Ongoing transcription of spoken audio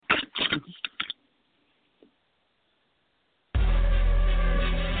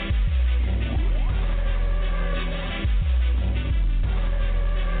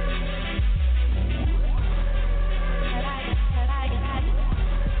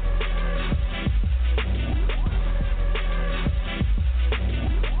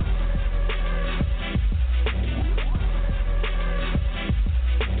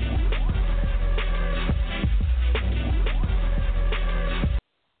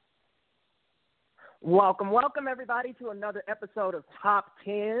Welcome, everybody, to another episode of Top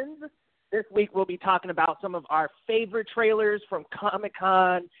Tens. This week, we'll be talking about some of our favorite trailers from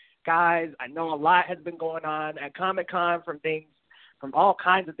Comic-Con. Guys, I know a lot has been going on at Comic-Con from all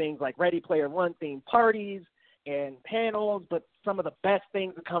kinds of things like Ready Player One themed parties and panels, but some of the best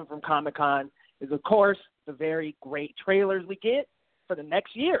things that come from Comic-Con is, of course, the very great trailers we get for the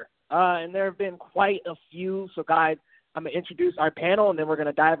next year. And there have been quite a few. So, guys, I'm going to introduce our panel, and then we're going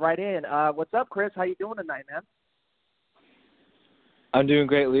to dive right in. What's up, Chris? How you doing tonight, man? I'm doing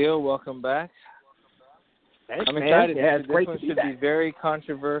great, Leo. Welcome back. Thanks, I'm man. excited. Yeah, it's this great one to be should back. be very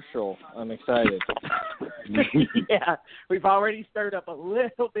controversial. I'm excited. Yeah, we've already stirred up a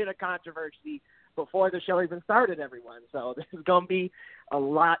little bit of controversy before the show even started, everyone. So this is going to be a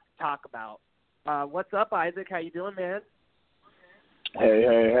lot to talk about. What's up, Isaac? How you doing, man?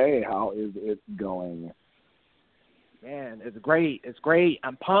 Hey, how is it going? Man, it's great. It's great.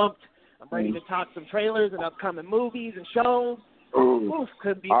 I'm pumped. I'm ready to talk some trailers and upcoming movies and shows. Oof,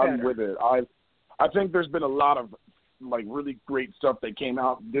 could be better. I'm with it. I think there's been a lot of really great stuff that came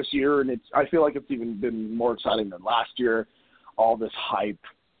out this year, and I feel like it's even been more exciting than last year. All this hype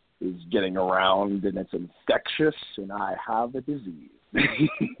is getting around, and it's infectious, and I have a disease.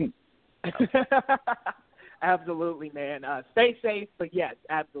 Absolutely, man. Stay safe, but yes,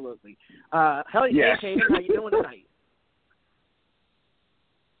 absolutely. Hell yeah, Yes. Tatum, how you doing tonight?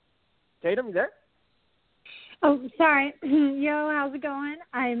 Tatum, you there? Oh, sorry. Yo, how's it going?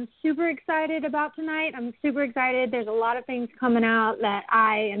 I'm super excited about tonight. I'm super excited. There's a lot of things coming out that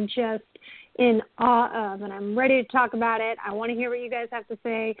I am just in awe of, and I'm ready to talk about it. I want to hear what you guys have to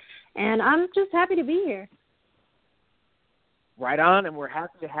say, and I'm just happy to be here. Right on, and we're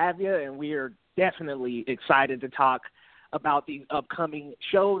happy to have you, and we are definitely excited to talk about these upcoming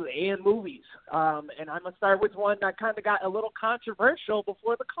shows and movies. And I'm going to start with one that kind of got a little controversial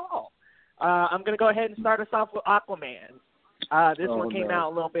before the call. I'm going to go ahead and start us off with Aquaman. This one came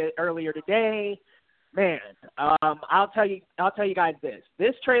out a little bit earlier today. Man, I'll tell you guys this.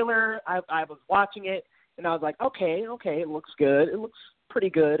 This trailer, I was watching it, and I was like, okay, it looks good. It looks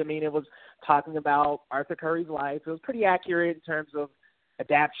pretty good. I mean, it was talking about Arthur Curry's life. It was pretty accurate in terms of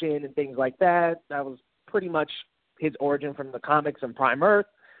adaptation and things like that. That was pretty much his origin from the comics and Prime Earth.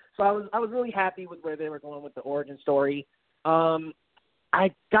 So I was really happy with where they were going with the origin story. I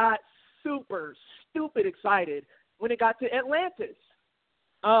got super stupid excited when it got to Atlantis.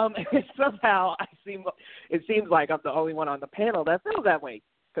 And somehow it seems like I'm the only one on the panel that feels that way.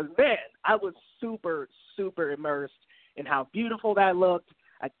 Because, man, I was super, super immersed in how beautiful that looked.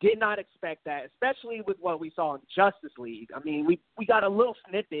 I did not expect that, especially with what we saw in Justice League. I mean, we got a little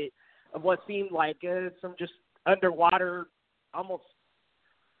snippet of what seemed like some just underwater, almost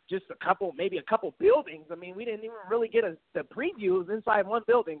just maybe a couple buildings. I mean, we didn't even really get the preview. It was inside one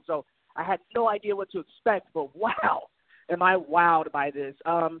building, so I had no idea what to expect. But wow, am I wowed by this.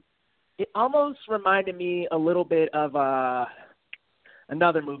 It almost reminded me a little bit of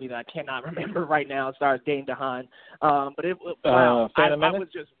another movie that I cannot remember right now. It stars Dane DeHaan. But I was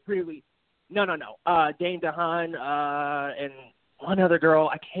just really no. Dane DeHaan and one other girl.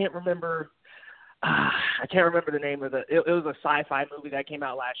 I can't remember the name of it was a sci-fi movie that came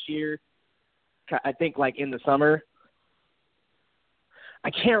out last year. I think like in the summer. I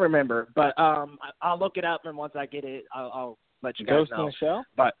can't remember, but I'll look it up, and once I get it, I'll let you guys know. Ghost in the Shell?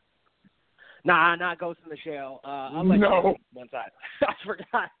 But nah, not Ghost in the Shell. I'll let you know once I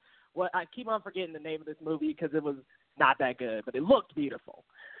forgot. I keep on forgetting the name of this movie because it was not that good, but it looked beautiful.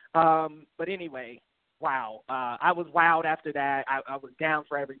 But anyway, wow. I was wowed after that. I was down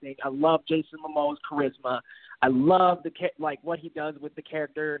for everything. I love Jason Momoa's charisma. I love what he does with the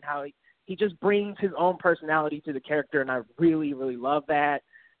character and how he just brings his own personality to the character, and I really, really love that.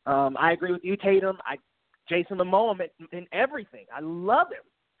 I agree with you, Tatum. Jason Momoa in everything. I love him.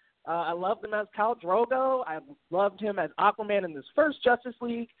 I loved him as Khal Drogo. I loved him as Aquaman in this first Justice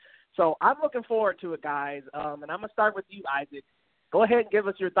League. So I'm looking forward to it, guys. And I'm going to start with you, Isaac. Go ahead and give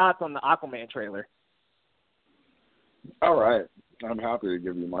us your thoughts on the Aquaman trailer. All right. I'm happy to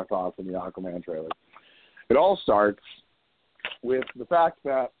give you my thoughts on the Aquaman trailer. It all starts with the fact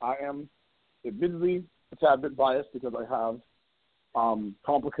that I am admittedly a tad bit biased because I have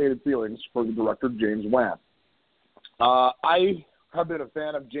complicated feelings for the director, James Wan. I have been a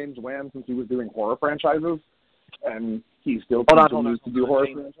fan of James Wan since he was doing horror franchises, and he still continues to do horror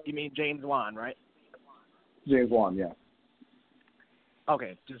franchises. You mean James Wan, right? James Wan, yeah.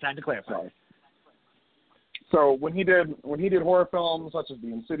 Okay, just had to clarify. Sorry. So when he did horror films such as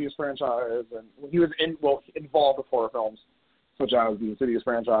the Insidious franchise, and when he was involved with horror films such as the Insidious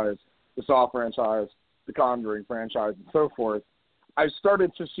franchise, the Saw franchise, the Conjuring franchise, and so forth, I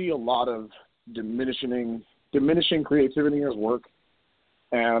started to see a lot of diminishing creativity in his work.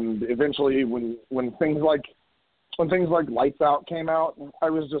 And eventually, when things like Lights Out came out, I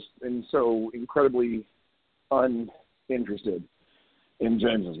was just so incredibly uninterested in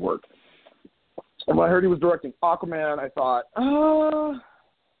James's work. And when I heard he was directing Aquaman, I thought,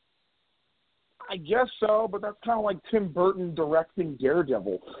 I guess so, but that's kind of like Tim Burton directing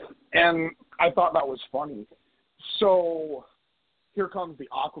Daredevil. And I thought that was funny. So here comes the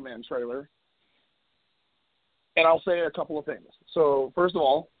Aquaman trailer. And I'll say a couple of things. So first of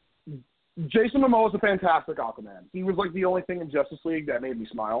all, Jason Momoa is a fantastic Aquaman. He was like the only thing in Justice League that made me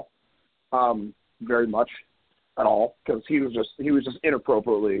smile, very much at all, because he was just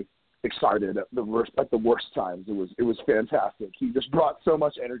inappropriately excited at the worst times. It was fantastic. He just brought so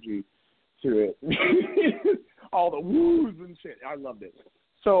much energy to it, all the woos and shit. I loved it.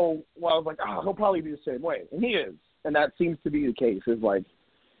 So I was like, he'll probably be the same way, and he is, and that seems to be the case. Is like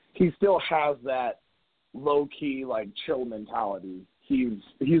he still has that low key like chill mentality. He's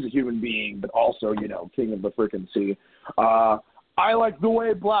a human being, but also, king of the frickin' sea. I like the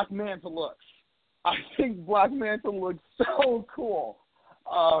way Black Manta looks. I think Black Manta looks so cool.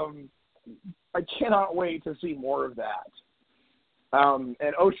 I cannot wait to see more of that.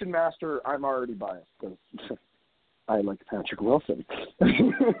 And Ocean Master, I'm already biased because I like Patrick Wilson.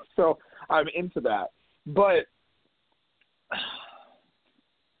 So I'm into that. But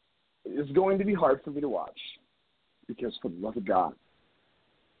it's going to be hard for me to watch because, for the love of God,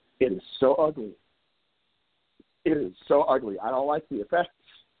 it is so ugly. It is so ugly. I don't like the effects.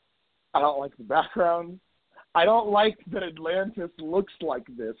 I don't like the background. I don't like that Atlantis looks like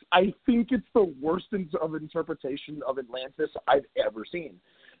this. I think it's the worst of interpretation of Atlantis I've ever seen.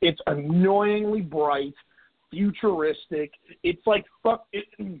 It's annoyingly bright, futuristic. It's like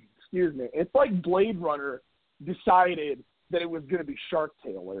excuse me. It's like Blade Runner decided that it was going to be Shark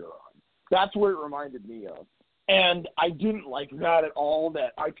Tale later on. That's what it reminded me of. And I didn't like that at all,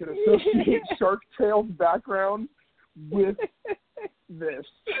 that I could associate Shark Tale's background with this.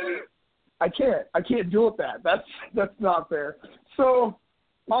 I can't deal with that. That's not fair. So,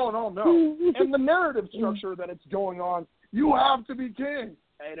 all in all, no. And the narrative structure that it's going on, you have to be king.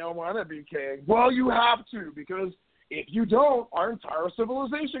 I don't want to be king. Well, you have to, because if you don't, our entire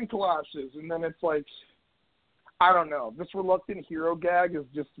civilization collapses. And then it's like, I don't know. This reluctant hero gag is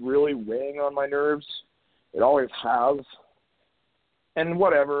just really weighing on my nerves. It always has. And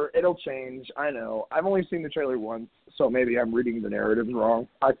whatever, it'll change. I know. I've only seen the trailer once, so maybe I'm reading the narrative wrong.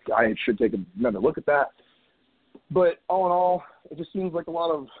 I should take another look at that. But all in all, it just seems like a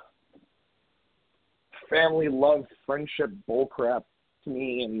lot of family, love, friendship bullcrap to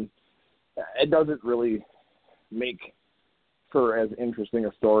me, and it doesn't really make for as interesting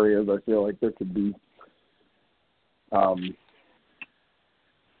a story as I feel like there could be.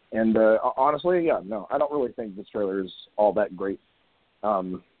 And honestly, no, I don't really think this trailer is all that great. I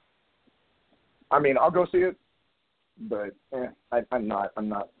mean, I'll go see it, but I'm not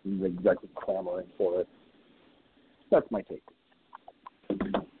exactly clamoring for it. That's my take.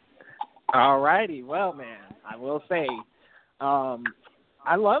 All righty. Well, man, I will say,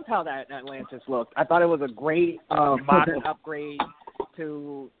 I loved how that Atlantis looked. I thought it was a great modern upgrade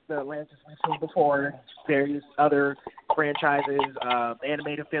to the Atlantis we've seen before, various other franchises,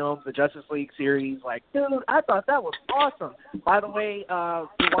 animated films, the Justice League series. Like, dude, I thought that was awesome. By the way,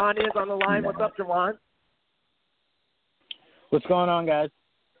 Jawan is on the line. What's up, Jawan? What's going on, guys?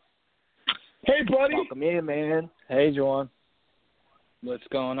 Hey, buddy. Welcome in, man. Hey, Jawan. What's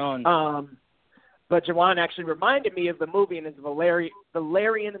going on? But Jawan actually reminded me of the movie, and it's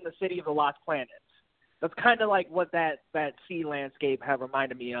Valerian in the City of the Lost Planets. That's kind of like what that sea landscape have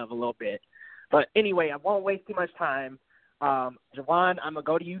reminded me of a little bit. But anyway, I won't waste too much time. Jawan, I'm going to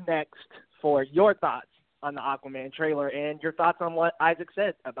go to you next for your thoughts on the Aquaman trailer and your thoughts on what Isaac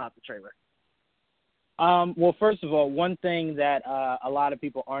said about the trailer. Well, first of all, one thing that a lot of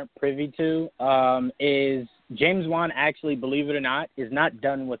people aren't privy to is James Wan actually, believe it or not, is not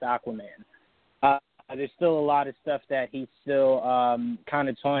done with Aquaman. There's still a lot of stuff that he's still kind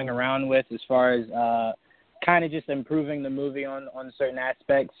of toying around with as far as kind of just improving the movie on certain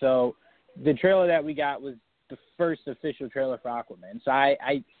aspects. So the trailer that we got was the first official trailer for Aquaman. So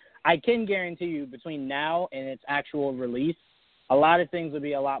I can guarantee you between now and its actual release, a lot of things will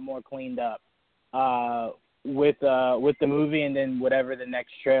be a lot more cleaned up with the movie and then whatever the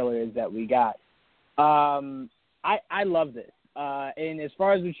next trailer is that we got. I love this. And as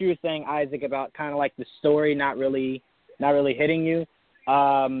far as what you were saying, Isaac, about kind of like the story not really hitting you,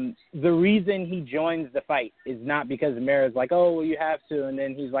 the reason he joins the fight is not because Mera's like, oh, well, you have to, and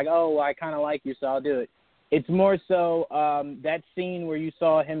then he's like, oh, well, I kind of like you, so I'll do it. It's more so that scene where you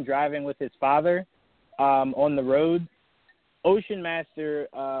saw him driving with his father on the road. Ocean Master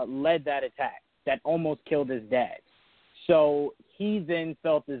led that attack that almost killed his dad. So he then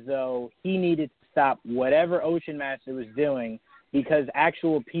felt as though he needed to stop whatever Ocean Master was doing because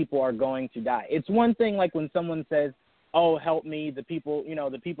actual people are going to die. It's one thing like when someone says, "Oh, help me, the people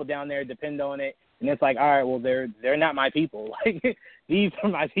down there depend on it." And it's like, all right, well, they're not my people. Like, these are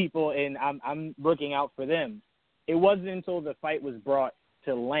my people, and I'm looking out for them. It wasn't until the fight was brought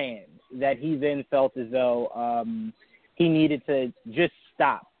to land that he then felt as though he needed to just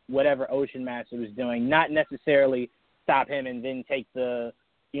stop whatever Ocean Master was doing, not necessarily stop him and then take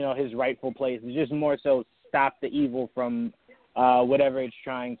his rightful place. It's just more so stop the evil from whatever it's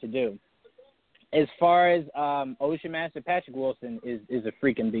trying to do. As far as Ocean Master, Patrick Wilson is a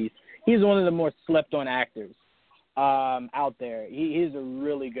freaking beast. He's one of the more slept-on actors out there. He's a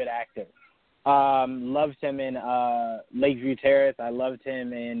really good actor. Loved him in Lakeview Terrace. I loved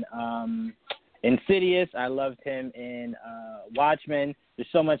him in Insidious. I loved him in Watchmen. There's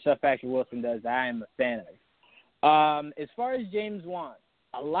so much stuff Patrick Wilson does that I am a fan of. As far as James Wan,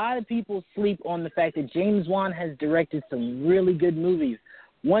 a lot of people sleep on the fact that James Wan has directed some really good movies.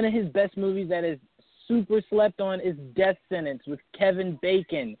 One of his best movies that is super slept on is Death Sentence with Kevin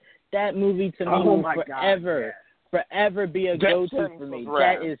Bacon. That movie to me will forever be a go-to for me.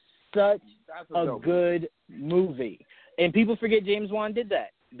 That is such a good movie. And people forget James Wan did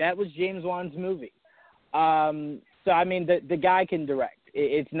that. That was James Wan's movie. So, I mean, the guy can direct.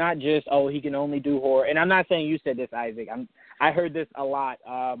 It's not just, he can only do horror. And I'm not saying you said this, Isaac. I heard this a lot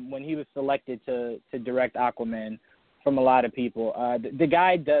when he was selected to direct Aquaman from a lot of people. The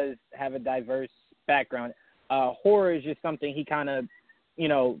guy does have a diverse background. Horror is just something he kind of,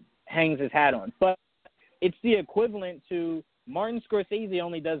 hangs his hat on. But it's the equivalent to Martin Scorsese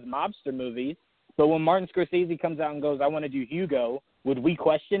only does mobster movies, but when Martin Scorsese comes out and goes, I want to do Hugo, would we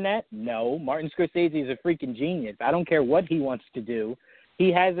question that? No. Martin Scorsese is a freaking genius. I don't care what he wants to do.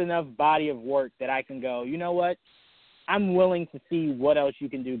 He has enough body of work that I can go, you know what? I'm willing to see what else you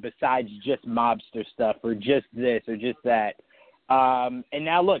can do besides just mobster stuff or just this or just that. And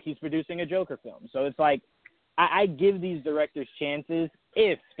now, look, he's producing a Joker film. So it's like I give these directors chances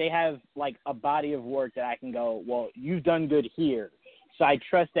if they have, like, a body of work that I can go, well, you've done good here. So I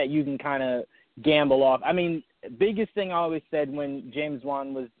trust that you can kind of gamble off. I mean, biggest thing I always said when James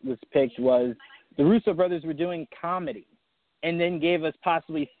Wan was picked was the Russo brothers were doing comedy and then gave us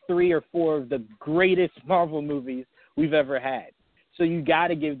possibly 3 or 4 of the greatest Marvel movies we've ever had. So you got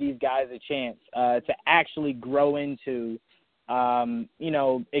to give these guys a chance to actually grow into,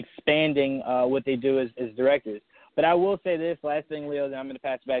 expanding what they do as directors. But I will say this, last thing, Leo, then I'm going to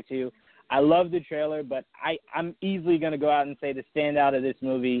pass it back to you. I love the trailer, but I'm easily going to go out and say the standout of this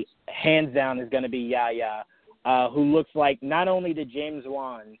movie, hands down, is going to be Yahya, who looks like not only did James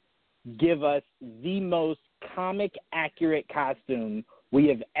Wan give us the most comic-accurate costume we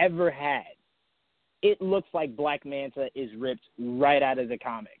have ever had, it looks like Black Manta is ripped right out of the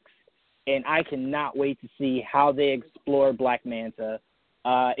comics. And I cannot wait to see how they explore Black Manta.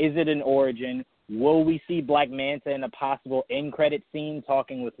 Is it an origin? Will we see Black Manta in a possible end-credit scene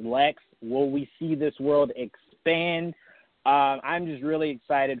talking with Lex? Will we see this world expand? I'm just really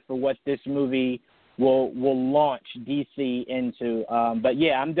excited for what this movie will launch DC into. But,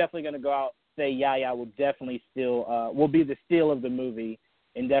 yeah, I'm definitely going to go out and say Yahya will definitely will be the steal of the movie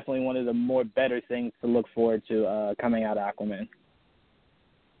and definitely one of the more better things to look forward to coming out of Aquaman.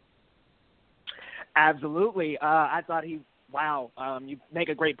 Absolutely. I thought you make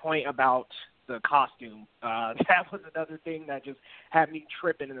a great point about the costume. That was another thing that just had me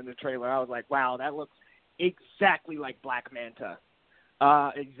tripping in the trailer. I was like, wow, that looks exactly like Black Manta.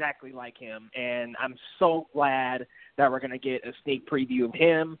 Exactly like him. And I'm so glad that we're going to get a sneak preview of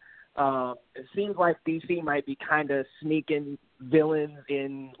him. It seems like DC might be kind of sneaking villains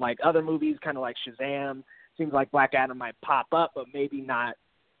in like other movies, kind of like Shazam. Seems like Black Adam might pop up, but maybe not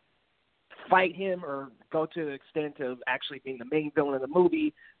fight him or go to the extent of actually being the main villain of the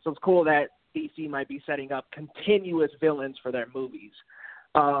movie. So it's cool that DC might be setting up continuous villains for their movies.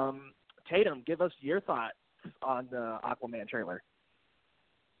 Tatum, give us your thoughts on the Aquaman trailer.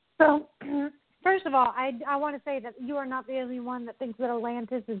 So, first of all, I want to say that you are not the only one that thinks that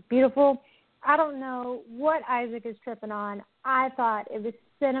Atlantis is beautiful. I don't know what Isaac is tripping on. I thought it was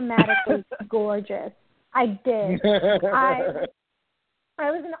cinematically gorgeous. I did. I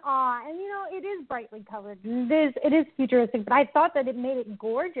was in awe, and it is brightly colored. It is futuristic, but I thought that it made it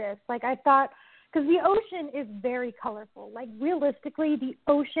gorgeous. Like I thought, because the ocean is very colorful. Like realistically, the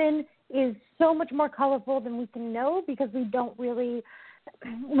ocean is so much more colorful than we can know because we don't really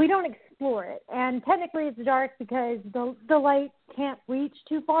we don't explore it. And technically it's dark because the light can't reach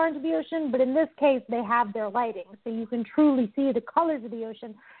too far into the ocean, but in this case they have their lighting, so you can truly see the colors of the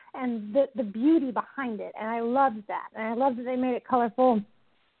ocean and the beauty behind it. And I loved that. And I loved that they made it colorful.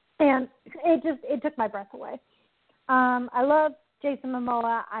 And it took my breath away. I love Jason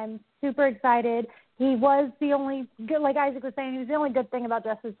Momoa. I'm super excited. He was the only good, like Isaac was saying, he was the only good thing about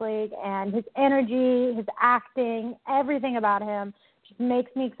Justice League, and his energy, his acting, everything about him just makes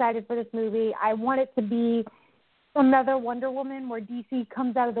me excited for this movie. I want it to be another Wonder Woman where DC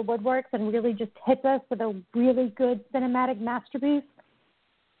comes out of the woodworks and really just hits us with a really good cinematic masterpiece.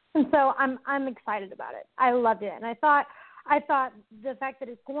 And so I'm excited about it. I loved it. And I thought the fact that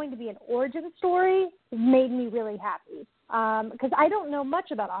it's going to be an origin story made me really happy. Because I don't know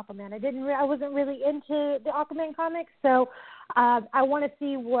much about Aquaman. I wasn't really into the Aquaman comics, so I want to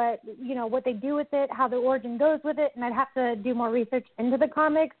see what they do with it, how the origin goes with it, and I'd have to do more research into the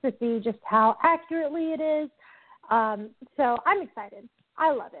comics to see just how accurately it is. So I'm excited.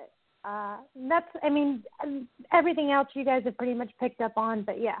 I love it. Everything else you guys have pretty much picked up on,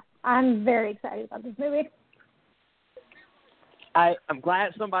 but yeah, I'm very excited about this movie. I'm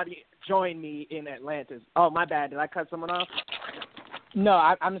glad somebody joined me in Atlantis. Oh, my bad. Did I cut someone off? No,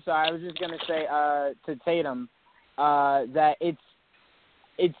 I'm sorry. I was just going to say to Tatum that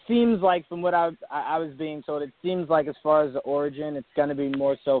it seems like, from what I was being told, it seems like as far as the origin, it's going to be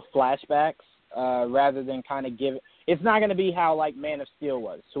more so flashbacks rather than kind of give. It's not going to be how, like, Man of Steel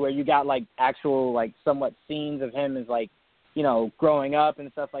was, so where you got, like, actual, like, somewhat scenes of him as, like, growing up and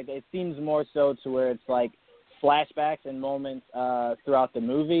stuff like that. It seems more so to where it's, like, flashbacks and moments throughout the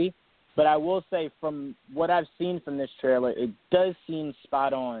movie. But I will say, from what I've seen from this trailer, it does seem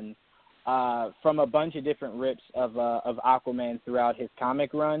spot on from a bunch of different rips of Aquaman throughout his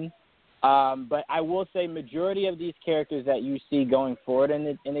comic run. But I will say, majority of these characters that you see going forward in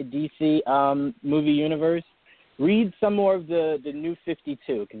the DC movie universe, read some more of the New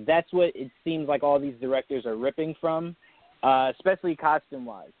 52, because that's what it seems like all these directors are ripping from, especially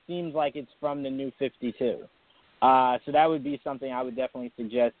costume-wise. Seems like it's from the New 52. So that would be something I would definitely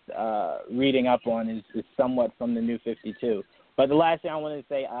suggest reading up on is somewhat from the New 52. But the last thing I wanted to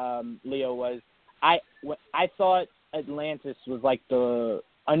say, Leo, was I thought Atlantis was like the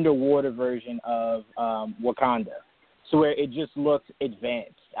underwater version of Wakanda, so where it just looked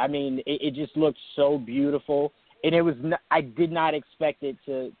advanced. I mean, it just looked so beautiful, and it was I did not expect it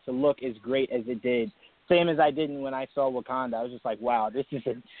to look as great as it did. Same as I didn't when I saw Wakanda. I was just like, wow, this is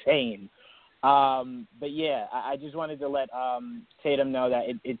insane. But yeah, I just wanted to let Tatum know that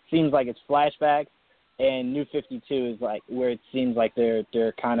it seems like it's flashbacks, and New 52 is like where it seems like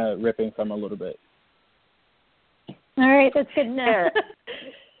they're kind of ripping from a little bit. All right, that's good to know.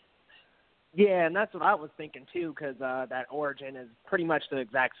 Yeah, and that's what I was thinking too, because that origin is pretty much the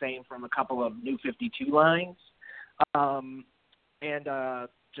exact same from a couple of New 52 lines,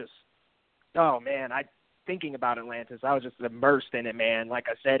 thinking about Atlantis, I was just immersed in it, man. Like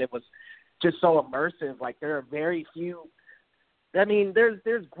I said, it was just so immersive. Like, there are very few. I mean,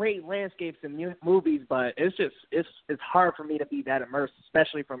 there's great landscapes in movies, but it's hard for me to be that immersed,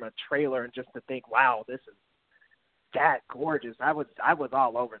 especially from a trailer, and just to think, wow, this is that gorgeous. I was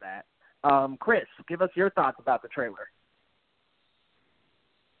all over that. Chris, give us your thoughts about the trailer.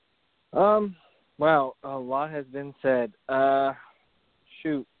 Well, a lot has been said. I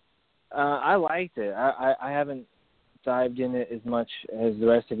liked it. I haven't dived in it as much as the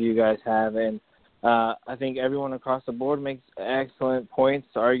rest of you guys have, and I think everyone across the board makes excellent points,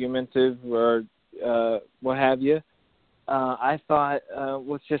 argumentative or what have you. I thought,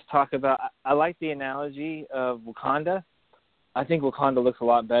 let's just talk about, I like the analogy of Wakanda. I think Wakanda looks a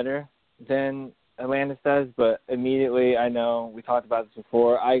lot better than Atlantis does, but immediately, I know we talked about this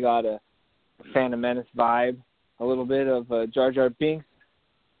before, I got a Phantom Menace vibe, a little bit of Jar Jar Binks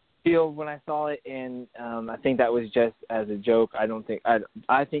feel when I saw it, and I think that was just as a joke. I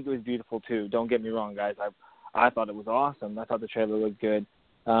think it was beautiful too. Don't get me wrong, guys. I thought it was awesome. I thought the trailer looked good.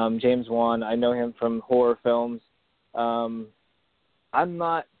 James Wan, I know him from horror films. I'm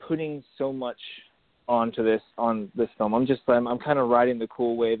not putting so much on this film. I'm kind of riding the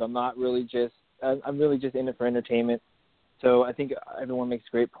cool wave. I'm really just in it for entertainment. So I think everyone makes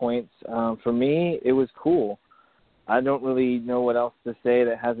great points. For me, it was cool. I don't really know what else to say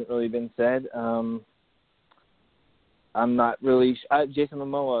that hasn't really been said. I'm not really Jason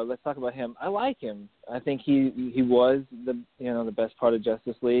Momoa. Let's talk about him. I like him. I think he was the best part of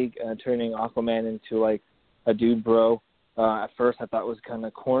Justice League, turning Aquaman into like a dude bro. At first, I thought it was kind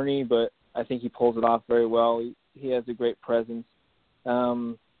of corny, but I think he pulls it off very well. He has a great presence.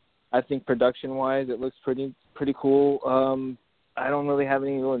 I think production-wise, it looks pretty cool. I don't really have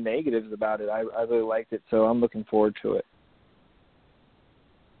any real negatives about it. I really liked it, so I'm looking forward to it.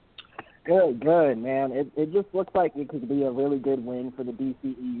 Good, man. It just looks like it could be a really good win for the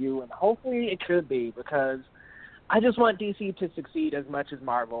DCEU, and hopefully it could be, because I just want DC to succeed as much as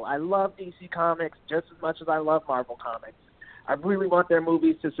Marvel. I love DC Comics just as much as I love Marvel Comics. I really want their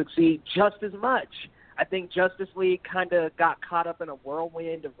movies to succeed just as much. I think Justice League kind of got caught up in a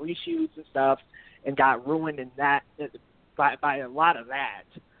whirlwind of reshoots and stuff and got ruined in that by a lot of that.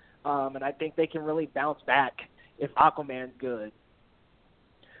 And I think they can really bounce back if Aquaman's good.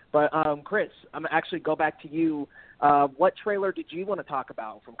 But, Chris, I'm going to actually go back to you. What trailer did you want to talk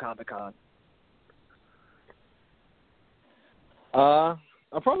about from Comic-Con?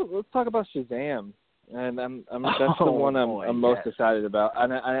 Let's talk about Shazam. And that's the one I'm most excited about.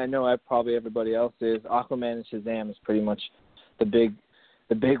 And I know probably everybody else is. Aquaman and Shazam is pretty much the big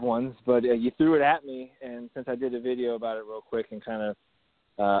ones. But you threw it at me, and since I did a video about it real quick and kind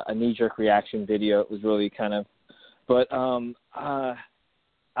of a knee-jerk reaction video, it was really kind of. But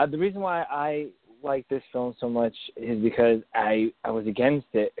the reason why I like this film so much is because I was against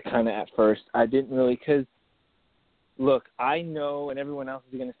it kind of at first. I didn't really, because look, I know, and everyone else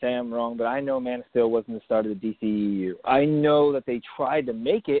is going to say I'm wrong, but I know Man of Steel wasn't the start of the DCEU. I know that they tried to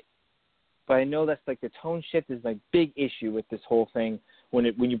make it, but I know that's like the tone shift is like big issue with this whole thing when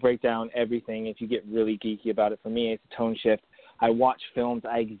you break down everything. If you get really geeky about it, for me, it's a tone shift. I watch films,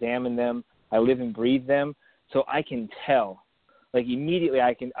 I examine them, I live and breathe them, so I can tell. Like immediately,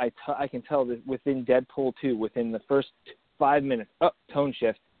 I can tell that within Deadpool 2, within the first 5 minutes, tone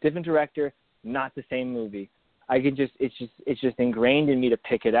shift, different director, not the same movie. It's just ingrained in me to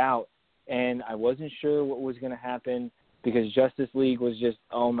pick it out, and I wasn't sure what was going to happen because Justice League was just,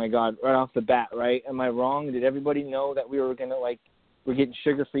 oh my God, right off the bat, right? Am I wrong? Did everybody know that we were going to we're getting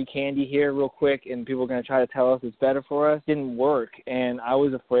sugar-free candy here real quick, and people are going to try to tell us it's better for us? Didn't work, and I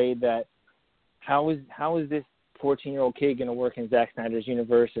was afraid that how is this 14-year-old kid going to work in Zack Snyder's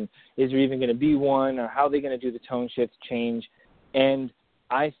universe, and is there even going to be one, or how are they going to do the tone shift change? And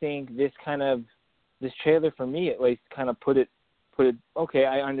I think this trailer for me at least kind of put it. Okay,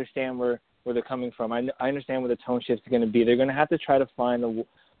 I understand where they're coming from. I understand where the tone shift is going to be. They're going to have to try to find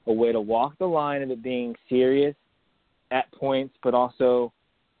a way to walk the line of it being serious at points, but also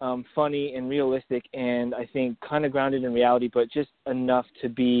funny and realistic, and I think kind of grounded in reality, but just enough to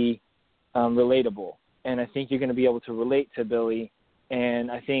be relatable. And I think you're going to be able to relate to Billy. And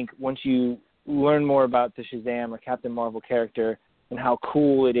I think once you learn more about the Shazam or Captain Marvel character and how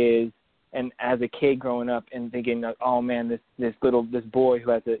cool it is, and as a kid growing up and thinking, oh man, this boy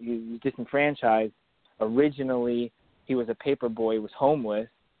who he's disenfranchised. Originally, he was a paper boy, was homeless,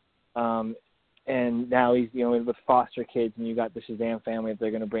 and now he's with foster kids, and you got the Shazam family that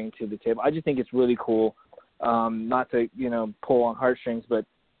they're going to bring to the table. I just think it's really cool. Not to pull on heartstrings, but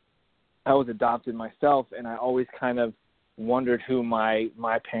I was adopted myself, and I always kind of wondered who my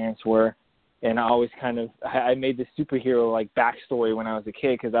parents were, and I always I made this superhero backstory when I was a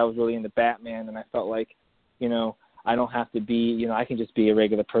kid because I was really into Batman, and I felt like, I don't have to be, I can just be a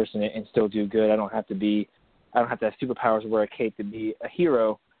regular person and still do good. I don't have to have superpowers or wear a cape to be a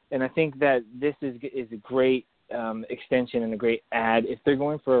hero. And I think that this is a great extension and a great add. If they're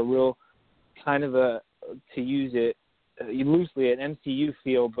going for a real kind of to use it loosely, an MCU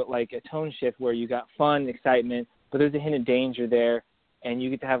feel, but like a tone shift where you got fun, excitement, but there's a hint of danger there, and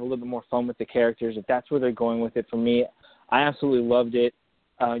you get to have a little bit more fun with the characters. If that's where they're going with it, for me, I absolutely loved it.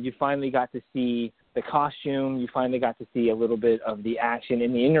 You finally got to see the costume. You finally got to see a little bit of the action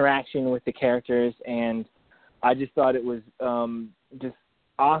and the interaction with the characters, and I just thought it was just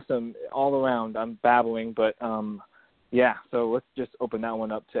awesome all around. I'm babbling, but yeah, so let's just open that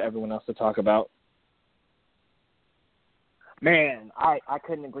one up to everyone else to talk about. Man, I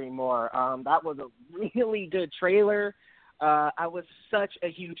couldn't agree more. That was a really good trailer. I was such a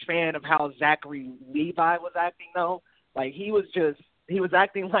huge fan of how Zachary Levi was acting, though. Like, he was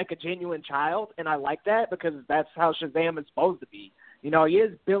acting like a genuine child, and I like that because that's how Shazam is supposed to be. He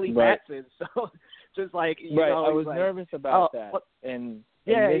is Billy Batson, so just like, right. I was nervous about that, and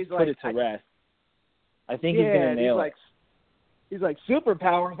they put it to rest. I think he's going to nail it. He's like,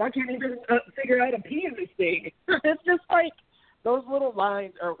 superpowers? I can't even figure out how to pee in this thing. It's just like, those little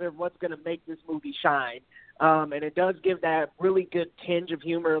lines are what's going to make this movie shine. And it does give that really good tinge of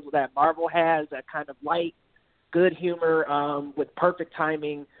humor that Marvel has, that kind of light, good humor with perfect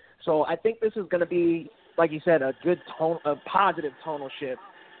timing. So I think this is going to be, like you said, a positive tonal shift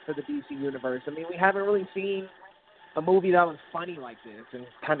for the DC universe. I mean, we haven't really seen a movie that was funny like this and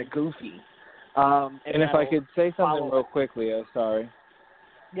kind of goofy. And if I could say something real quickly, sorry.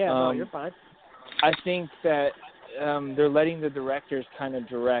 Yeah, no, you're fine. I think that they're letting the directors kind of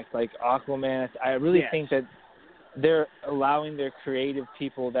direct, like Aquaman. I really think that they're allowing their creative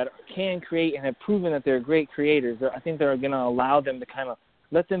people that can create and have proven that they're great creators. I think they're going to allow them to kind of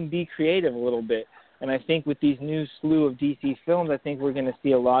let them be creative a little bit. And I think with these new slew of DC films, I think we're going to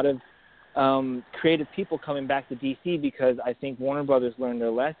see a lot of creative people coming back to DC, because I think Warner Brothers learned their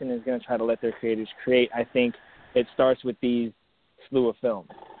lesson and is going to try to let their creators create. I think it starts with these slew of films.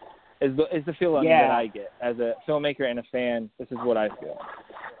 Is the feeling that I get as a filmmaker and a fan. This is what I feel.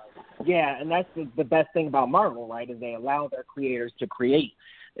 Yeah, and that's the best thing about Marvel, right? Is they allow their creators to create.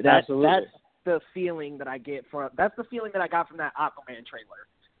 Absolutely. That's the feeling that I get from. That's the feeling that I got from that Aquaman trailer.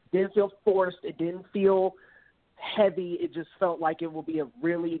 It didn't feel forced. It didn't feel heavy. It just felt like it will be a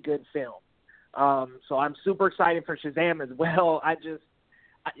really good film. So I'm super excited for Shazam as well.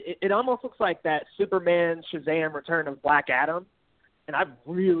 It almost looks like that Superman Shazam Return of Black Adam, and I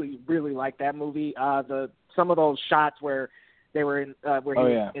really, really like that movie. Some of those shots where they were in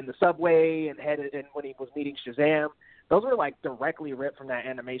in the subway and when he was meeting Shazam, those were like directly ripped from that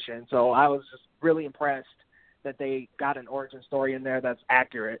animation. So I was just really impressed that they got an origin story in there that's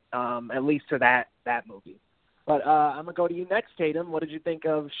accurate, at least to that movie. But I'm gonna go to you next, Tatum. What did you think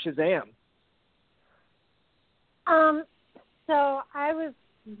of Shazam? So I was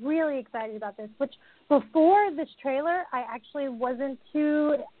really excited about this, which before this trailer, I actually wasn't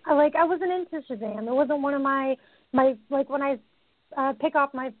I wasn't into Shazam. It wasn't one of my like when I pick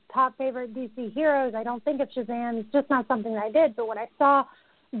off my top favorite DC heroes, I don't think of Shazam. It's just not something that I did. But when I saw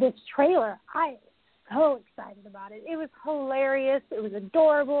this trailer, I was so excited about it. It was hilarious. It was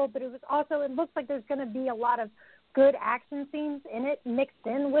adorable, but it looks like there's going to be a lot of good action scenes in it mixed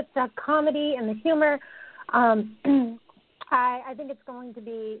in with the comedy and the humor. I think it's going to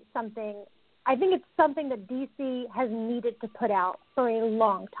be something. I think it's something that DC has needed to put out for a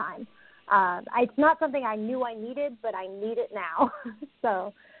long time. It's not something I knew I needed, but I need it now.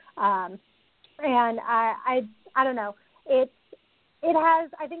 So, and I don't know. It has.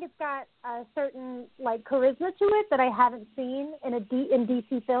 I think it's got a certain like charisma to it that I haven't seen in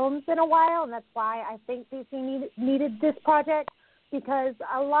DC films in a while, and that's why I think DC needed this project, because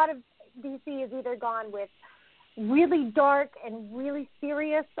a lot of DC has either gone with really dark and really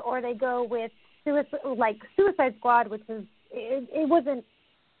serious, or they go with Suicide Squad, which is it wasn't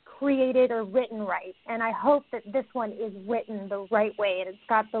created or written right. And I hope that this one is written the right way, and it's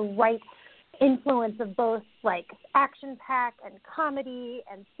got the right influence of both like action pack and comedy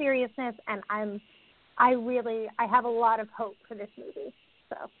and seriousness. And I have a lot of hope for this movie.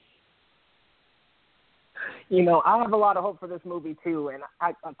 So. I have a lot of hope for this movie too, and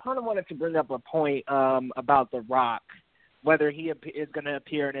I kind of wanted to bring up a point about The Rock, whether he is going to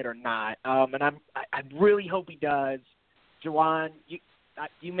appear in it or not. And I really hope he does. Juwan,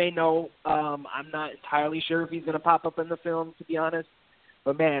 you may know, I'm not entirely sure if he's going to pop up in the film, to be honest.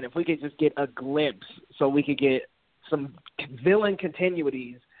 But man, if we could just get a glimpse, so we could get some villain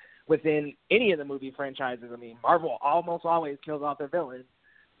continuities within any of the movie franchises. I mean, Marvel almost always kills off their villains.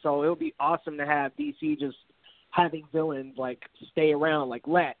 So it would be awesome to have DC just having villains like stay around, like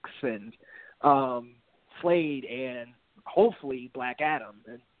Lex and Slade and hopefully Black Adam,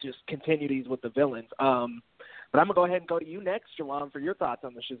 and just continue these with the villains. But I'm gonna go ahead and go to you next, Jawan, for your thoughts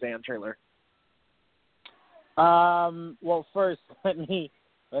on the Shazam trailer. Well, first, let me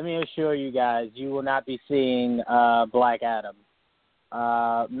assure you guys, you will not be seeing Black Adam,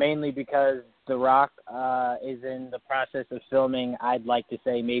 mainly because The Rock is in the process of filming, I'd like to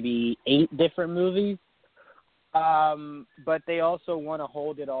say, maybe 8 different movies. But they also want to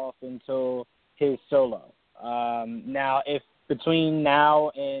hold it off until his solo. Now, if between now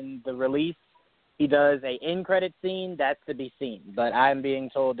and the release he does a end-credit scene, that's to be seen. But I'm being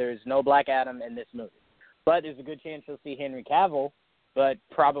told there's no Black Adam in this movie. But there's a good chance you'll see Henry Cavill, but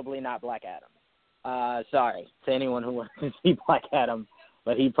probably not Black Adam. Sorry to anyone who wants to see Black Adam.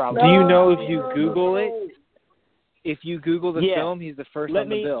 But he probably. Do you know if you Google it? If you Google the film, he's the first on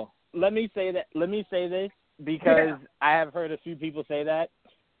the bill. Let me say this because I have heard a few people say that.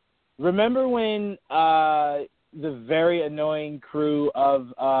 Remember when the very annoying crew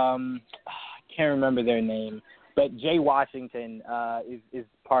of I can't remember their name, but Jay Washington is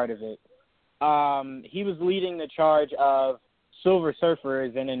part of it. He was leading the charge of Silver Surfer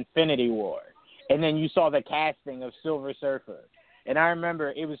in Infinity War, and then you saw the casting of Silver Surfer. And I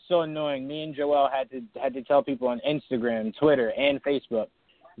remember it was so annoying. Me and Joel had to tell people on Instagram, Twitter, and Facebook,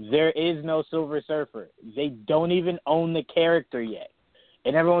 there is no Silver Surfer. They don't even own the character yet.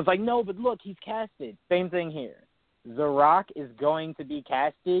 And everyone's like, no, but look, he's casted. Same thing here. The Rock is going to be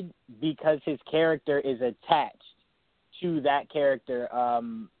casted because his character is attached to that character,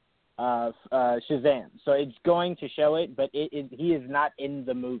 Shazam. So it's going to show it, but he is not in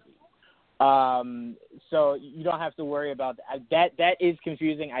the movie. So you don't have to worry about that. That is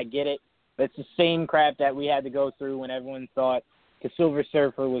confusing. I get it. But it's the same crap that we had to go through when everyone thought the Silver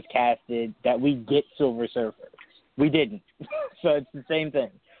Surfer was casted, that we get Silver Surfer. We didn't. So it's the same thing.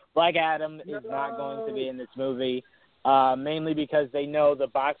 Black Adam is not going to be in this movie, mainly because they know the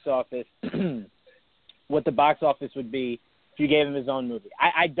box office, what the box office would be if you gave him his own movie.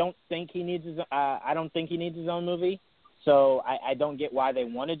 I don't think he needs his own movie, so I don't get why they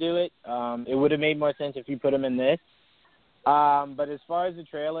want to do it. It would have made more sense if you put him in this. But as far as the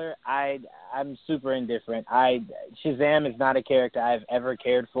trailer, I'm super indifferent. Shazam is not a character I've ever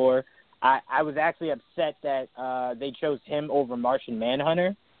cared for. I was actually upset that they chose him over Martian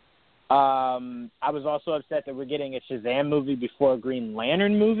Manhunter. I was also upset that we're getting a Shazam movie before a Green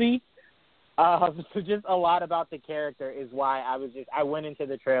Lantern movie. So just a lot about the character is why I went into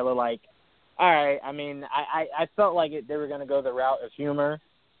the trailer like, all right. I mean, I felt like they were going to go the route of humor,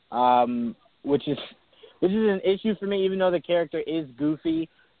 which is an issue for me, even though the character is goofy,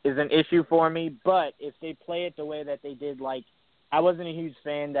 is an issue for me. But if they play it the way that they did, like, I wasn't a huge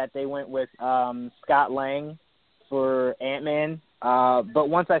fan that they went with Scott Lang for Ant-Man. But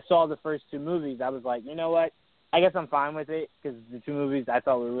once I saw the first two movies, I was like, you know what? I guess I'm fine with it because the two movies I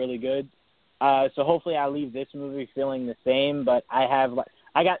thought were really good. So hopefully I leave this movie feeling the same. But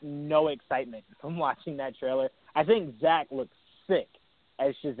I got no excitement from watching that trailer. I think Zach looks sick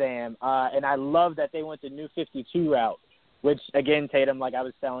as Shazam, and I love that they went the New 52 route, which, again, Tatum, like I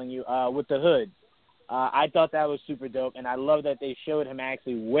was telling you, with the hood. I thought that was super dope, and I love that they showed him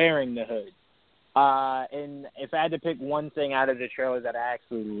actually wearing the hood. And if I had to pick one thing out of the trailer that I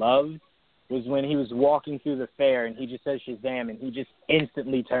actually loved was when he was walking through the fair and he just says Shazam and he just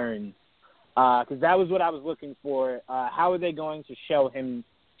instantly turns. Because that was what I was looking for. How are they going to show him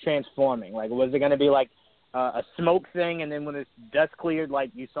transforming? Like, was it going to be like a smoke thing, and then when it's dust cleared,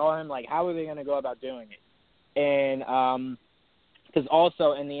 like you saw him? Like, how are they going to go about doing it? And because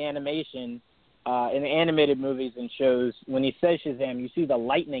also in the animation, in the animated movies and shows, when he says Shazam, you see the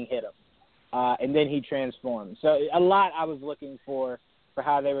lightning hit him, and then he transforms. So a lot I was looking for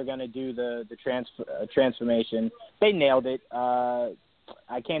how they were going to do the transformation. They nailed it.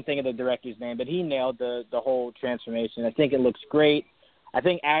 I can't think of the director's name, but he nailed the whole transformation. I think it looks great. I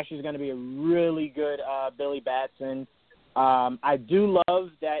think Ash is going to be a really good Billy Batson. I do love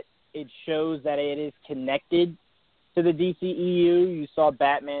that it shows that it is connected to the DCEU. You saw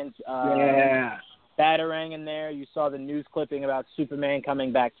Batman's Batarang in there. You saw the news clipping about Superman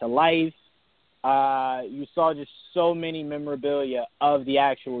coming back to life. You saw just so many memorabilia of the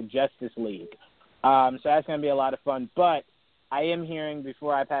actual Justice League. So that's going to be a lot of fun. But I am hearing,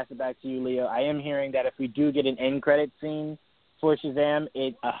 before I pass it back to you, Leo, I am hearing that if we do get an end credit scene for Shazam,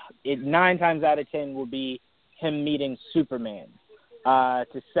 it 9 times out of 10 will be him meeting Superman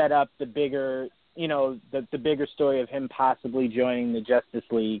to set up the bigger, the bigger story of him possibly joining the Justice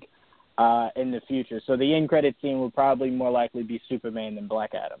League in the future. So the end credit scene will probably more likely be Superman than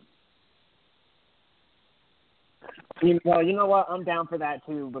Black Adam. Well, you know what? I'm down for that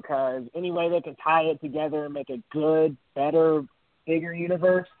too, because any way they can tie it together and make a good, better, bigger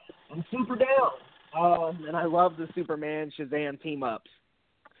universe, I'm super down. And I love the Superman Shazam team ups.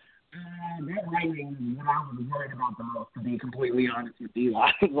 That writing is what I was worried about the most, to be completely honest with you.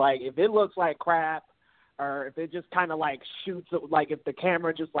 Like, if it looks like crap, or if it just kind of like shoots, like if the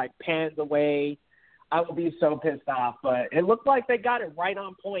camera just like pans away, I would be so pissed off. But it looked like they got it right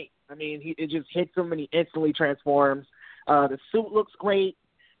on point. I mean, it just hits him and he instantly transforms. The suit looks great.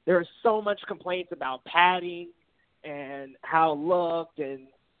 There's so much complaints about padding and how it looked and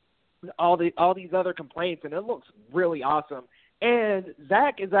all these other complaints, and it looks really awesome. And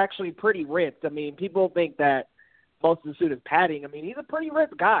Zach is actually pretty ripped. I mean, people think that most of the suit is padding. I mean, he's a pretty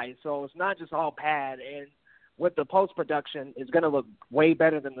ripped guy, so it's not just all pad. And with the post-production, it's going to look way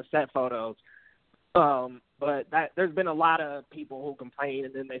better than the set photos. But there's been a lot of people who complain,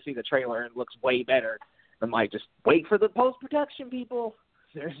 and then they see the trailer and it looks way better. I'm like, just wait for the post-production, people.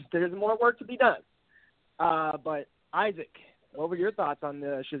 There's more work to be done. But Isaac, what were your thoughts on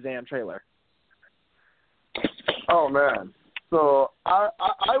the Shazam trailer? Oh man, so I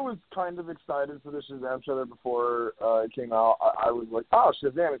was kind of excited for the Shazam trailer before it came out. I was like, oh,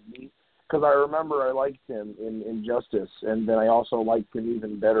 Shazam is neat, because I remember I liked him in Injustice, and then I also liked him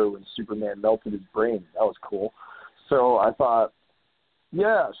even better when Superman melted his brain. That was cool. So I thought,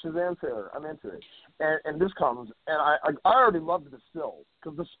 yeah, Shazam trailer, I'm into it. And this comes, and I already loved the stills,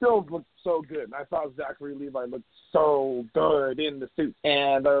 because the stills looked so good. And I thought Zachary Levi looked so good in the suit.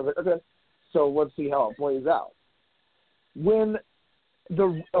 And I was like, okay, so let's see how it plays out. When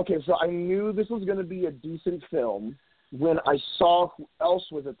So I knew this was going to be a decent film when I saw who else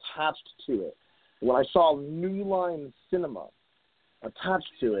was attached to it. When I saw New Line Cinema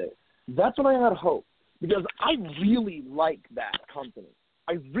attached to it, that's when I had hope, because I really like that company.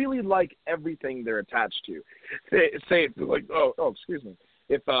 I really like everything they're attached to. Say it's like, excuse me.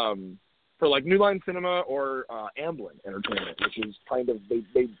 If for like New Line Cinema or Amblin Entertainment, which is kind of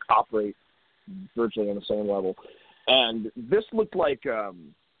they operate virtually on the same level. And this looked like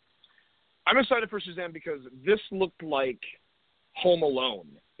I'm excited for Shazam because this looked like Home Alone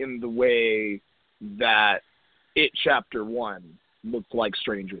in the way that It Chapter 1 looked like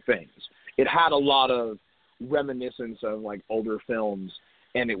Stranger Things. It had a lot of reminiscence of like older films,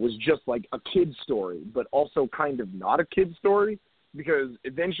 and it was just like a kid's story, but also kind of not a kid's story, because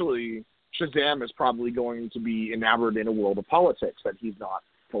eventually Shazam is probably going to be enamored in a world of politics that he's not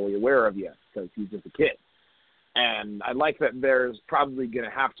fully aware of yet because he's just a kid. And I like that there's probably going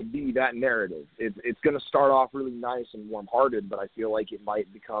to have to be that narrative. It's going to start off really nice and warm-hearted, but I feel like it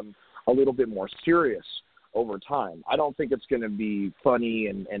might become a little bit more serious over time. I don't think it's going to be funny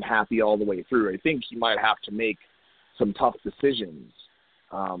and happy all the way through. I think he might have to make some tough decisions.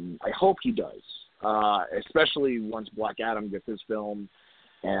 I hope he does, especially once Black Adam gets his film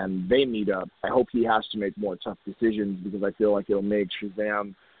and they meet up. I hope he has to make more tough decisions because I feel like it'll make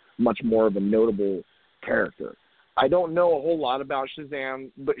Shazam much more of a notable character. I don't know a whole lot about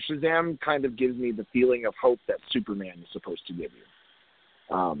Shazam, but Shazam kind of gives me the feeling of hope that Superman is supposed to give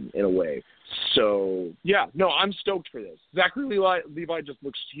you, in a way. So, yeah, no, I'm stoked for this. Zachary Levi just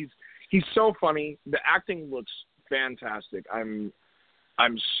looks, he's so funny. The acting looks fantastic. I'm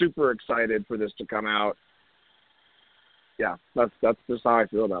super excited for this to come out. Yeah, that's just how I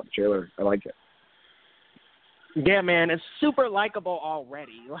feel about the trailer. I like it. Yeah, man, it's super likable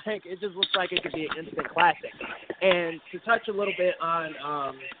already. Like, it just looks like it could be an instant classic. And to touch a little bit on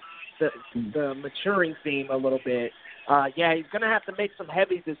the maturing theme a little bit, yeah, he's going to have to make some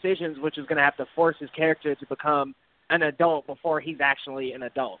heavy decisions, which is going to have to force his character to become an adult before he's actually an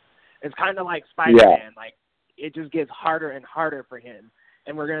adult. It's kind of like Spider-Man. Yeah. Like, it just gets harder and harder for him.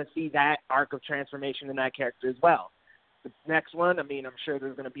 And we're going to see that arc of transformation in that character as well. The next one, I mean, I'm sure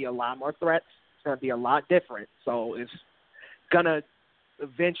there's going to be a lot more threats. It's going to be a lot different. So it's going to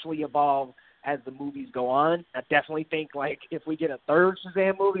eventually evolve as the movies go on. I definitely think, like, if we get a third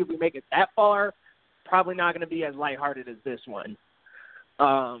Shazam movie, if we make it that far, probably not going to be as lighthearted as this one.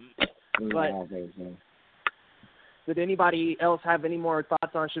 But did anybody else have any more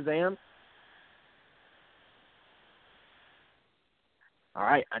thoughts on Shazam? All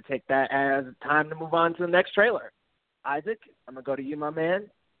right, I take that as time to move on to the next trailer. Isaac, I'm going to go to you, my man.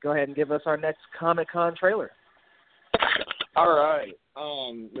 Go ahead and give us our next Comic-Con trailer. All right.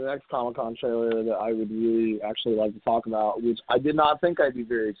 The next Comic-Con trailer that I would really actually like to talk about, which I did not think I'd be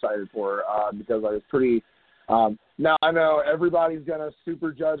very excited for because I was pretty now, I know everybody's going to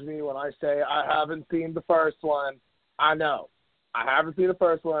super judge me when I say I haven't seen the first one. I know. I haven't seen the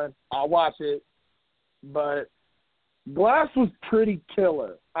first one. I'll watch it. But Glass was pretty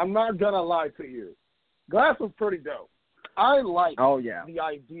killer. I'm not going to lie to you. Glass was pretty dope. I like the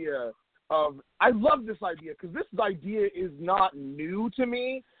idea of – I love this idea because this idea is not new to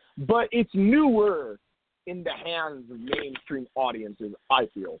me, but it's newer in the hands of mainstream audiences, I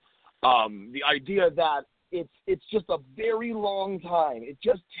feel. The idea that it's just a very long time. It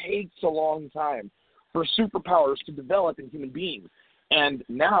just takes a long time for superpowers to develop in human beings. And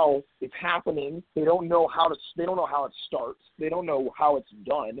now it's happening. They don't know how it starts. They don't know how it's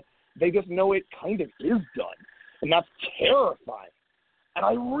done. They just know it kind of is done. And that's terrifying. And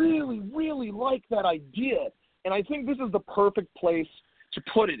I really, really like that idea. And I think this is the perfect place to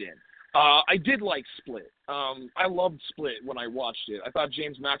put it in. I did like Split. I loved Split when I watched it. I thought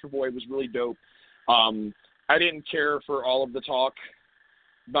James McAvoy was really dope. I didn't care for all of the talk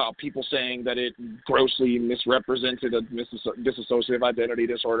about people saying that it grossly misrepresented a dissociative identity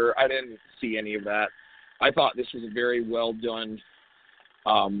disorder. I didn't see any of that. I thought this was a very well done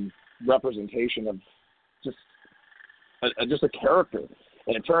representation of just a character.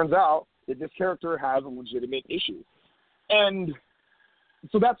 And it turns out that this character has a legitimate issue. And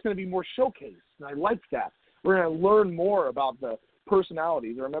so that's going to be more showcased, and I like that. We're going to learn more about the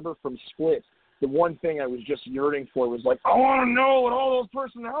personalities. I remember from Split, the one thing I was just yearning for was like, I want to know what all those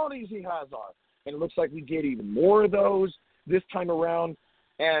personalities he has are. And it looks like we get even more of those this time around.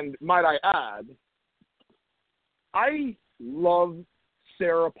 And might I add, I love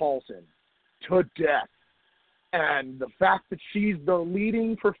Sarah Paulson to death. And the fact that she's the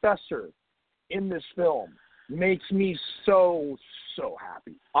leading professor in this film makes me so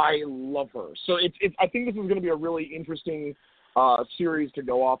happy. I love her. So I think this is going to be a really interesting series to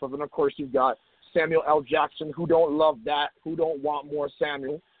go off of. And, of course, you've got Samuel L. Jackson, who don't love that, who don't want more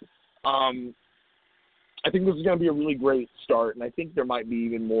Samuel. I think this is going to be a really great start, and I think there might be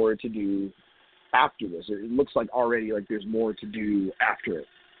even more to do after this. It looks like already like there's more to do after it,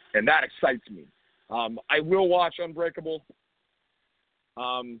 and that excites me. I will watch Unbreakable.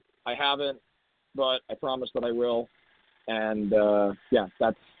 I haven't, but I promise that I will. And yeah,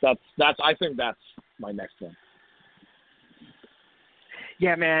 that's I think that's my next one.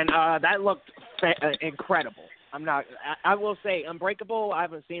 Yeah, man, that looked incredible. I will say, Unbreakable, I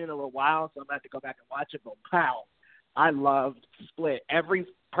haven't seen it in a little while, so I'm going to have to go back and watch it. But wow, I loved Split. Every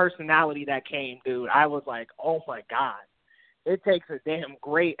personality that came, dude, I was like, oh my God, it takes a damn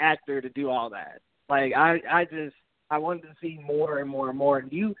great actor to do all that. Like, I wanted to see more and more and more.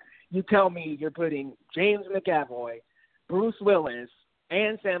 And you tell me you're putting James McAvoy, Bruce Willis,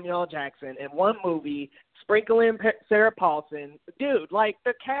 and Samuel L. Jackson in one movie, sprinkle in Sarah Paulson. Dude, like,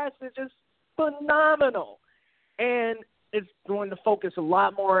 the cast is just phenomenal. And it's going to focus a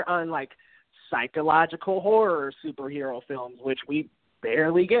lot more on, like, psychological horror superhero films, which we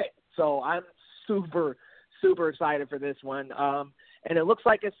barely get. So I'm super, super excited for this one. And it looks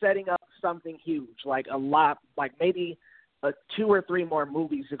like it's setting up something huge, like a lot, like maybe 2 or 3 more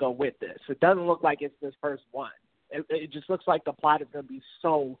movies to go with this. It doesn't look like it's this first one. It just looks like the plot is going to be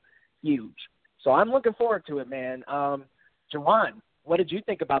so huge. So I'm looking forward to it, man. Jawan, what did you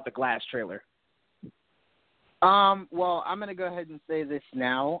think about the Glass trailer? Well, I'm going to go ahead and say this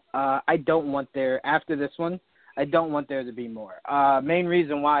now. I don't want after this one, I don't want there to be more. Main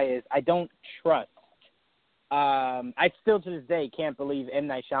reason why is I don't trust. I still to this day can't believe M.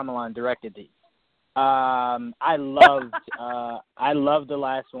 Night Shyamalan directed these. I loved the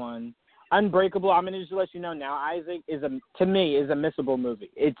last one. Unbreakable, I'm going to just let you know now, Isaac, to me, is a missable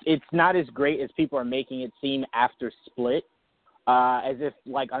movie. It's not as great as people are making it seem after Split, as if,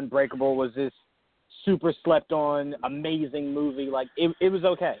 like, Unbreakable was this super slept on, amazing movie. Like, it was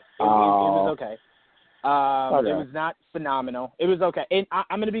okay. It was okay. It was not phenomenal. It was okay. And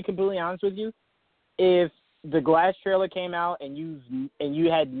I'm going to be completely honest with you. If the Glass trailer came out and you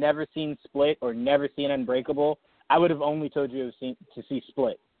had never seen Split or never seen Unbreakable, I would have only told you to see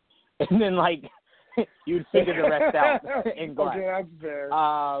Split. And then, like, you'd figure the rest out in Glass. Okay, that's fair.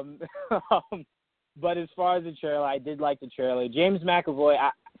 But as far as the trailer, I did like the trailer. James McAvoy,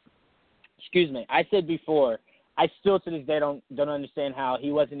 I said before, I still to this day don't understand how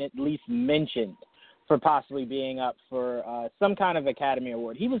he wasn't at least mentioned for possibly being up for some kind of Academy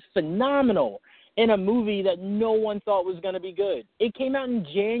Award. He was phenomenal in a movie that no one thought was going to be good. It came out in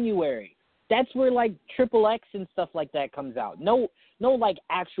January. That's where, like, XXX and stuff like that comes out. No, like,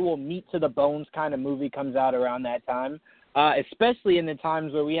 actual meat to the bones kind of movie comes out around that time, especially in the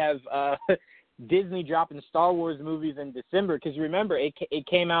times where we have Disney dropping Star Wars movies in December. Because remember, it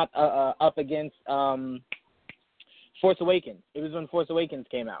came out up against Force Awakens. It was when Force Awakens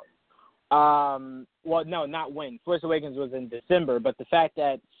came out. Well, no, not when. Force Awakens was in December, but the fact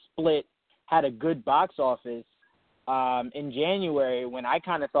that Split had a good box office in January, when I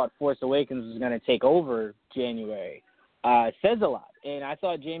kind of thought Force Awakens was going to take over January, says a lot. And I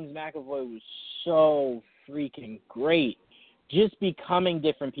thought James McAvoy was so freaking great, just becoming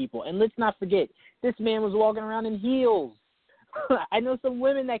different people. And let's not forget, this man was walking around in heels. I know some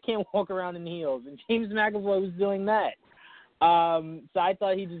women that can't walk around in heels, and James McAvoy was doing that. So I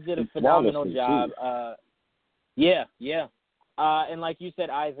thought he just did a phenomenal job. Yeah. And like you said,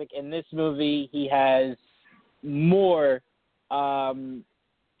 Isaac, in this movie, he has more, I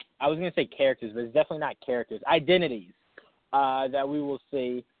was going to say characters, but it's definitely not characters, identities that we will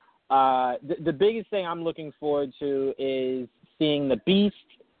see. The biggest thing I'm looking forward to is seeing the Beast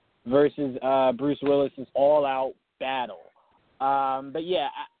versus Bruce Willis's all-out battle. But yeah,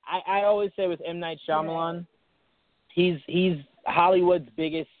 I always say with M. Night Shyamalan, he's Hollywood's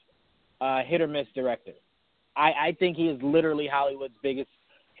biggest hit-or-miss director. I think he is literally Hollywood's biggest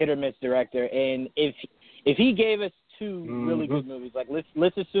hit-or-miss director, and if he gave us 2 really good movies, like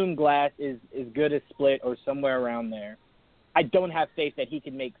let's assume Glass is as good as Split or somewhere around there, I don't have faith that he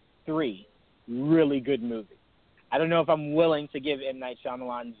can make 3 really good movies. I don't know if I'm willing to give M. Night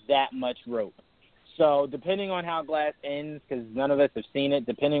Shyamalan that much rope. So depending on how Glass ends, because none of us have seen it,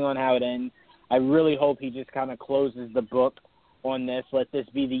 depending on how it ends, I really hope he just kind of closes the book on this. Let this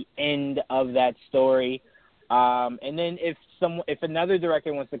be the end of that story. And then if another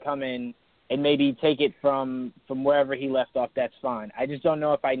director wants to come in and maybe take it from wherever he left off, that's fine. I just don't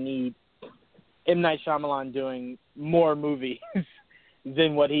know if I need M. Night Shyamalan doing more movies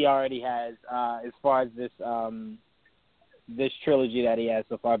than what he already has as far as this trilogy that he has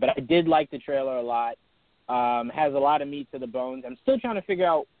so far. But I did like the trailer a lot. has a lot of meat to the bones. I'm still trying to figure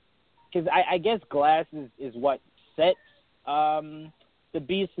out, because I guess Glass is what sets the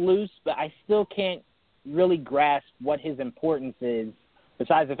Beast loose, but I still can't really grasp what his importance is,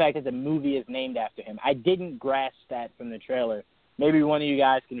 besides the fact that the movie is named after him. I didn't grasp that from the trailer. Maybe one of you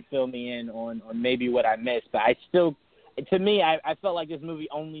guys can fill me in on maybe what I missed, but I still, to me, I felt like this movie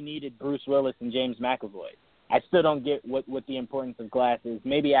only needed Bruce Willis and James McAvoy. I still don't get what the importance of Glass is.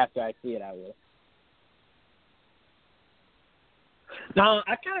 Maybe after I see it, I will. No,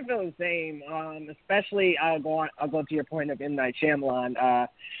 I kind of feel the same. Especially, I'll go to your point of M. Night Shyamalan.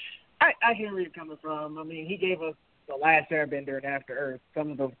 I hear where you're coming from. I mean, he gave us The Last Airbender and After Earth,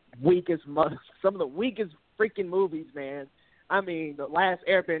 some of the weakest freaking movies, man. I mean, The Last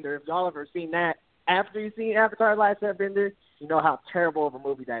Airbender. If y'all ever seen that after you've seen Avatar: The Last Airbender, you know how terrible of a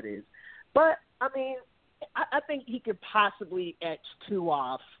movie that is. But I mean, I think he could possibly etch 2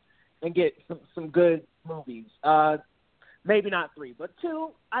 off and get some good movies. Maybe not 3, but 2.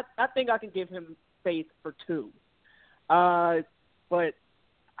 I think I can give him faith for 2. But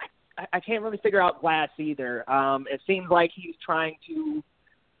I can't really figure out Glass either. It seems like he's trying to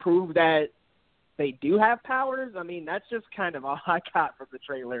prove that they do have powers. I mean, that's just kind of all I got from the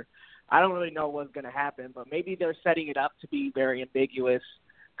trailer. I don't really know what's going to happen, but maybe they're setting it up to be very ambiguous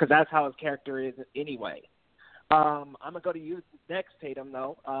because that's how his character is anyway. I'm going to go to you next, Tatum,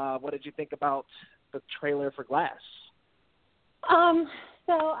 though. What did you think about the trailer for Glass?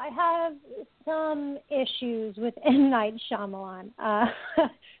 So I have some issues with M. Night Shyamalan.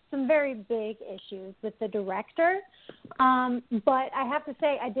 Some very big issues with the director. But I have to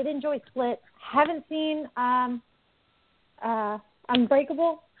say, I did enjoy Split. Haven't seen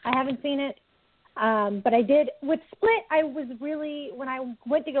Unbreakable. I haven't seen it. But I did. With Split, I was really, when I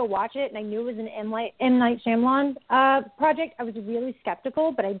went to go watch it and I knew it was an M. Night Shyamalan project, I was really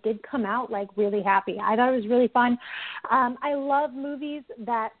skeptical, but I did come out, like, really happy. I thought it was really fun. I love movies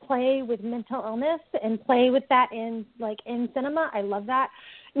that play with mental illness and play with that in cinema. I love that.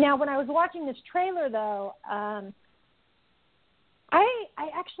 Now, when I was watching this trailer, though, I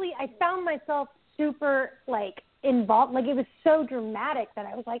found myself super, involved. Like, it was so dramatic that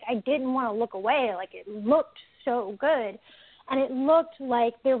I was like, I didn't want to look away. Like, it looked so good. And it looked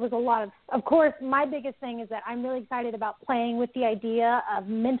like there was a lot of course, my biggest thing is that I'm really excited about playing with the idea of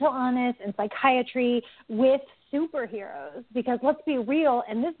mental illness and psychiatry with superheroes. Because let's be real,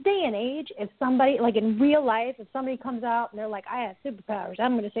 in this day and age, if somebody, like in real life, if somebody comes out and they're like, I have superpowers,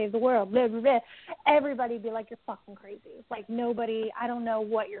 I'm going to save the world, blah, blah, blah, everybody would be like, you're fucking crazy. Like, nobody, I don't know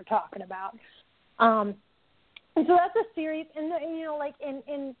what you're talking about. And so that's a series, and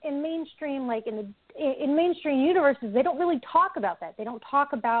in mainstream, in mainstream universes, they don't really talk about that. They don't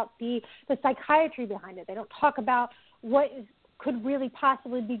talk about the psychiatry behind it. They don't talk about what could really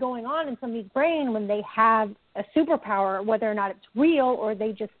possibly be going on in somebody's brain when they have a superpower, whether or not it's real or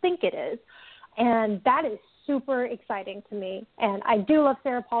they just think it is. And that is super exciting to me. And I do love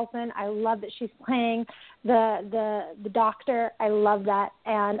Sarah Paulson. I love that she's playing the doctor. I love that.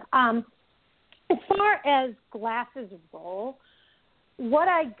 And as far as Glass's role, what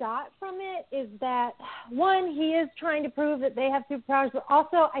I got from it is that, one, he is trying to prove that they have superpowers, but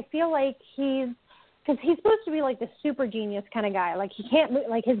also I feel like because he's supposed to be like the super genius kind of guy. Like, he can't,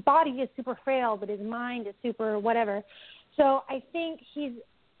 like, his body is super frail, but his mind is super whatever. So I think he's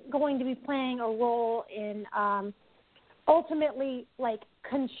going to be playing a role in ultimately, like,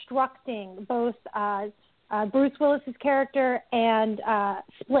 constructing both Bruce Willis's character and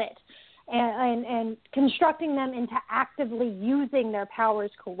Split. And constructing them into actively using their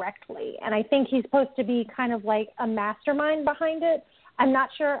powers correctly. And I think he's supposed to be kind of like a mastermind behind it. I'm not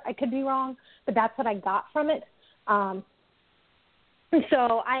sure. I could be wrong, but that's what I got from it. So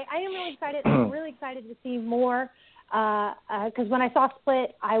I am really excited. I'm really excited to see more because when I saw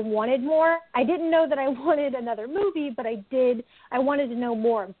Split, I wanted more. I didn't know that I wanted another movie, but I wanted to know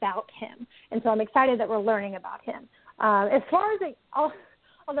more about him. And so I'm excited that we're learning about him. As far as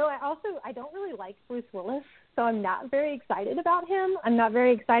although I don't really like Bruce Willis, so I'm not very excited about him. I'm not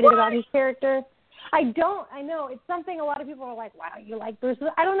very excited about his character. I know. It's something a lot of people are like, wow, you like Bruce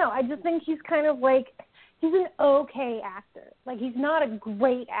Willis? I don't know. I just think he's kind of like, he's an okay actor. Like, he's not a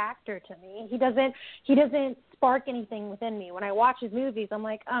great actor to me. He doesn't spark anything within me. When I watch his movies, I'm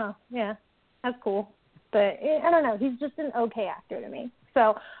like, oh, yeah, that's cool. But I don't know. He's just an okay actor to me.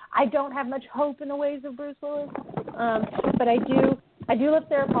 So I don't have much hope in the ways of Bruce Willis. But I do love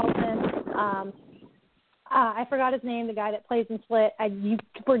Sarah Paulson. I forgot his name, the guy that plays in Split. You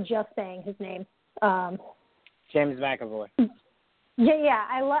were just saying his name. James McAvoy. Yeah.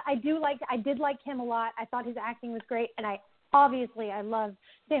 I did like him a lot. I thought his acting was great, and I obviously I love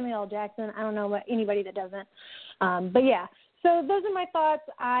Samuel L. Jackson. I don't know about anybody that doesn't. But yeah, so those are my thoughts.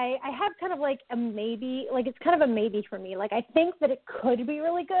 I have kind of like a maybe, like it's kind of a maybe for me. Like I think that it could be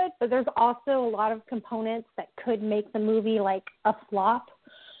really good, but there's also a lot of components that could make the movie like a flop.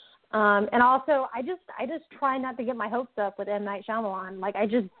 And also, I just try not to get my hopes up with M. Night Shyamalan. Like, I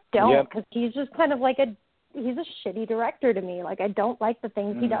just don't, because he's just kind of like he's a shitty director to me. Like, I don't like the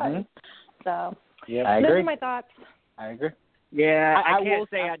things he does. So, I agree. Those are my thoughts. I agree. Yeah, I can't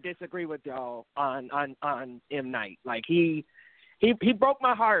say I disagree with y'all on M. Night. Like, he broke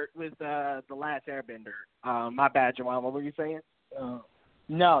my heart with The Last Airbender. My bad, Jawan. What were you saying?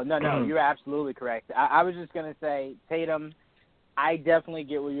 No. You're absolutely correct. I was just going to say, Tatum, I definitely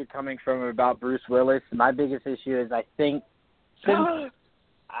get where you're coming from about Bruce Willis. My biggest issue is I think since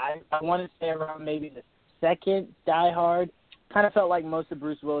I want to say around maybe the second Die Hard, kind of felt like most of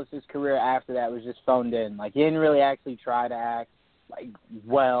Bruce Willis's career after that was just phoned in. Like, he didn't really actually try to act, like,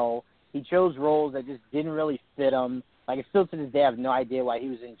 well. He chose roles that just didn't really fit him. Like, still to this day, I have no idea why he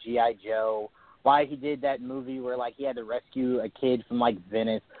was in G.I. Joe, why he did that movie where, like, he had to rescue a kid from, like,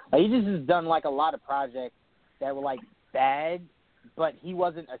 Venice. Like, he just has done, like, a lot of projects that were, like, bad, but he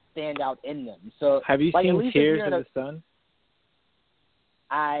wasn't a standout in them. So have you like, seen Tears of the Sun?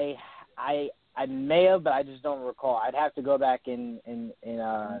 I may have, but I just don't recall. I'd have to go back and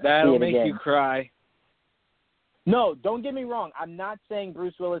that'll see it make again. you cry. No, don't get me wrong. I'm not saying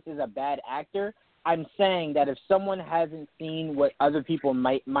Bruce Willis is a bad actor. I'm saying that if someone hasn't seen what other people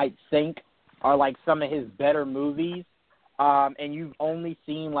might think are like some of his better movies, and you've only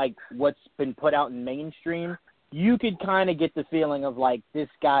seen like what's been put out in mainstream, you could kind of get the feeling of like this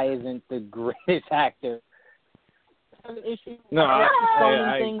guy isn't the greatest actor. No, I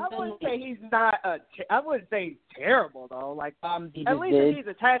wouldn't say he's not. I wouldn't say he's terrible though. Like at least if he's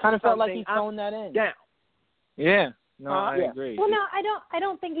attached kind of to felt like something, he's thrown that in. Down. Yeah. No, I agree. Well, no, I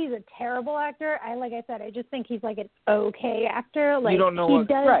don't think he's a terrible actor. Like I said, I just think he's like an okay actor. Like you don't know he what,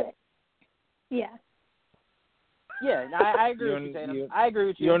 does right. it. Yeah. Yeah, no, I agree with you, Tatum. I agree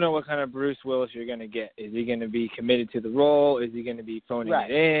with you. You don't know what kind of Bruce Willis you're going to get. Is he going to be committed to the role? Is he going to be phoning it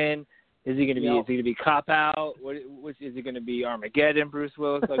in? Is he going to be? Is he going to be cop out? Which is it going to be? Armageddon, Bruce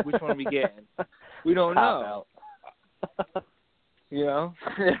Willis? Like which one are we getting? We don't know. You know,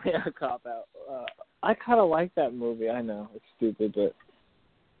 cop out. I kind of like that movie. I know it's stupid, but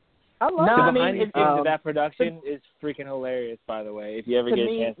I love the it. behind the scenes of that production is freaking hilarious. By the way, if you ever get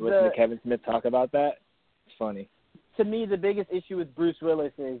a chance to listen to Kevin Smith talk about that, it's funny. To me, the biggest issue with Bruce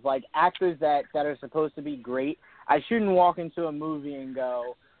Willis is, like, actors that are supposed to be great, I shouldn't walk into a movie and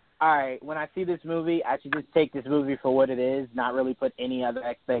go, all right, when I see this movie, I should just take this movie for what it is, not really put any other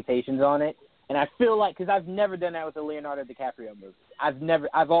expectations on it. And I feel like, because I've never done that with a Leonardo DiCaprio movie.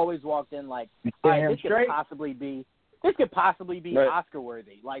 I've always walked in like, all right, this could possibly be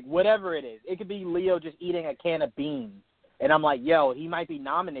Oscar-worthy. Like, whatever it is. It could be Leo just eating a can of beans. And I'm like, yo, he might be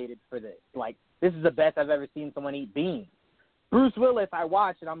nominated for this. Like, this is the best I've ever seen someone eat beans. Bruce Willis, I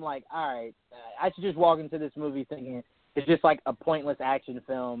watch and I'm like, all right, I should just walk into this movie thinking it's just like a pointless action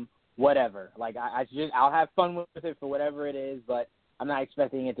film, whatever. Like, I'll have fun with it for whatever it is, but I'm not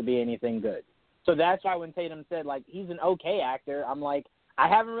expecting it to be anything good. So that's why when Tatum said, like, he's an okay actor, I'm like, I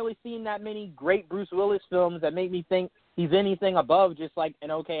haven't really seen that many great Bruce Willis films that make me think he's anything above just like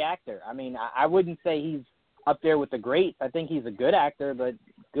an okay actor. I mean, I wouldn't say he's up there with the greats. I think he's a good actor, but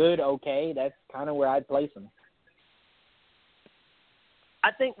good, okay, that's kind of where I'd place him.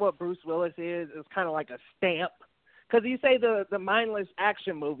 I think what Bruce Willis is kind of like a stamp. Because you say the mindless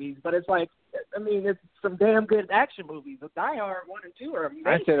action movies, but it's like, I mean, it's some damn good action movies. The Die Hard 1 and 2 are amazing.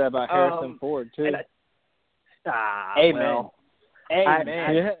 I say that about Harrison Ford, too. Amen. Well,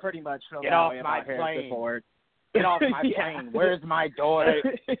 Amen. I pretty much feel Get that off way my about Harrison plane. Ford. Get off my plane. Where's my daughter?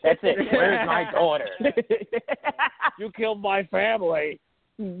 That's it. Where's my daughter? You killed my family.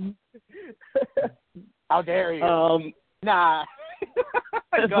 How dare you? Nah.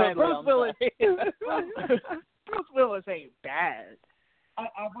 Go ahead, Bruce Willis ain't bad. I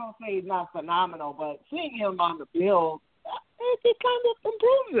will say he's not phenomenal, but seeing him on the field, it kind of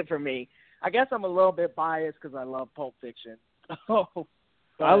improves it for me. I guess I'm a little bit biased because I love Pulp Fiction. I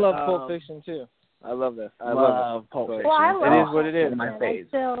love Pulp Fiction, too. I love that. I love Pulp Fiction. Well, I love it is what it is. My face.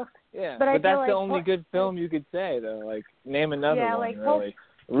 Yeah, but that's like the only good film you could say, though. Like, name another one, like really.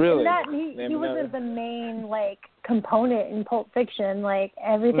 Really? He wasn't the main, like, component in Pulp Fiction. Like,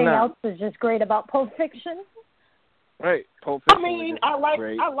 everything else was just great about Pulp Fiction. Right. Pulp Fiction. I mean, I like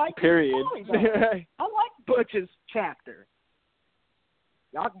period. I like Butch's chapter.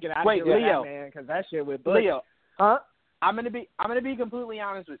 Y'all can get out of here with that, man, because that shit with Butch. Leo, huh? I'm gonna be completely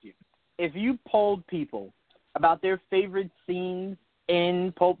honest with you. If you polled people about their favorite scenes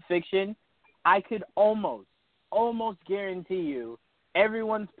in Pulp Fiction, I could almost guarantee you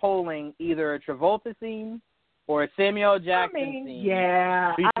everyone's polling either a Travolta scene or a Samuel Jackson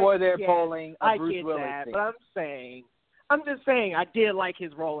scene before they're polling a Bruce Willis scene. But I'm just saying, I did like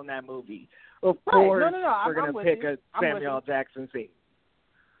his role in that movie. Of Right. course, No, we're going to pick a Samuel Jackson scene.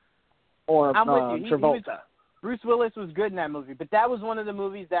 Or I'm with you. Travolta. Bruce Willis was good in that movie, but that was one of the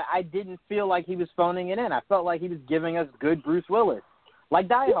movies that I didn't feel like he was phoning it in. I felt like he was giving us good Bruce Willis, like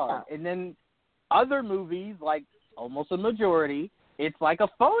Die Hard. And then other movies, like almost a majority, it's like a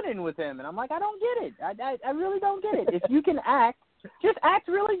phone-in with him. And I'm like, I don't get it. I really don't get it. If you can act, just act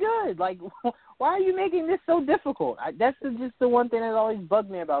really good. Like, why are you making this so difficult? That's just the one thing that always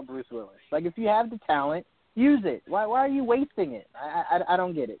bugged me about Bruce Willis. Like, if you have the talent, use it. Why are you wasting it? I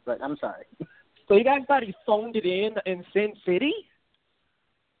don't get it, but I'm sorry. So you guys thought he phoned it in Sin City?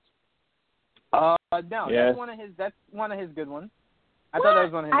 No, Yes. That's one of his good ones. I thought that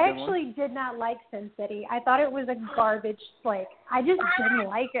was one of his I good ones. actually did not like Sin City. I thought it was a garbage flick. I just didn't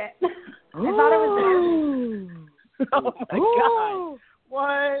like it. I thought it was garbage. Oh my God!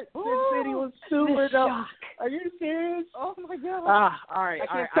 What? Sin City was super The dope. shock. Are you serious? Oh my God! All right.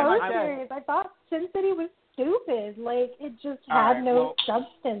 So serious. I thought Sin City was stupid. Like, it just had no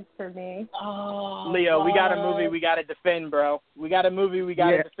substance for me. Oh, Leo, we got a movie we got to defend, bro. We got a movie we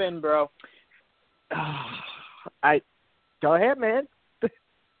got to defend, bro. Go ahead, man.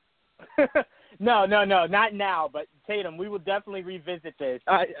 No, not now. But Tatum, we will definitely revisit this.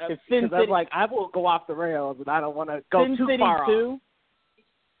 I will go off the rails, and I don't want to go too far off.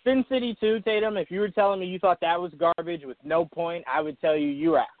 Sin City 2, Tatum, if you were telling me you thought that was garbage with no point, I would tell you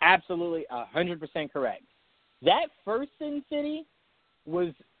you are absolutely 100% correct. That first Sin City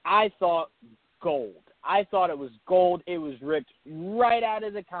was, I thought, gold. I thought it was gold. It was ripped right out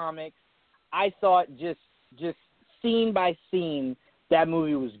of the comics. I thought just scene by scene, that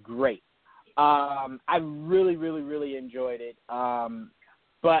movie was great. I really, really, really enjoyed it.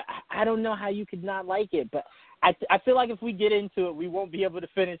 But I don't know how you could not like it. But I feel like if we get into it, we won't be able to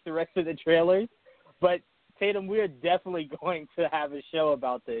finish the rest of the trailers. But, Tatum, we are definitely going to have a show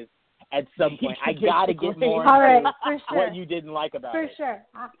about this at some point. I got to get more into what you didn't like about it. For sure.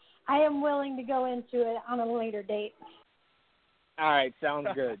 I am willing to go into it on a later date. All right, sounds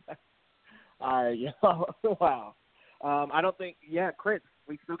good. All right, wow. I don't think, Chris,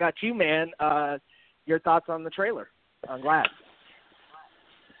 we still got you, man. Your thoughts on the trailer on Glass?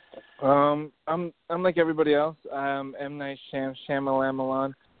 I'm like everybody else. M. Night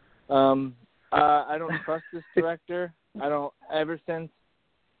Shyamalan. I don't trust this director. I don't ever since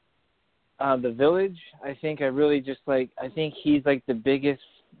The Village. I think I really just I think he's like the biggest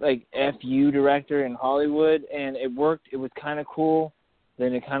FU director in Hollywood, and it worked. It was kind of cool.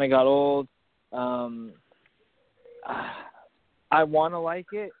 Then it kind of got old. I want to like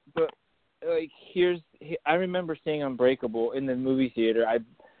it, but I remember seeing Unbreakable in the movie theater.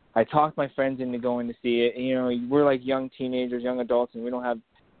 I talked my friends into going to see it. And, we're like young teenagers, young adults, and we don't have,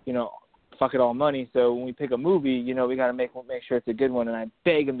 fuck it all money. So when we pick a movie, we got to make sure it's a good one. And I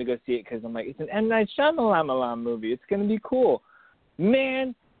beg them to go see it because I'm like, it's an M. Night Shyamalan movie. It's going to be cool.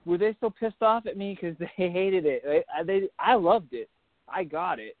 Man, were they so pissed off at me because they hated it. I loved it. I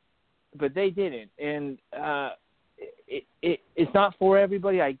got it, but they didn't. And it's not for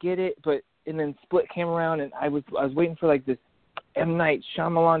everybody. I get it, and then Split came around, and I was waiting for this M. Night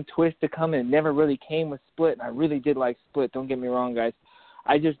Shyamalan twist to come, and it never really came with Split. And I really did like Split. Don't get me wrong, guys.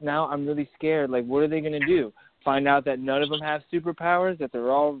 Now I'm really scared. What are they gonna do? Find out that none of them have superpowers? That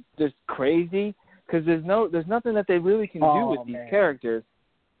they're all just crazy? Because there's nothing that they really can do with these characters.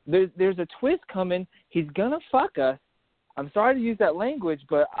 There's a twist coming. He's gonna fuck us. I'm sorry to use that language,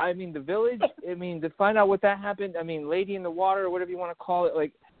 but I mean, The Village, to find out what that happened, Lady in the Water or whatever you want to call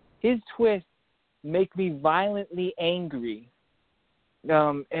it, his twists make me violently angry.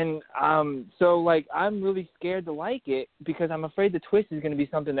 So I'm really scared to like it because I'm afraid the twist is going to be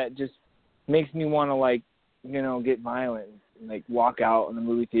something that just makes me want to, get violent and, walk out in the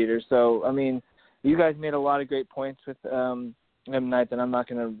movie theater. So, you guys made a lot of great points with M. Night that I'm not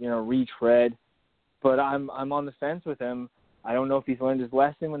going to, retread. But I'm on the fence with him. I don't know if he's learned his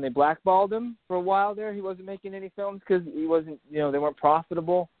lesson when they blackballed him for a while there. He wasn't making any films because he wasn't, they weren't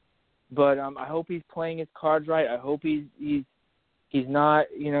profitable. But I hope he's playing his cards right. I hope he's not,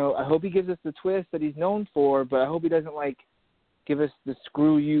 I hope he gives us the twist that he's known for. But I hope he doesn't give us the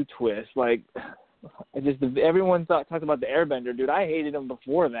screw you twist. Everyone talked about the Airbender, dude. I hated him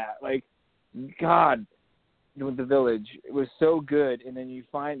before that. God, with The Village, it was so good, and then you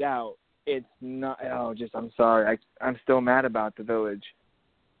find out. It's not. I'm sorry. I'm still mad about The Village.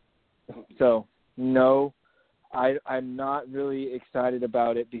 So no, I'm not really excited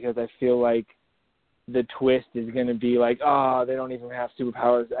about it because I feel like the twist is going to be like, oh, they don't even have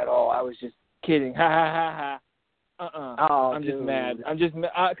superpowers at all. I was just kidding. Ha ha ha ha. Oh, I'm dude. just mad. I'm just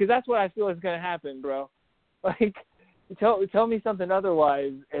because that's what I feel is going to happen, bro. Like, tell me something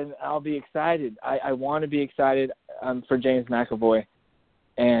otherwise, and I'll be excited. I want to be excited for James McAvoy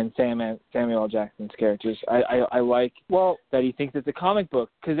and Samuel L. Jackson's characters. I like that he thinks it's a comic book,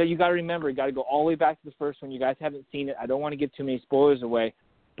 because you got to remember, you got to go all the way back to the first one. You guys haven't seen it. I don't want to give too many spoilers away,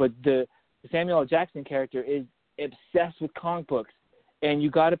 but the Samuel L. Jackson character is obsessed with comic books, and you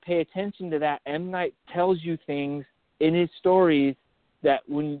got to pay attention to that. M. Night tells you things in his stories that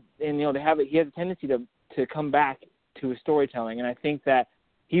he has a tendency to come back to his storytelling, and I think that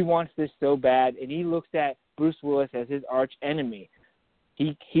he wants this so bad, and he looks at Bruce Willis as his arch enemy.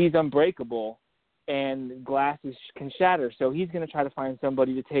 He's unbreakable, and glass can shatter. So he's going to try to find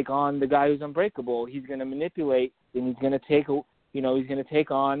somebody to take on the guy who's unbreakable. He's going to manipulate, and he's going to take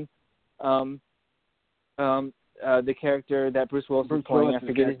on the character that Bruce Willis is playing. I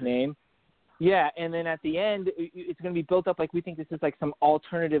forget his name. Yeah, and then at the end, it's going to be built up like we think this is like some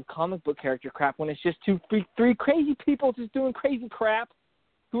alternative comic book character crap, when it's just three crazy people just doing crazy crap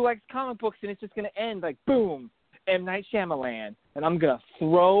who likes comic books, and it's just going to end like boom. M. Night Shyamalan, and I'm gonna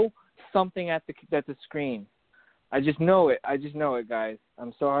throw something at the screen. I just know it, guys.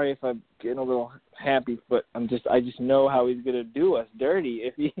 I'm sorry if I'm getting a little happy, but I just know how he's gonna do us dirty.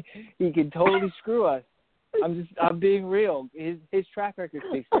 If he can totally screw us. I'm being real. His track record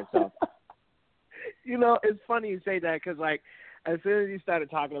speaks for itself. You know, it's funny you say that, because like as soon as you started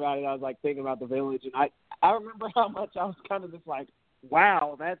talking about it, I was like thinking about The Village, and I remember how much I was kind of just like,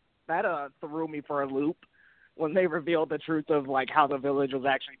 wow, that threw me for a loop. When they revealed the truth of like how the Village was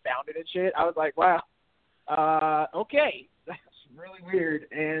actually founded and shit, I was like, wow, okay, that's really weird.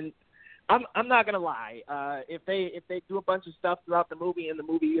 And I'm not gonna lie, if they do a bunch of stuff throughout the movie and the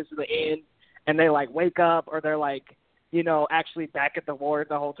movie gets to the end and they like wake up, or they're like, actually back at the ward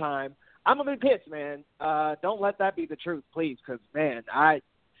the whole time, I'm gonna be pissed, man. Don't let that be the truth, please, because man, I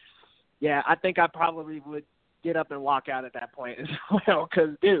think I probably would get up and walk out at that point as well,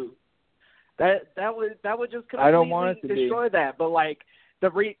 because dude. That would just completely destroy that. But like the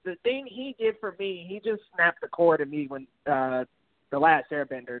thing he did for me, he just snapped the cord at me when The Last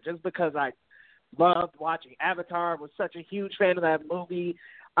Airbender, just because I loved watching Avatar, was such a huge fan of that movie.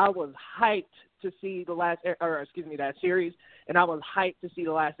 I was hyped to see that series, and I was hyped to see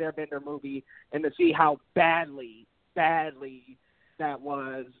The Last Airbender movie and to see how badly that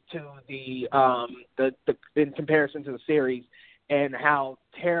was to the in comparison to the series. And how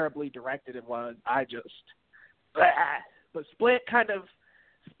terribly directed it was. But Split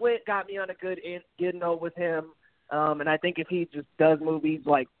got me on a good note with him. And I think if he just does movies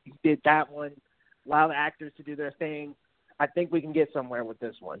like he did that one, allow the actors to do their thing, I think we can get somewhere with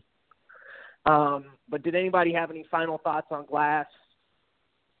this one. But did anybody have any final thoughts on Glass?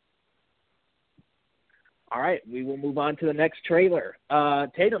 All right, we will move on to the next trailer.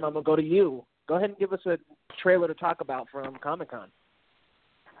 Tatum, I'm going to go to you. Go ahead and give us a trailer to talk about from Comic-Con.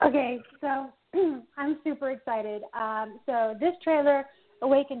 Okay, so I'm super excited. So this trailer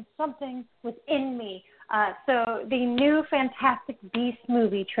awakened something within me. So the new Fantastic Beasts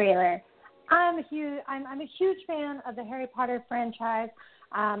movie trailer. I'm a huge fan of the Harry Potter franchise.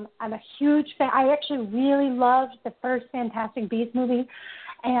 I'm a huge fan. I actually really loved the first Fantastic Beasts movie,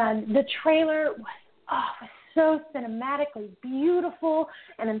 and the trailer was so cinematically beautiful,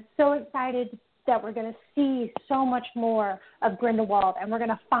 and I'm so excited that we're going to see so much more of Grindelwald, and we're going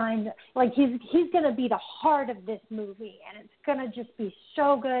to find, like, he's going to be the heart of this movie, and it's going to just be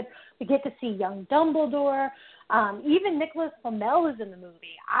so good. We get to see young Dumbledore. Even Nicholas Flamel is in the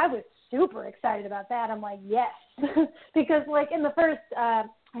movie. I was super excited about that. I'm like, yes, because, like, in the first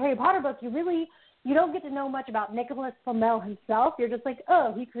Harry Potter book, you don't get to know much about Nicholas Flamel himself. You're just like,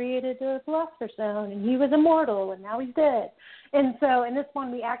 oh, he created the Philosopher's Stone, and he was immortal, and now he's dead. And so in this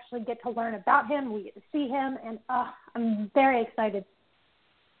one, we actually get to learn about him. We get to see him, and I'm very excited.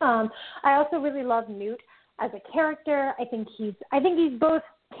 I also really love Newt as a character. I think he's both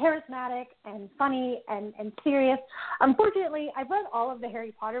charismatic and funny and serious. Unfortunately, I've read all of the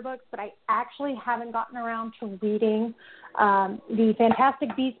Harry Potter books, but I actually haven't gotten around to reading the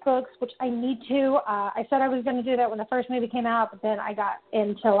Fantastic Beasts books, which I need to. I said I was going to do that when the first movie came out, but then I got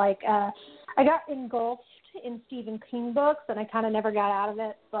into I got engulfed in Stephen King books, and I kind of never got out of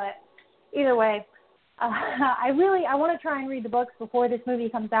it. But either way, I want to try and read the books before this movie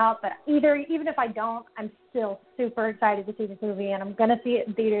comes out, but even if I don't, I'm still super excited to see this movie, and I'm going to see it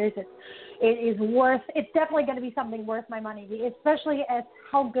in theaters. It's definitely going to be something worth my money, especially as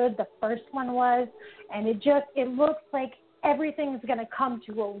how good the first one was, and it looks like everything's going to come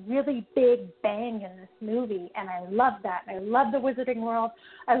to a really big bang in this movie, and I love that. I love the Wizarding World.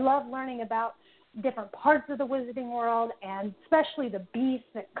 I love learning about different parts of the Wizarding World, and especially the beasts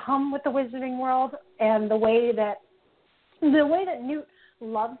that come with the Wizarding World, and the way that Newt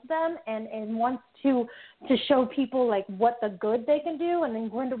loves them and wants to show people like what the good they can do, and then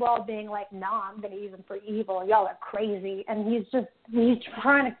Grindelwald being like, "Nah, I'm going to use them for evil. Y'all are crazy," and he's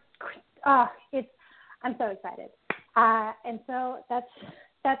trying to. I'm so excited, and so that's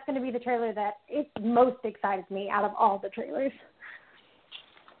going to be the trailer that it most excited me out of all the trailers.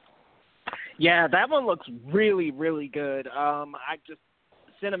 Yeah, that one looks really, really good.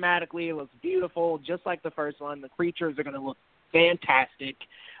 Cinematically, it looks beautiful, just like the first one. The creatures are going to look fantastic,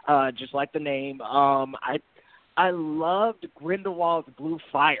 just like the name. I loved Grindelwald's blue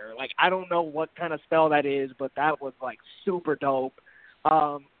fire. Like, I don't know what kind of spell that is, but that was, like, super dope.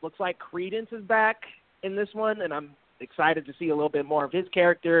 Looks like Credence is back in this one, and I'm excited to see a little bit more of his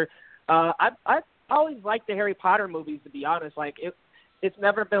character. I've always liked the Harry Potter movies, to be honest. Like, it's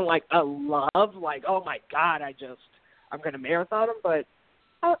never been like a love, like, oh my God, I'm going to marathon them, but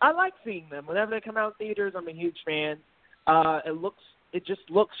I like seeing them. Whenever they come out in theaters, I'm a huge fan. It just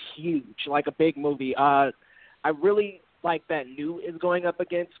looks huge, like a big movie. I really like that Newt is going up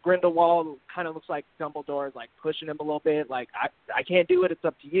against Grindelwald. Kind of looks like Dumbledore is like pushing him a little bit, like, I can't do it, it's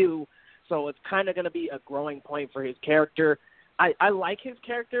up to you. So it's kind of going to be a growing point for his character. I like his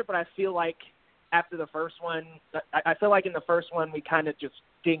character, but I feel like after the first one, I feel like in the first one we kind of just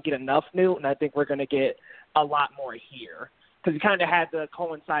didn't get enough Newt, and I think we're going to get a lot more here. Because you kind of had the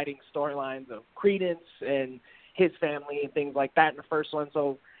coinciding storylines of Credence and his family and things like that in the first one,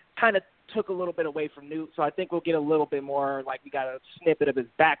 so kind of took a little bit away from Newt. So I think we'll get a little bit more, like we got a snippet of his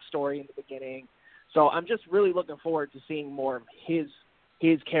backstory in the beginning. So I'm just really looking forward to seeing more of his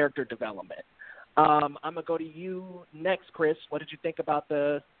character development. I'm going to go to you next, Chris. What did you think about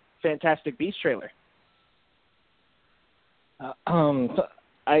the Fantastic Beasts trailer?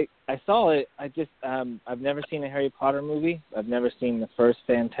 I saw it. I've never seen a Harry Potter movie. I've never seen the first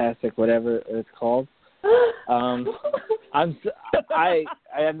Fantastic whatever it's called. I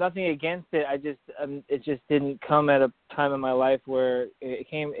have nothing against it. It just didn't come at a time in my life where it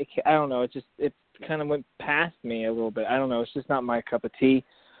came. I don't know. It kind of went past me a little bit. I don't know. It's just not my cup of tea.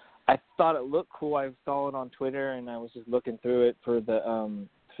 I thought it looked cool. I saw it on Twitter, and I was just looking through it for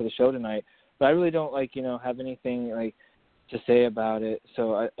the show tonight. But I really don't have anything to say about it.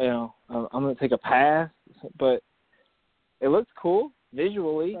 So I'm gonna take a pass. But it looks cool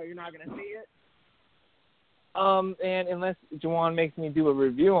visually. So you're not gonna see it? And unless Jawan makes me do a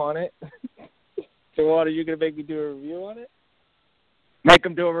review on it. Jawan, are you gonna make me do a review on it? Make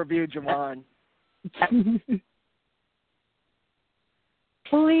him do a review, Jawan.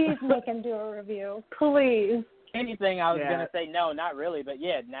 Please make him do a review. Please. Anything I was going to say no, not really, but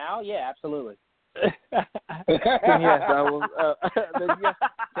now, absolutely. Yes, I will.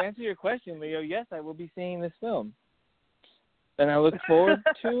 To answer your question, Leo, yes, I will be seeing this film. And I look forward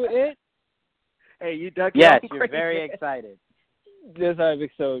to it. Hey, you dug Yes, you're very excited. Yes, I'm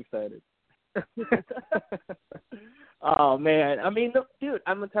so excited. Oh, man. I mean, dude,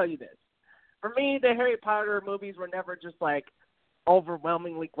 I'm going to tell you this. For me, the Harry Potter movies were never just,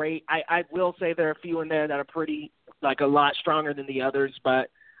 overwhelmingly great. I will say there are a few in there that are pretty, a lot stronger than the others. But,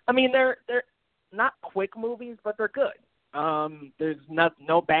 I mean, they're not quick movies, but they're good. There's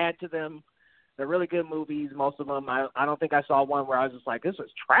no bad to them. They're really good movies, most of them. I don't think I saw one where I was just like, this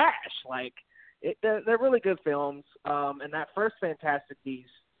is trash. They're really good films. And that first Fantastic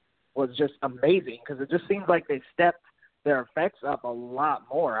Beasts was just amazing because it just seems like they stepped their effects up a lot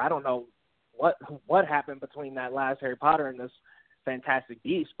more. I don't know what happened between that last Harry Potter and this Fantastic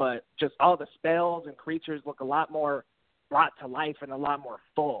Beasts, but just all the spells and creatures look a lot more brought to life and a lot more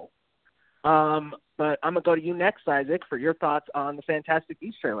full. But I'm going to go to you next, Isaac, for your thoughts on the Fantastic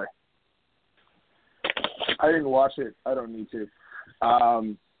Beasts trailer. I didn't watch it. I don't need to. I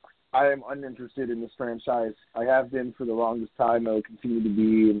am uninterested in this franchise. I have been for the longest time. I will continue to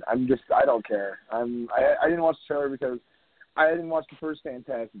be, and I don't care. I didn't watch the trailer because I didn't watch the first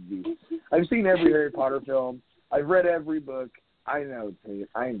Fantastic Beasts. I've seen every Harry Potter film. I've read every book. I know, Tate.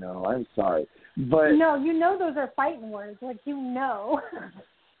 I know. I'm sorry. But no, those are fighting words.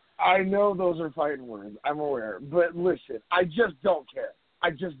 I know those are fighting words. I'm aware. But listen, I just don't care. I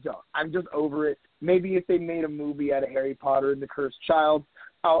just don't. I'm just over it. Maybe if they made a movie out of Harry Potter and the Cursed Child,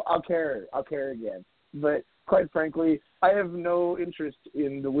 I'll care. I'll care again. but quite frankly, I have no interest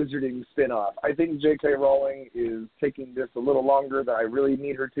in the Wizarding spin-off. I think J.K. Rowling is taking this a little longer than I really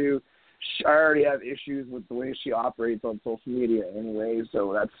need her to. I already have issues with the way she operates on social media anyway,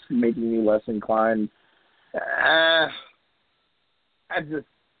 so that's making me less inclined. I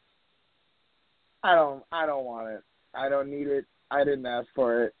don't want it. I don't need it. I didn't ask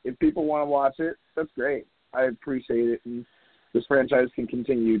for it. If people want to watch it, that's great. I appreciate it, and this franchise can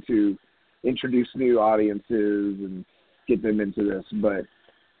continue to introduce new audiences and get them into this. But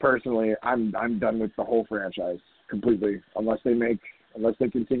personally, I'm done with the whole franchise completely. Unless they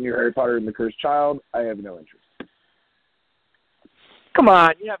continue Harry Potter and the Cursed Child, I have no interest. Come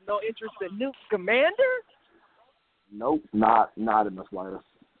on, you have no interest in Newt Scamander? Nope, not in the slightest.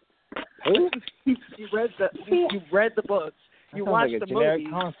 You read the books. You watched the movies.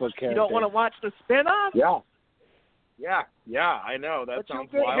 You don't want to watch the spin-off? Yeah, I know. That but sounds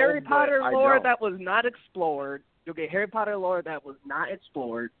you'll get wild, Harry Potter lore don't. that was not explored. You'll get Harry Potter lore that was not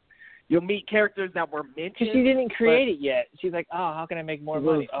explored. You'll meet characters that were mentioned. Because she didn't create it yet. She's like, oh, how can I make more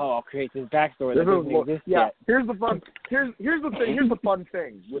money? Oh, I'll create this backstory that doesn't exist yet. Here's the fun. Here's the thing. Here's the fun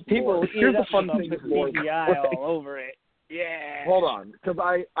thing with people. Lore. Here's the fun thing with Lore. CGI all over it. Yeah. Hold on, because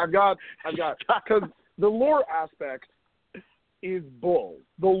I've got because the lore aspect is bull.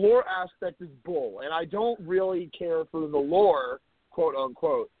 The lore aspect is bull, and I don't really care for the lore, quote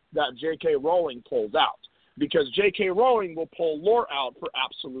unquote, that J.K. Rowling pulls out. Because J.K. Rowling will pull lore out for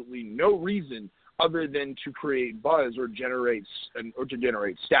absolutely no reason other than to create buzz or to generate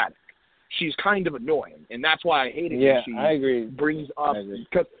static. She's kind of annoying, and that's why I hate it when she I agree. brings up.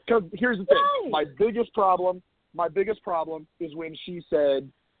 Because here's the thing: my biggest problem is when she said,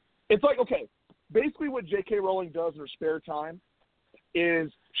 it's like, okay, basically what J.K. Rowling does in her spare time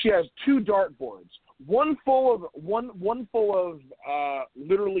is she has two dartboards, one full of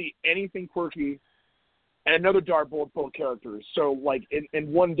literally anything quirky, and another dartboard full of characters. So, like,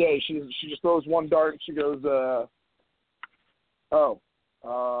 in one day, she just throws one dart and she goes,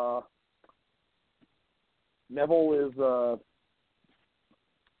 Neville's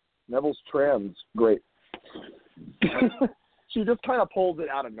trans. Great. She just kind of pulls it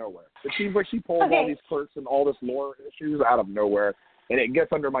out of nowhere. It seems like she pulls all these quirks and all this lore issues out of nowhere, and it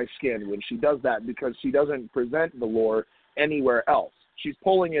gets under my skin when she does that because she doesn't present the lore anywhere else. She's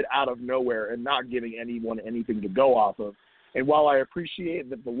pulling it out of nowhere and not giving anyone anything to go off of. And while I appreciate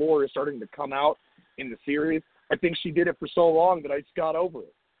that the lore is starting to come out in the series, I think she did it for so long that I just got over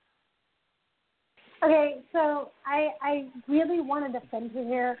it. Okay, so I really want to defend her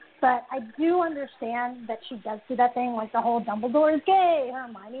here, but I do understand that she does do that thing, like the whole Dumbledore is gay,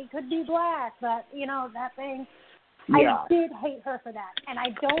 Hermione could be black, but, you know, that thing. Yeah. I did hate her for that, and I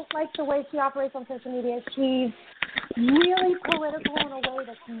don't like the way she operates on social media. She's really political in a way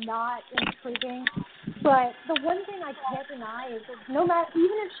that's not intriguing. But the one thing I can't deny is that no matter,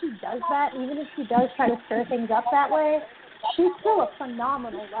 even if she does that, even if she does try to stir things up that way, she's still a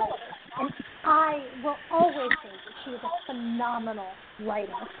phenomenal writer. And I will always say that she is a phenomenal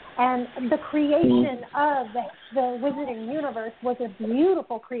writer. And the creation of the Wizarding universe was a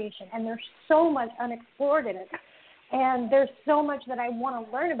beautiful creation, and there's so much unexplored in it. And there's so much that I want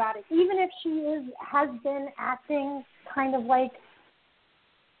to learn about it. Even if she has been acting kind of like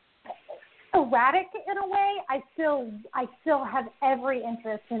erratic in a way, I still have every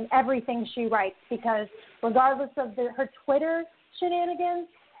interest in everything she writes, because regardless of her Twitter shenanigans,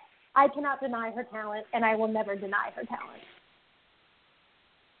 I cannot deny her talent, and I will never deny her talent.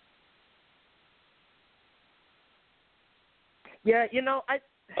 Yeah, you know,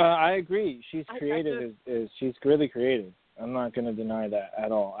 I agree. She's creative. She's really creative. I'm not going to deny that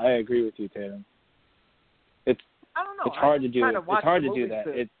at all. I agree with you, Tatum. I don't know. It's hard to do. It's hard to do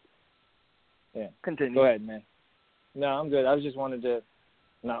that. Yeah. Continue. Go ahead, man. No, I'm good. I just wanted to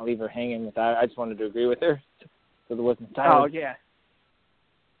not leave her hanging with that. I just wanted to agree with her, so there wasn't time. Oh yeah.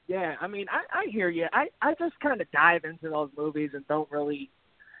 Yeah, I mean, I hear you. I just kind of dive into those movies and don't really.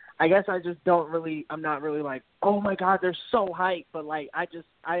 I guess I just don't really. I'm not really like, oh my God, they're so hype. But like, I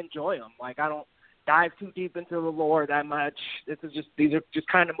enjoy them. Like, I don't dive too deep into the lore that much. These are just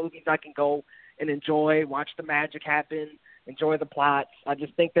kind of movies I can go and enjoy, watch the magic happen, enjoy the plots. I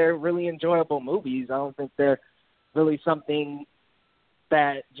just think they're really enjoyable movies. I don't think they're really something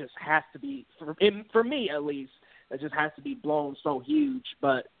that just has to be, for me at least, that just has to be blown so huge.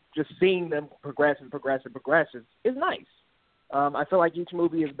 But just seeing them progress is nice. I feel like each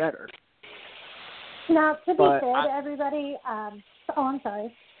movie is better. Now, to be fair to everybody, I'm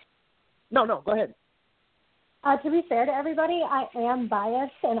sorry. No, go ahead. To be fair to everybody, I am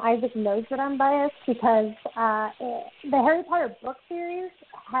biased, and Isaac knows that I'm biased because the Harry Potter book series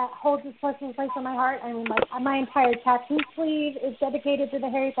holds a special place in my heart. I mean, my entire tattoo sleeve is dedicated to the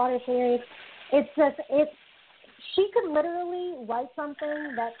Harry Potter series. She could literally write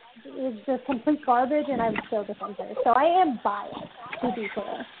something that is just complete garbage, and I would still defend her. So I am biased, to be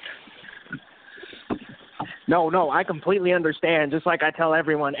clear. No, I completely understand. Just like I tell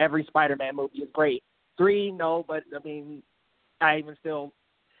everyone, every Spider-Man movie is great. 3, no, but I mean, I'm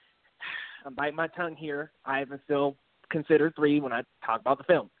biting my tongue here. I even still consider 3 when I talk about the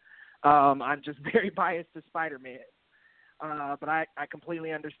film. I'm just very biased to Spider-Man. But I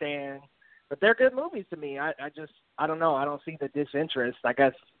completely understand. But they're good movies to me. I don't know. I don't see the disinterest. I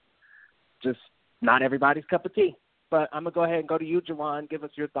guess just not everybody's cup of tea. But I'm going to go ahead and go to you, Jawan. Give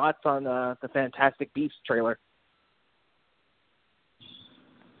us your thoughts on the Fantastic Beasts trailer.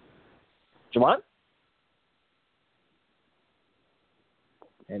 Jawan?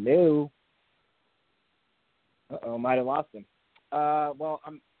 Hello. Might have lost him. Well,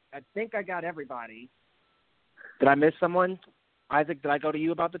 I think I got everybody. Did I miss someone? Isaac, did I go to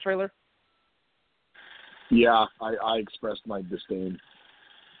you about the trailer? Yeah, I expressed my disdain.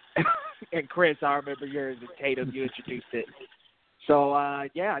 And Chris, I remember yours and Tatum, you introduced it. So, I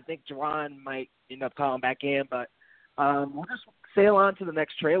think Jawan might end up calling back in, but we'll just sail on to the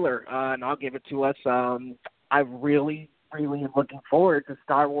next trailer, and I'll give it to us. I really am looking forward to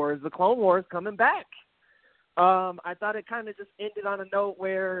Star Wars The Clone Wars coming back. I thought it kind of just ended on a note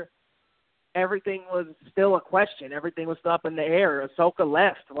where everything was still a question. Everything was up in the air. Ahsoka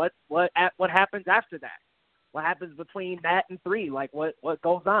left. What happens after that? What happens between that and 3? Like, what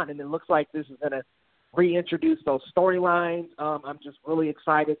goes on? And it looks like this is going to reintroduce those storylines. I'm just really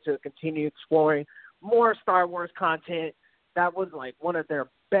excited to continue exploring more Star Wars content. That was, like, one of their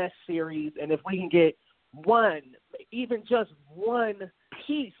best series. And if we can get even just one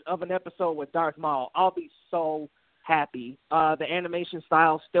piece of an episode with Darth Maul, I'll be so happy. The animation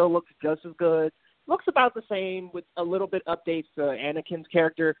style still looks just as good. Looks about the same with a little bit updates to Anakin's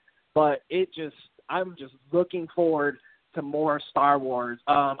character, but I'm just looking forward to more Star Wars.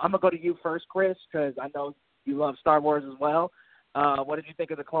 I'm going to go to you first, Chris, because I know you love Star Wars as well. What did you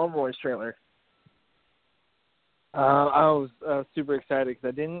think of the Clone Wars trailer? I was super excited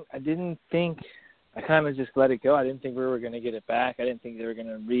because I didn't think, I kind of just let it go. I didn't think we were going to get it back. I didn't think they were going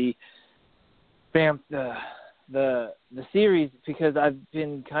to revamp the series because I've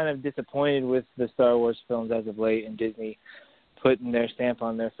been kind of disappointed with the Star Wars films as of late and Disney putting their stamp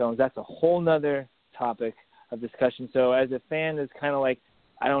on their films. That's a whole nother topic of discussion. So as a fan, it's kind of like,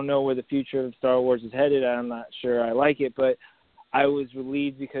 I don't know where the future of Star Wars is headed. I'm not sure I like it, but I was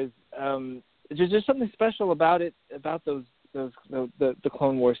relieved because there's just something special about it, about the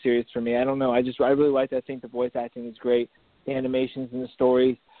Clone Wars series for me. I don't know. I really liked it. I think the voice acting is great, the animations and the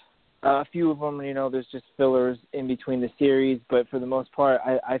stories. A few of them, there's just fillers in between the series, but for the most part,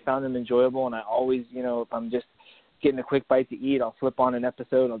 I found them enjoyable, and I always, if I'm just getting a quick bite to eat, I'll flip on an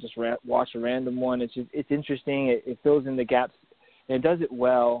episode. I'll just watch a random one. It's interesting. It fills in the gaps, and it does it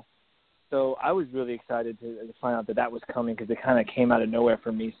well. So I was really excited to find out that was coming because it kind of came out of nowhere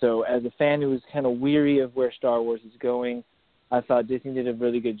for me. So as a fan who was kind of weary of where Star Wars is going, I thought Disney did a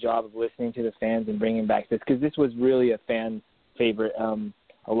really good job of listening to the fans and bringing back this because this was really a fan favorite.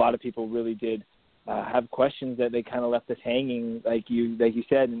 A lot of people really did have questions that they kind of left us hanging, like you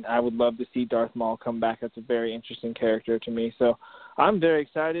said, and I would love to see Darth Maul come back. That's a very interesting character to me. So I'm very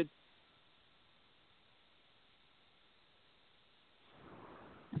excited.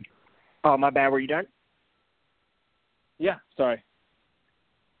 Oh, my bad. Were you done? Yeah, sorry.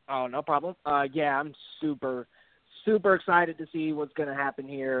 Oh, no problem. I'm super excited to see what's going to happen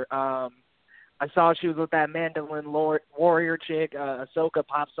here. I saw she was with that Mandalorian warrior chick. Ahsoka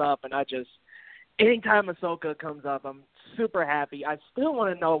pops up, and anytime Ahsoka comes up, I'm super happy. I still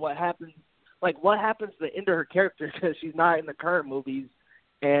want to know what happens to the end of her character because she's not in the current movies,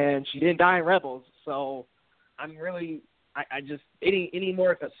 and she didn't die in Rebels. So I'm really, any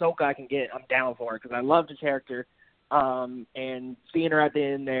more Ahsoka I can get, I'm down for it because I love the character. And seeing her at the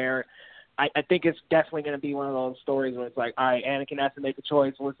end there, I think it's definitely going to be one of those stories where it's like, all right, Anakin has to make a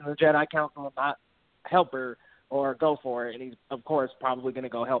choice, listen to the Jedi Council and not help her or go for it. And he's, of course, probably going to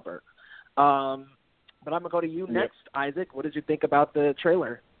go help her. But I'm going to go to you next, Isaac. What did you think about the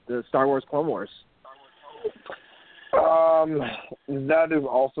trailer, the Star Wars Clone Wars? That is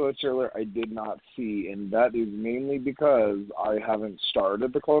also a trailer I did not see, and that is mainly because I haven't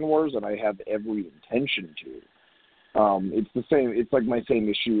started the Clone Wars, and I have every intention to. It's the same. It's like my same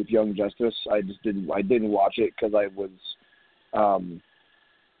issue with Young Justice. I didn't watch it because I was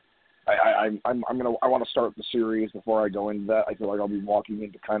I want to start the series before I go into that. I feel like I'll be walking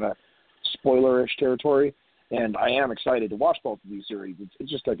into kind of spoilerish territory, and I am excited to watch both of these series.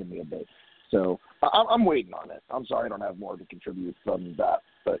 It's just taking me a bit, so I'm waiting on it. I'm sorry I don't have more to contribute from that,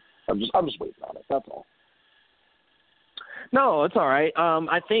 but I'm just waiting on it. That's all. No, it's all right.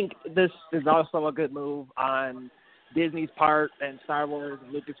 I think this is also a good move on Disney's part and Star Wars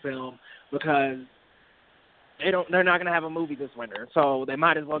and Lucasfilm, because they're not going to have a movie this winter, so they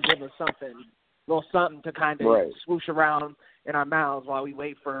might as well give us something, a little something to kind of swoosh around in our mouths while we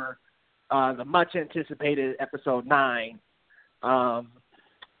wait for the much anticipated Episode 9,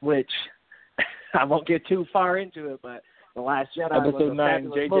 which I won't get too far into it, but The Last Jedi Episode was a 9,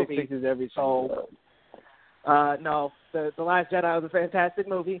 fabulous JJ movie. fixes everything. So, no, the Last Jedi was a fantastic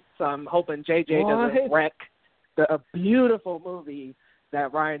movie, so I'm hoping JJ doesn't wreck a beautiful movie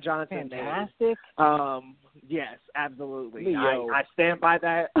that Rian Johnson Fantastic. made. Yes, absolutely. Leo. I stand by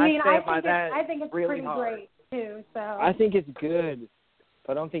that. I think it's really pretty hard. great too. So I think it's good,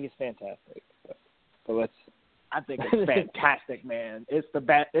 but I don't think it's fantastic. But let's. I think it's fantastic, man. It's the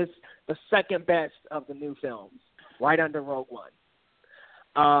best. It's the second best of the new films, right under Rogue One.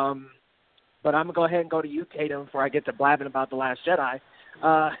 But I'm gonna go ahead and go to you, Tatum, before I get to blabbing about The Last Jedi.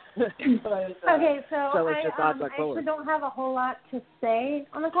 Okay, so I actually don't have a whole lot to say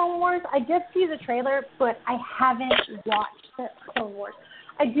on the Clone Wars. I did see the trailer, but I haven't watched the Clone Wars.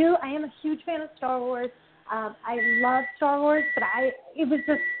 I am a huge fan of Star Wars. I love Star Wars, but it was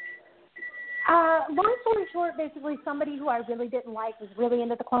just, long story short, basically somebody who I really didn't like was really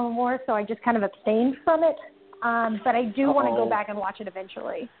into the Clone Wars, so I just kind of abstained from it. But I do want to go back and watch it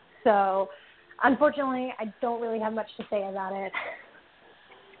eventually. So, unfortunately, I don't really have much to say about it.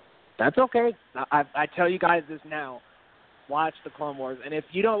 That's okay. I tell you guys this now. Watch the Clone Wars. And if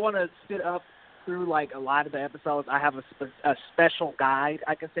you don't want to sit up through, like, a lot of the episodes, I have a special guide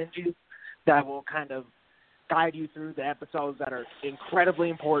I can send you that will kind of guide you through the episodes that are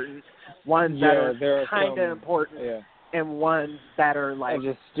incredibly important, ones that are kind of important, and ones that are, like,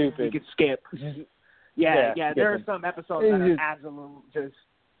 just stupid. You could skip. Yeah, there are some episodes that are absolute, just,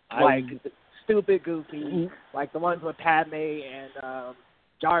 like, stupid, goofy, like the ones with Padme and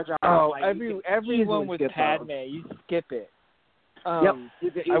Jar Jar. Oh, like, everyone with Padme, you skip it. Yep.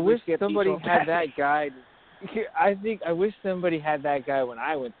 I wish somebody had that guide. I wish somebody had that guide when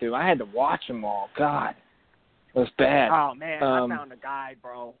I went through. I had to watch them all. God, it was bad. Oh man, I found a guide,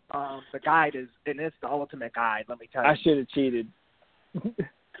 bro. The guide and it's the ultimate guide. Let me tell you. I should have cheated.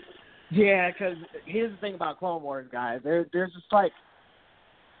 Yeah, because here's the thing about Clone Wars, guys. There's just like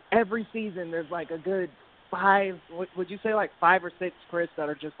every season, there's like a good 5. Would you say like 5 or 6, Chris, that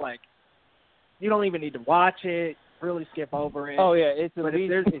are just like you don't even need to watch it. Really skip over it. Oh yeah, it's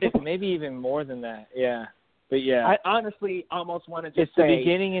maybe even more than that. Yeah, but yeah. I honestly almost want to just say the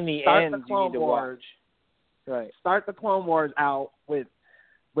beginning and the end. The Clone you need to Wars, watch. Right. Start the Clone Wars out with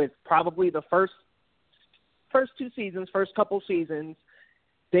probably the first 2 seasons, first couple seasons.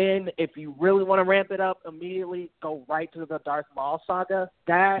 Then, if you really want to ramp it up, immediately go right to the Darth Maul saga.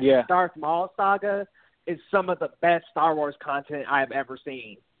 Darth Maul saga is some of the best Star Wars content I've ever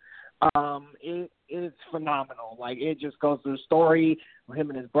seen. It's phenomenal. Like, it just goes through the story of him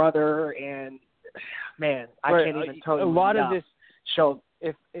and his brother, and man, I can't even tell you. A lot of this show.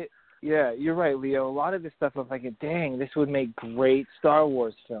 Yeah, you're right, Leo. A lot of this stuff, I was like, dang, this would make great Star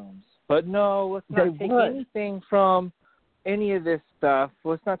Wars films. But no, let's not take anything from any of this stuff.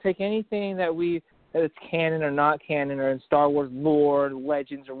 Let's not take anything that it's canon or not canon or in Star Wars lore,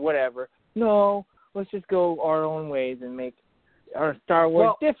 legends, or whatever. No, let's just go our own ways and make our Star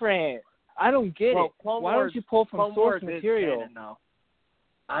Wars different. I don't get it. Why don't you pull from source material? Canon,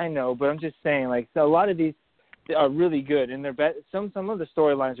 I know, but I'm just saying, like, so a lot of these are really good, and they're some of the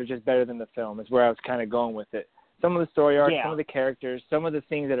storylines are just better than the film. Is where I was kind of going with it. Some of the story arcs, some of the characters, some of the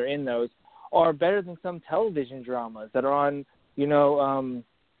things that are in those are better than some television dramas that are on,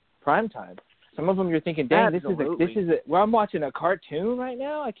 primetime. Some of them you're thinking, dang, this is well, I'm watching a cartoon right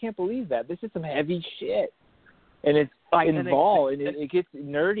now. I can't believe that. This is some heavy shit, and it's involved, and it gets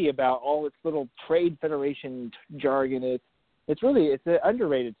nerdy about all its little trade federation jargon. It's an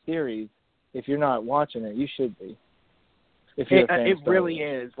underrated series. If you're not watching it, you should be. If you're a fan it really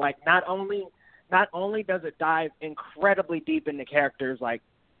is. Like, not only does it dive incredibly deep into characters, like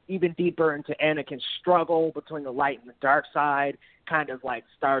even deeper into Anakin's struggle between the light and the dark side, kind of like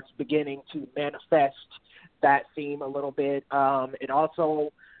starts beginning to manifest that theme a little bit. It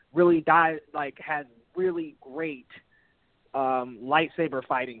also really has really great lightsaber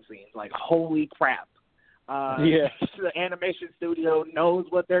fighting scenes. Like, holy crap. The animation studio knows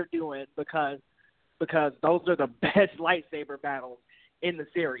what they're doing because those are the best lightsaber battles in the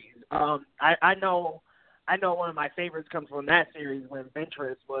series. I know one of my favorites comes from that series when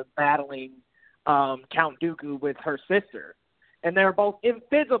Ventress was battling Count Dooku with her sister, and they're both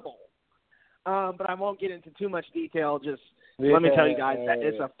invisible. But I won't get into too much detail. Just let me tell you guys that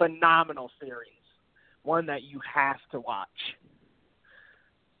it's a phenomenal series, one that you have to watch.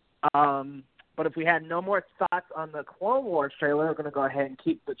 But if we had no more thoughts on the Clone Wars trailer, we're going to go ahead and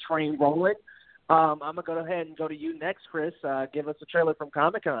keep the train rolling. I'm going to go ahead and go to you next, Chris. Give us a trailer from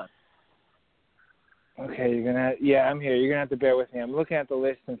Comic-Con. Okay, I'm here. You're going to have to bear with me. I'm looking at the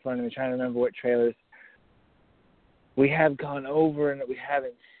list in front of me, trying to remember what trailers we have gone over and that we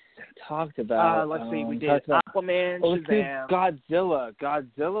haven't talked about. Let's see. We did Aquaman, Shazam. Godzilla.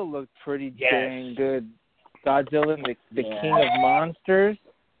 Godzilla looked pretty dang good. Godzilla, the King of Monsters.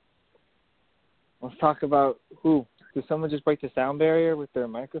 Let's talk about who. Did someone just break the sound barrier with their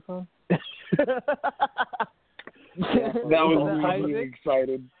microphone? That was me being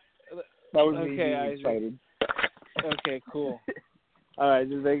excited. That was me being excited. Okay, cool. All right,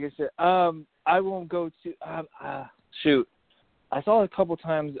 just making sure. I won't go to. Shoot, I saw it a couple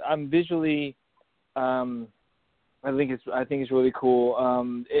times. I'm visually. I think it's really cool.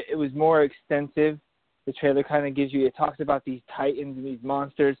 It was more extensive. The trailer kind of gives you. It talks about these titans and these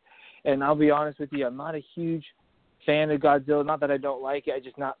monsters. And I'll be honest with you, I'm not a huge fan of Godzilla. Not that I don't like it. I'm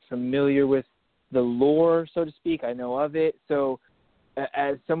just not familiar with the lore, so to speak. I know of it. So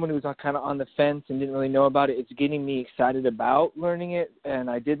as someone who's kind of on the fence and didn't really know about it, it's getting me excited about learning it. And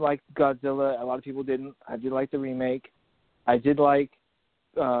I did like Godzilla. A lot of people didn't. I did like the remake. I did like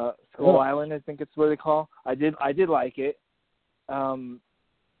Skull Island, I think it's what they call. I did like it.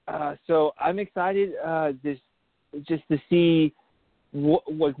 So I'm excited just to see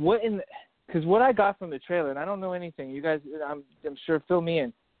what in, because what I got from the trailer, and I don't know anything. You guys, I'm sure, fill me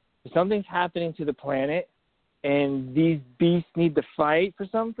in. Something's happening to the planet, and these beasts need to fight for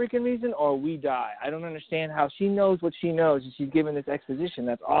some freaking reason, or we die. I don't understand how she knows what she knows, and she's given this exposition.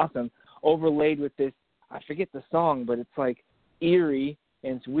 That's awesome. Overlaid with this, I forget the song, but it's like eerie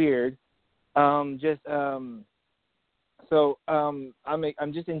and it's weird. I'm just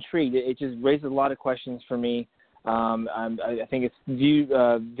intrigued. It just raises a lot of questions for me. I think it's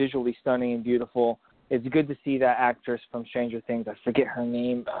visually stunning and beautiful. It's good to see that actress from Stranger Things. I forget her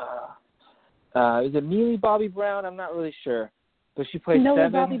name. Is it Millie Bobby Brown? I'm not really sure, but she plays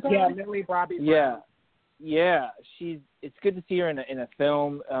Seven. Bobby Brown? Yeah, Millie Bobby Brown. Yeah. It's good to see her in a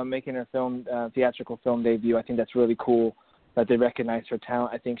film, making her theatrical film debut. I think that's really cool that they recognize her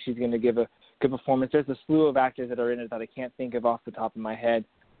talent. I think she's going to give a good performance. There's a slew of actors that are in it that I can't think of off the top of my head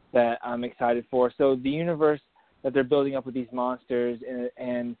that I'm excited for. So the universe that they're building up with these monsters,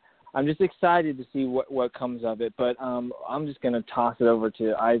 and I'm just excited to see what comes of it. But I'm just going to toss it over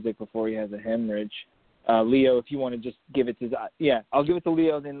to Isaac before he has a hemorrhage. Leo, if you want to just give it to I'll give it to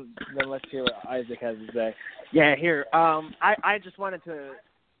Leo, then let's hear what Isaac has to say. Yeah, here. I just wanted to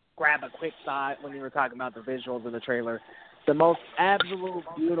grab a quick thought when you were talking about the visuals of the trailer. The most absolute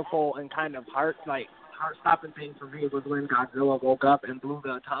beautiful and kind of heart-stopping thing for me was when Godzilla woke up and blew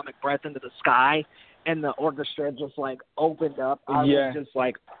the atomic breath into the sky, and the orchestra just opened up. I was just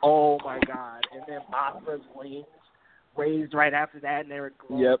like, oh my God! And then Mothra's wings raised right after that, and they were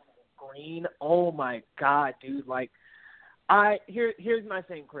glowing green. Oh my God, dude! Here's my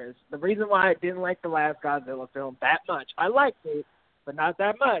thing, Chris. The reason why I didn't like the last Godzilla film that much, I liked it, but not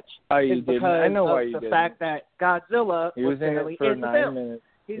that much. Oh, you didn't? I know why you didn't. The fact that Godzilla was barely in the film. Minutes.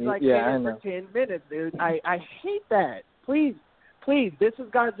 He's in it for 10 minutes, dude. I hate that. Please, this is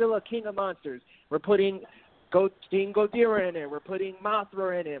Godzilla, King of Monsters. We're putting King Ghidorah in it. We're putting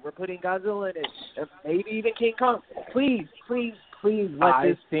Mothra in it. We're putting Godzilla in it. And maybe even King Kong. Please, let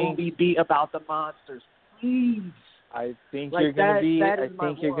this movie be about the monsters. Please. I think you're going to be. I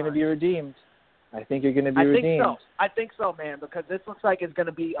think you're going to be redeemed. I think you're going to be redeemed. I think so, man, because this looks like it's going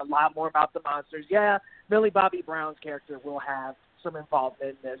to be a lot more about the monsters. Yeah, Millie Bobby Brown's character will have some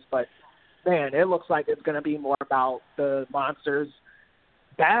involvement in this, but man, it looks like it's going to be more about the monsters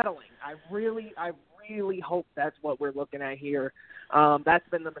battling. I really hope that's what we're looking at here. That's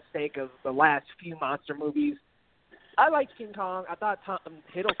been the mistake of the last few monster movies. I liked King Kong. I thought Tom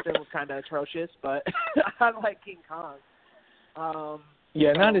Hiddleston was kind of atrocious, but I like King Kong.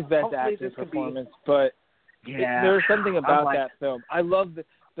 Not his best acting performance, but there was something about that film. I love the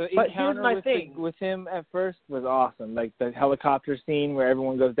encounter with him at first was awesome. Like the helicopter scene where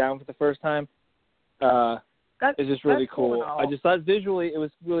everyone goes down for the first time. It's just really cool. I just thought visually it was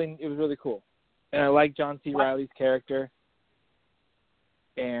really cool, and I like John C. Reilly's character.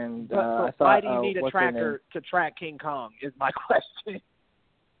 And I thought, why do you need a tracker to track King Kong? Is my question.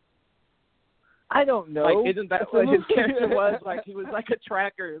 I don't know. Like, isn't that what his character was? Like, he was like a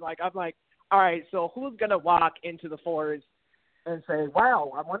tracker. Like, I'm like, all right, so who's gonna walk into the forest and say,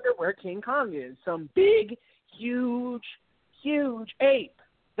 wow, I wonder where King Kong is? Some big, huge ape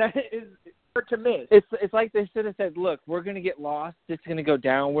that is hard to miss. It's like they should have said, look, we're going to get lost. It's going to go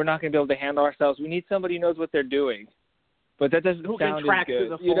down. We're not going to be able to handle ourselves. We need somebody who knows what they're doing. But that doesn't who sound can track as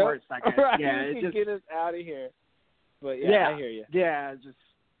good. through the forest, I guess. Right, Yeah, who it can just, get us out of here. But, yeah, I hear you. Yeah, just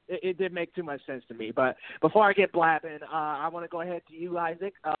it didn't make too much sense to me. But before I get blabbing, I want to go ahead to you,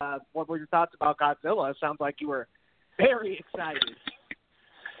 Isaac. What were your thoughts about Godzilla? It sounds like you were very excited.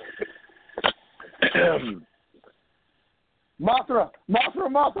 Mothra! I'm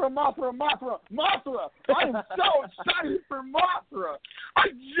so excited for Mothra.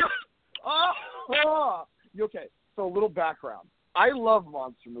 Okay, so a little background. I love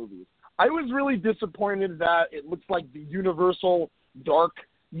monster movies. I was really disappointed that it looks like the Universal Dark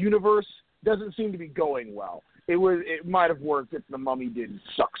Universe doesn't seem to be going well. It might have worked if The Mummy didn't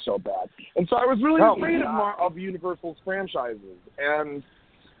suck so bad. And so I was really afraid of Universal's franchises. And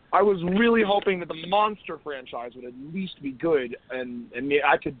I was really hoping that the Monster franchise would at least be good, and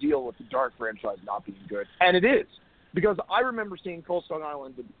I could deal with the Dark franchise not being good. And it is. Because I remember seeing Kong Skull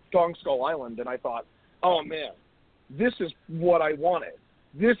Island, and I thought, oh, man, this is what I wanted.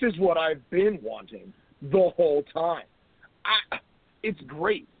 This is what I've been wanting the whole time. It's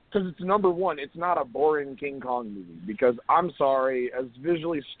great. Because it's number one, it's not a boring King Kong movie. Because I'm sorry, as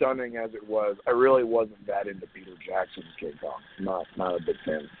visually stunning as it was, I really wasn't that into Peter Jackson's King Kong. Not a big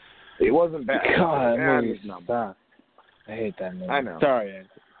fan. It wasn't bad. God, that movie sucks. I hate that movie. I know. Sorry, Ed.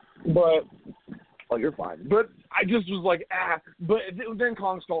 But you're fine. But I just was like, But then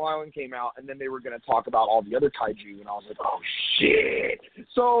Kong Skull Island came out, and then they were going to talk about all the other kaiju, and I was like, oh shit.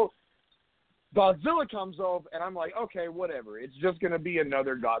 So Godzilla comes over, and I'm like, okay, whatever. It's just going to be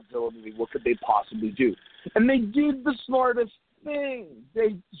another Godzilla movie. What could they possibly do? And they did the smartest thing.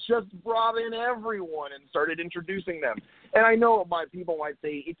 They just brought in everyone and started introducing them. And I know people might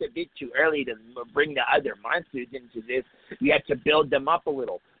say it's a bit too early to bring the other monsters into this. You have to build them up a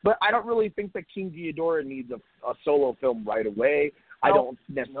little. But I don't really think that King Ghidorah needs a solo film right away. I don't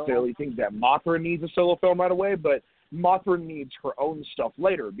necessarily think that Mothra needs a solo film right away, but Mothra needs her own stuff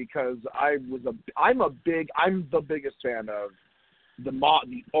later because I'm the biggest fan of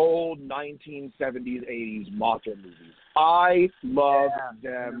the old 1970s, 80s Mothra movies. I love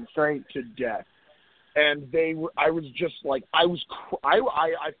them straight to death. And I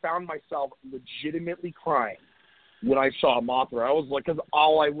found myself legitimately crying when I saw Mothra. I was like, because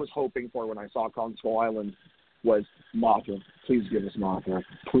all I was hoping for when I saw Kong Skull Island was Mothra. Please give us Mothra.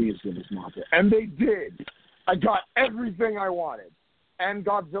 Please give us Mothra. And they did. I got everything I wanted. And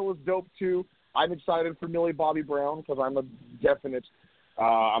Godzilla's dope too. I'm excited for Millie Bobby Brown because I'm a definite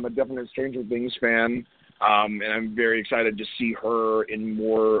Stranger Things fan. And I'm very excited to see her in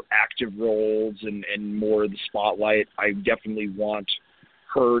more active roles and more of the spotlight. I definitely want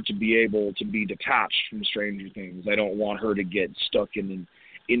her to be able to be detached from Stranger Things. I don't want her to get stuck in an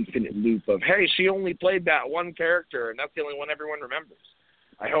infinite loop of, hey, she only played that one character and that's the only one everyone remembers.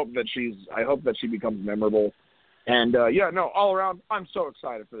 I hope that she becomes memorable. And all around, I'm so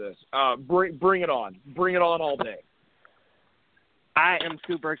excited for this. Bring it on. Bring it on all day. I am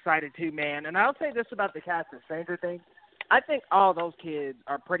super excited too, man. And I'll say this about the cast of Stranger Things. I think all those kids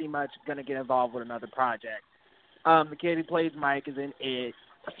are pretty much going to get involved with another project. The kid who plays Mike is in It.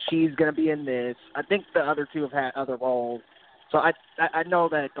 She's going to be in this. I think the other two have had other roles. So I know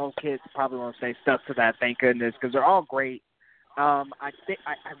that those kids probably won't stay stuck to that, thank goodness, because they're all great. I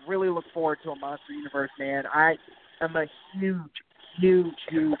really look forward to a Monster Universe, man. I am a huge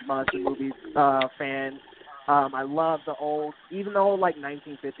Monster movies fan. I love the old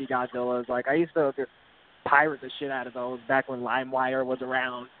 1950 Godzillas. Like, I used to just pirate the shit out of those back when LimeWire was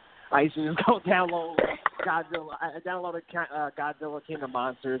around. I used to just go download Godzilla. I downloaded Godzilla King of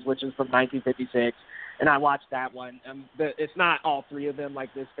Monsters, which is from 1956, and I watched that one. It's not all three of them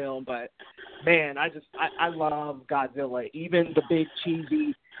like this film, but man, I love Godzilla. Even the big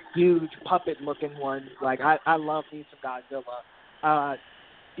cheesy, huge puppet-looking ones. Like, I love me some Godzilla.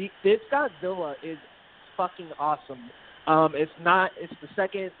 This Godzilla is fucking awesome. It's the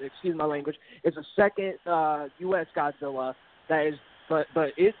second, excuse my language, it's the second U.S. Godzilla that is, but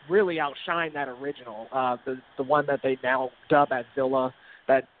it really outshined that original, the one that they now dub as Zilla,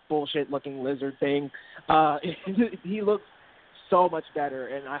 that bullshit looking lizard thing. He looks so much better,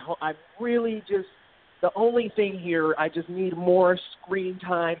 and I really just, the only thing here, I just need more screen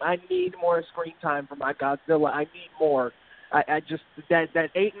time. I need more screen time for my Godzilla. I need more. I just, that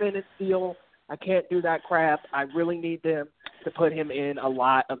 8-minute deal, I can't do that crap. I really need them to put him in a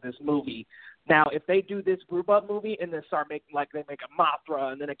lot of this movie. Now, if they do this group up movie and then start making like they make a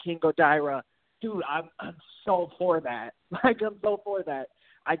Mothra and then a King Ghidorah, dude, I'm so for that. Like, I'm so for that.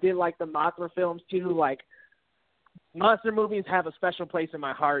 I did like the Mothra films too. Like, monster movies have a special place in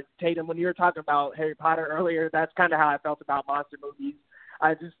my heart. Tatum, when you were talking about Harry Potter earlier, that's kind of how I felt about monster movies.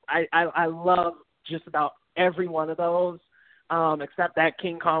 I love just about every one of those, except that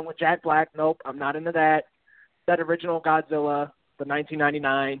King Kong with Jack Black. Nope, I'm not into that. That original Godzilla, the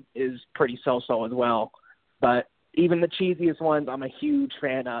 1999, is pretty so-so as well. But even the cheesiest ones, I'm a huge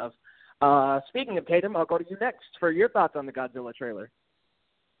fan of. Speaking of Tatum, I'll go to you next for your thoughts on the Godzilla trailer.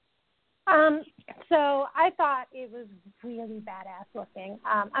 So I thought it was really badass looking.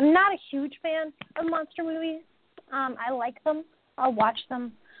 I'm not a huge fan of monster movies. I like them. I'll watch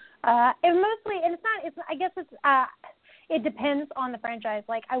them. It depends on the franchise.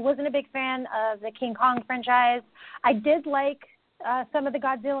 Like, I wasn't a big fan of the King Kong franchise. I did like some of the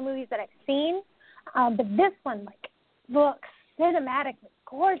Godzilla movies that I've seen, but this one, like, looks cinematically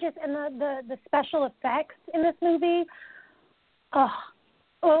gorgeous, and the special effects in this movie,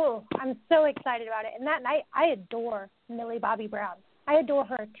 I'm so excited about it. And that night, I adore Millie Bobby Brown. I adore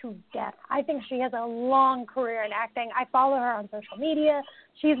her to death. I think she has a long career in acting. I follow her on social media.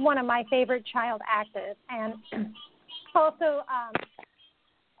 She's one of my favorite child actors. And also,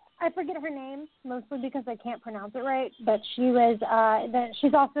 I forget her name, mostly because I can't pronounce it right, but she was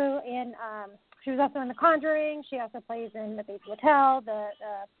she's also in she was also in The Conjuring. She also plays in The Bates Motel.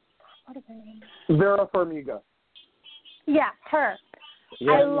 What is her name? Vera Farmiga. Yeah, her.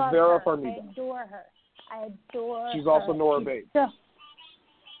 Yeah, I love Vera her. Farmiga. I adore her. I adore She's her. also Nora Bates.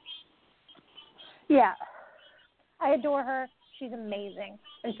 Yeah, I adore her. She's amazing.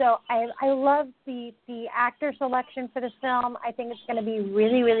 And so I love the actor selection for this film. I think it's going to be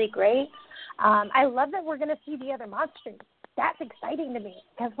really, really great. I love that we're going to see the other monsters. That's exciting to me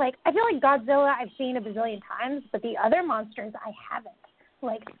because, like, I feel like Godzilla I've seen a bazillion times, but the other monsters I haven't.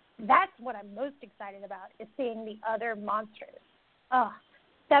 Like, that's what I'm most excited about, is seeing the other monsters. Oh,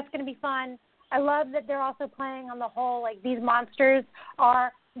 that's going to be fun. I love that they're also playing on the whole, like, these monsters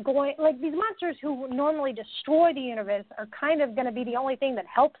are going, like, these monsters who normally destroy the universe are kind of going to be the only thing that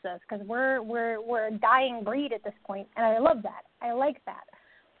helps us because we're a dying breed at this point, and I love that. I like that.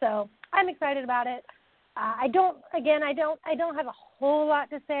 So I'm excited about it. I don't have a whole lot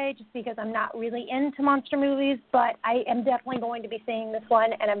to say just because I'm not really into monster movies, but I am definitely going to be seeing this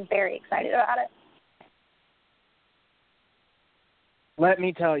one, and I'm very excited about it. Let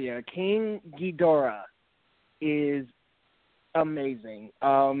me tell you, King Ghidorah is amazing.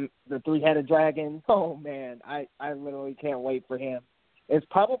 The three-headed dragon, oh, man, I literally can't wait for him. It's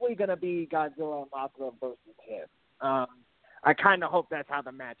probably going to be Godzilla and Mothra versus him. I kind of hope that's how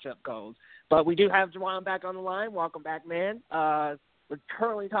the matchup goes. But we do have Juwan back on the line. Welcome back, man. We're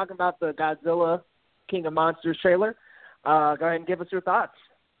currently talking about the Godzilla King of Monsters trailer. Go ahead and give us your thoughts.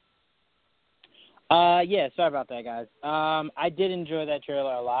 Yeah, sorry about that, guys. I did enjoy that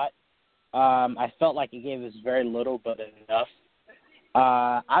trailer a lot. I felt like it gave us very little, but enough.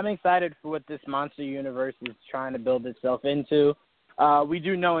 I'm excited for what this monster universe is trying to build itself into. We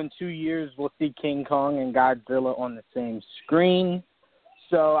do know in 2 years we'll see King Kong and Godzilla on the same screen.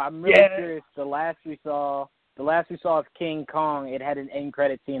 So I'm really curious. The last we saw of King Kong, it had an end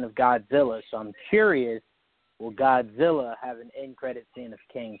credit scene of Godzilla. So I'm curious, will Godzilla have an end credit scene of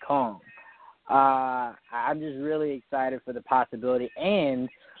King Kong? I'm just really excited for the possibility. And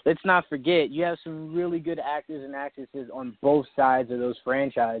let's not forget, you have some really good actors and actresses on both sides of those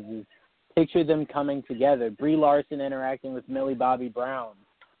franchises. Picture them coming together. Brie Larson interacting with Millie Bobby Brown.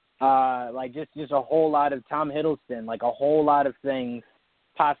 Just a whole lot of Tom Hiddleston, like a whole lot of things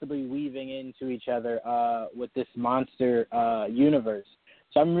possibly weaving into each other with this monster universe.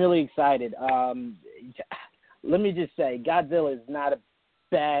 So I'm really excited. Let me just say, Godzilla is not a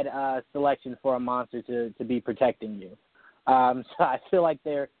bad selection for a monster to be protecting you. So I feel like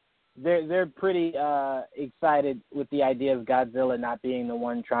they're pretty excited with the idea of Godzilla not being the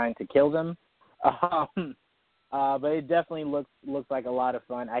one trying to kill them. But it definitely looks like a lot of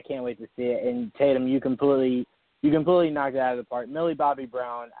fun. I can't wait to see it. And Tatum, you completely knocked it out of the park. Millie Bobby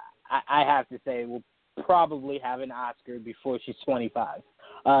Brown, I have to say, will probably have an Oscar before she's 25.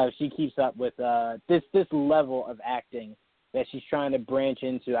 If she keeps up with this level of acting that she's trying to branch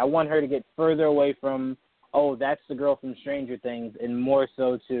into. I want her to get further away from, that's the girl from Stranger Things, and more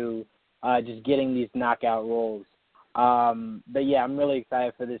so to just getting these knockout roles. But yeah, I'm really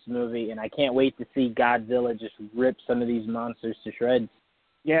excited for this movie, and I can't wait to see Godzilla just rip some of these monsters to shreds.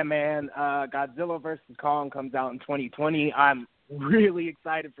 Yeah, man. Godzilla vs. Kong comes out in 2020. I'm really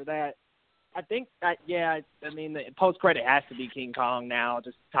excited for that. I think that, I mean, the post credit has to be King Kong now,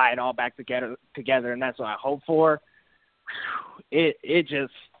 just tie it all back together, and that's what I hope for. It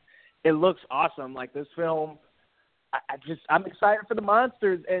looks awesome. Like, this film, I'm excited for the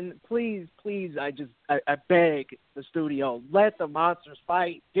monsters, and please, I beg the studio, let the monsters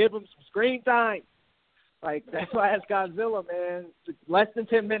fight. Give them some screen time. Like, that's why it's Godzilla, man. Less than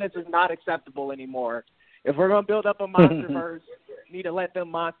 10 minutes is not acceptable anymore. If we're going to build up a monsterverse, we need to let them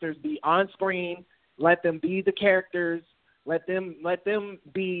monsters be on screen, let them be the characters, let them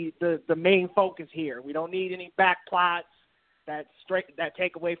be the main focus here. We don't need any back plots that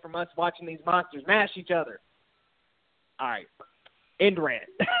take away from us watching these monsters mash each other. All right. End rant.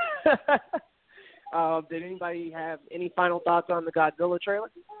 Did anybody have any final thoughts on the Godzilla trailer?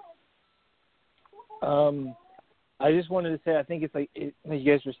 I just wanted to say, I think it's like you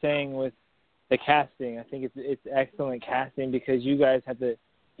guys were saying with the casting. I think it's excellent casting because you guys have to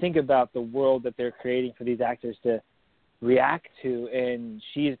think about the world that they're creating for these actors to react to, and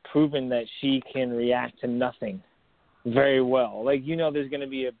she's proven that she can react to nothing very well. Like, there's going to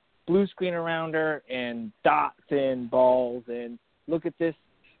be a blue screen around her and dots and balls, and look at this,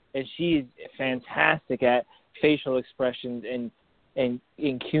 and she's fantastic at facial expressions and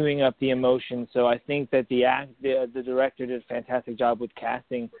cueing up the emotion. So I think that the director did a fantastic job with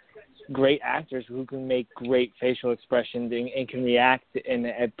casting great actors who can make great facial expressions and can react, and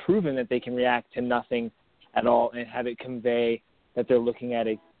have proven that they can react to nothing at all and have it convey that they're looking at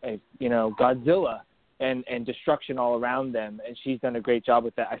a Godzilla and destruction all around them. And she's done a great job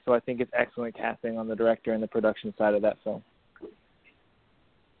with that. So I think it's excellent casting on the director and the production side of that film.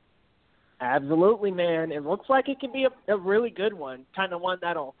 Absolutely, man. It looks like it can be a really good one, kind of one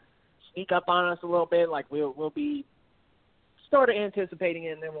that'll sneak up on us a little bit. Like, we'll be sort of anticipating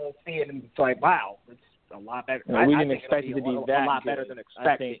it, and then we'll see it, and it's like, wow, it's a lot better. We didn't expect it to be that a lot good. better than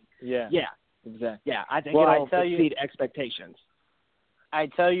expected. Yeah, exactly. Yeah, I think it'll exceed expectations. I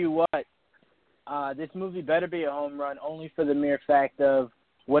tell you what, this movie better be a home run only for the mere fact of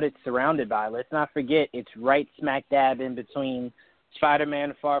what it's surrounded by. Let's not forget, it's right smack dab in between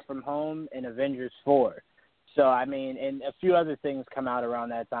Spider-Man Far From Home and Avengers 4. So, I mean, and a few other things come out around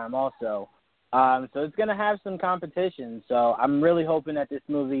that time also. So it's going to have some competition. So I'm really hoping that this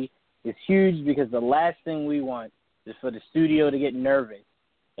movie is huge, because the last thing we want is for the studio to get nervous,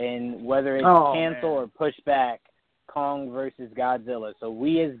 and whether it's cancel or push back Kong versus Godzilla. So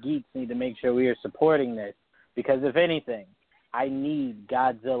we as geeks need to make sure we are supporting this, because if anything, I need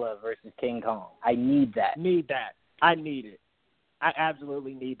Godzilla versus King Kong. I need that. I need it. I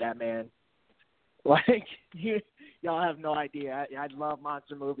absolutely need that, man. Like, y'all have no idea. I love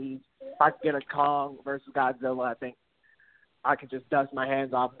monster movies. If I could get a Kong versus Godzilla, I think I could just dust my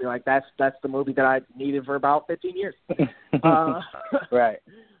hands off and be like, that's the movie that I needed for about 15 years. Right.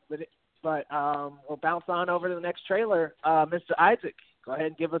 But we'll bounce on over to the next trailer. Mr. Isaac, go ahead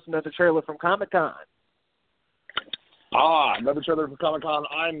and give us another trailer from Comic-Con. Another trailer from Comic-Con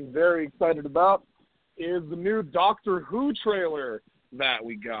I'm very excited about is the new Doctor Who trailer that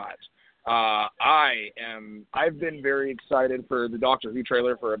we got. I've been very excited for the Doctor Who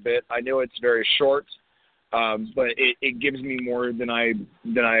trailer for a bit. I know it's very short, but it gives me more than I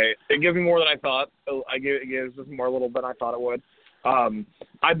thought. It gives us more little than I thought it would.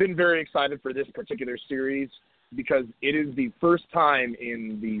 I've been very excited for this particular series because it is the first time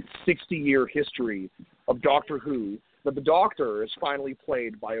in the 60-year history of Doctor Who that the Doctor is finally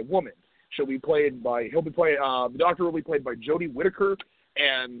played by a woman. The Doctor will be played by Jodie Whittaker,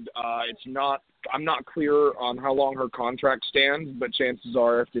 and I'm not clear on how long her contract stands, but chances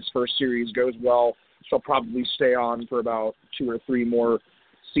are if this first series goes well, she'll probably stay on for about 2 or 3 more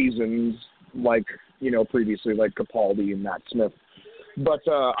seasons, like, previously, like Capaldi and Matt Smith. But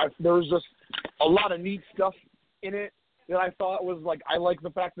there was just a lot of neat stuff in it that I thought was like, I like the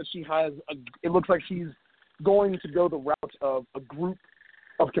fact that it looks like she's going to go the route of a group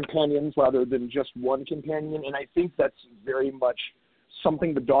of companions rather than just one companion, and I think that's very much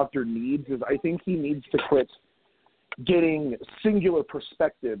something the Doctor needs. Is I think he needs to quit getting singular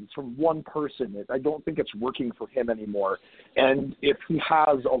perspectives from one person. I don't think it's working for him anymore. And if he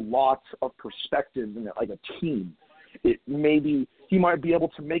has a lot of perspectives in it, like a team, maybe he might be able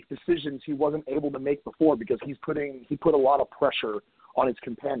to make decisions he wasn't able to make before, because he put a lot of pressure on his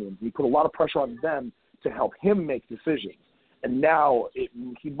companions. He put a lot of pressure on them to help him make decisions. And now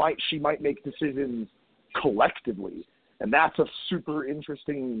she might make decisions collectively. And that's a super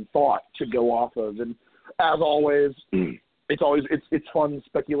interesting thought to go off of. And as always, it's fun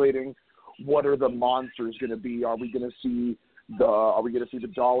speculating. What are the monsters going to be? Are we going to see the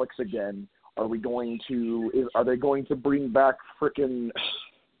Daleks again? Are they going to bring back frickin'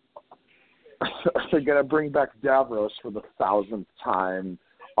 they're going to bring back Davros for the 1,000th time?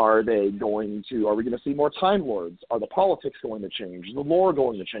 Are we going to see more Time Lords? Are the politics going to change? Is the lore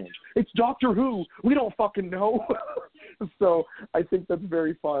going to change? It's Doctor Who. We don't fucking know. So I think that's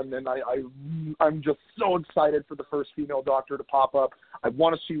very fun, and I'm just so excited for the first female Doctor to pop up. I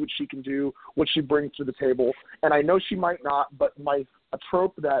want to see what she can do, what she brings to the table, and I know she might not, but a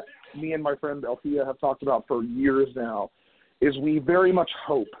trope that me and my friend Althea have talked about for years now is we very much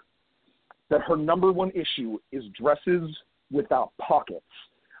hope that her number one issue is dresses without pockets.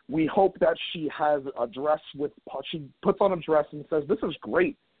 We hope that she has a dress she puts on a dress and says, this is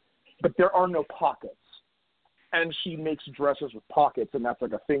great, but there are no pockets. And she makes dresses with pockets, and that's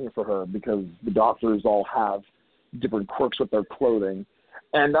like a thing for her because the Doctors all have different quirks with their clothing.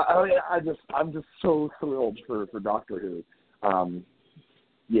 And I'm just so thrilled for Doctor Who.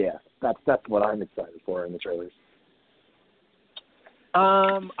 Yeah, that's what I'm excited for in the trailers.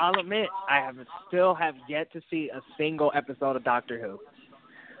 I'll admit still have yet to see a single episode of Doctor Who.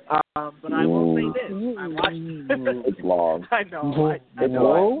 But I will say this: I watched. It's long. I know. I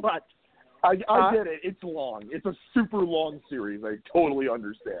know. But I get it. It's long. It's a super long series. I totally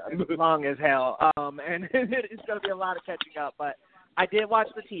understand. It's long as hell. And it's going to be a lot of catching up. But I did watch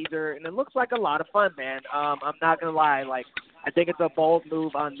the teaser, and it looks like a lot of fun, man. I'm not going to lie. Like, I think it's a bold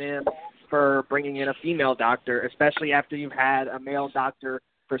move on them for bringing in a female Doctor, especially after you've had a male Doctor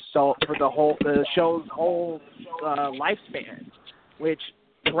for the show's whole lifespan, which,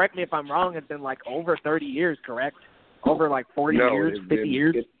 correct me if I'm wrong, has been like over 30 years, correct? Over like 40 years, 50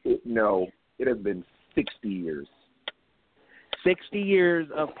 years? No, it has been 60 years. 60 years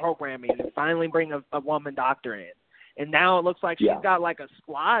of programming and finally bring a woman Doctor in. And now it looks like she's got like a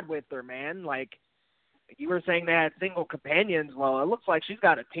squad with her, man. Like, you were saying they had single companions. Well, it looks like she's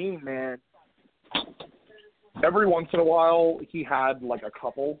got a team, man. Every once in a while, he had like a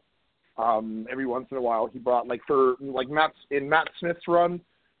couple. Every once in a while, he brought Matt Smith's run,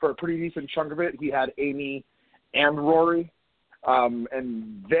 for a pretty decent chunk of it, he had Amy and Rory.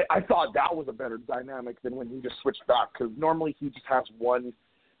 And I thought that was a better dynamic than when he just switched back, because normally he just has one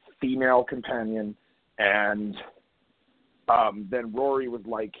female companion, and then Rory was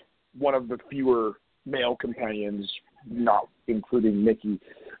like one of the fewer male companions, not including Nikki.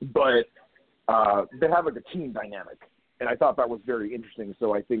 But they have like a team dynamic, and I thought that was very interesting,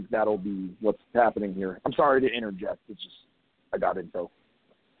 so I think that'll be what's happening here. I'm sorry to interject. It's just I got info.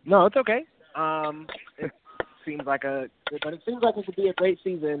 No, it's okay. It seems like it could be a great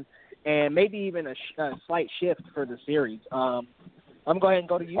season, and maybe even a slight shift for the series. I'm going to go ahead and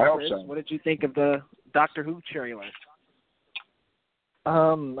go to you, Chris. So. What did you think of the Doctor Who trailer?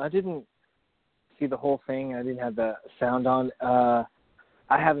 I didn't see the whole thing. I didn't have the sound on. I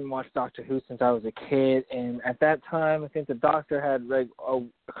haven't watched Doctor Who since I was a kid, and at that time, I think the Doctor had like a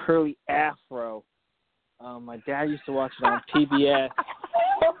curly afro. My dad used to watch it on PBS.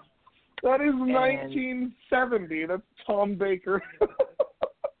 That is 1970. That's Tom Baker.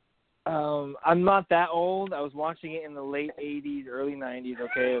 I'm not that old. I was watching it in the late 80s, early 90s,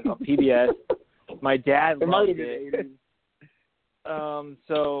 okay, on PBS. My dad loved it.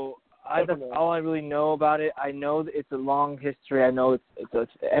 So that's all I really know about it. I know that it's a long history. I know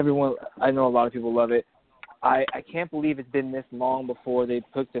it's everyone. I know a lot of people love it. I can't believe it's been this long before they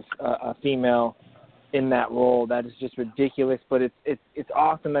put a female in that role. That is just ridiculous, but it's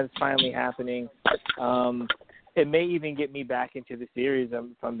awesome that it's finally happening. It may even get me back into the series,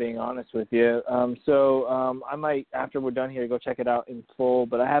 if I'm being honest with you. I might, after we're done here, go check it out in full,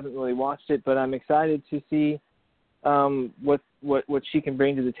 but I haven't really watched it, but I'm excited to see what she can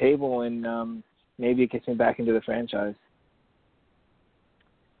bring to the table, and maybe it gets me back into the franchise.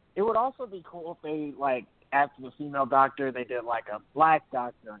 It would also be cool if they, like, after the female Doctor, they did like a black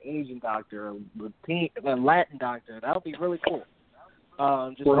Doctor, an Asian Doctor, a Latin Doctor. That would be really cool.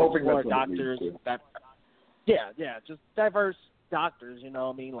 Just we're hoping more that's doctors that, just diverse doctors. You know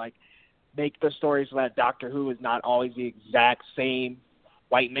what I mean? Like, make the story so that Doctor Who is not always the exact same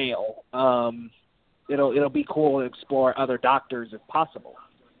white male. It'll be cool to explore other doctors if possible.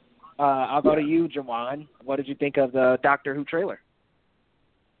 I'll go to you, Jawan. What did you think of the Doctor Who trailer?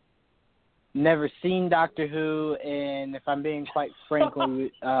 Never seen Doctor Who, and if I'm being quite frank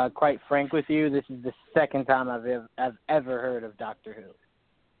with you, this is the second time I've ever heard of Doctor Who.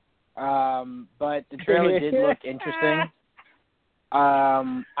 But the trailer did look interesting.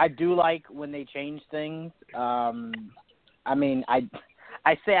 I do like when they change things. I mean, I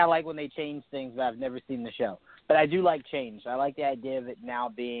say I like when they change things, but I've never seen the show. But I do like change. I like the idea of it now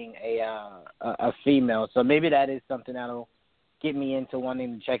being a female. So maybe that is something that'll get me into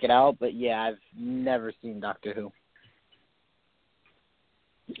wanting to check it out. But, yeah, I've never seen Doctor Who.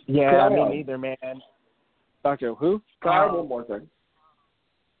 Yeah, Can I, me neither, man. Doctor Who? Can I add one more thing?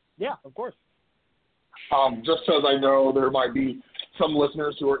 Yeah, of course. Just because I know there might be some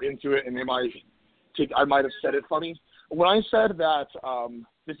listeners who are into it and they might think I might have said it funny. When I said that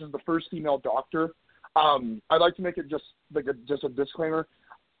this is the first female Doctor, I'd like to make it just a disclaimer.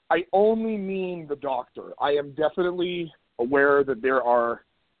 I only mean the Doctor. I am definitely aware that there are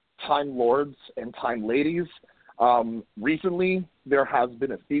Time Lords and Time Ladies. Recently, there has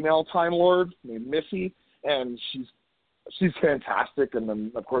been a female Time Lord named Missy, and she's fantastic. And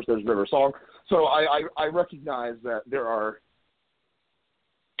then, of course, there's River Song. So I recognize that there are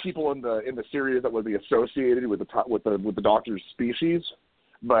people in the series that would be associated with the Doctor's species,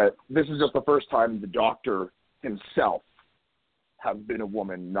 but this is just the first time the Doctor himself has been a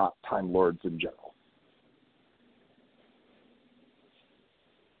woman, not Time Lords in general.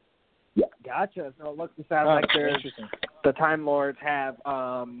 Yeah. Gotcha. So it looks and sounds like the Time Lords have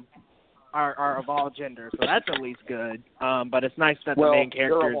are of all genders, so that's at least good. But it's nice that the main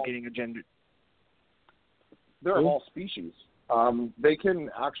character is getting a gender. They're of all species. They can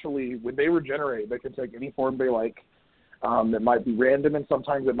actually, when they regenerate, they can take any form they like. It might be random and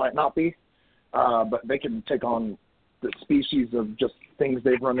sometimes it might not be, but they can take on the species of just things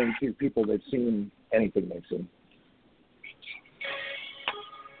they've run into, people they've seen, anything they've seen.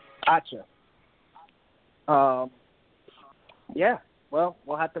 Gotcha. Yeah, well,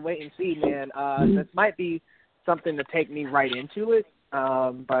 we'll have to wait and see, man. This might be something to take me right into it,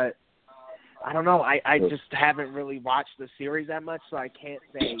 but I don't know. I just haven't really watched the series that much, so I can't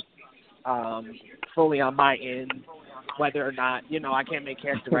say fully on my end whether or not, I can't make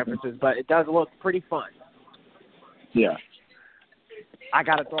character references, but it does look pretty fun. Yeah. I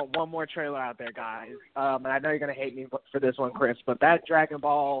got to throw one more trailer out there, guys. And I know you're going to hate me for this one, Chris, but that Dragon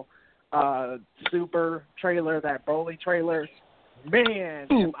Ball Super trailer, that Broly trailer, man,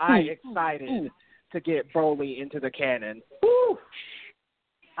 am I excited to get Broly into the canon. Woo!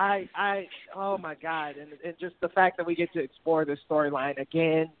 Oh my God. And just the fact that we get to explore this storyline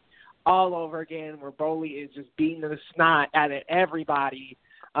again, all over again, where Broly is just beating the snot out of everybody.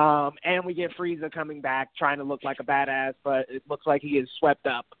 And we get Frieza coming back trying to look like a badass, but it looks like he is swept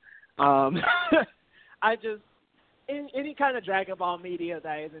up. Any kind of Dragon Ball media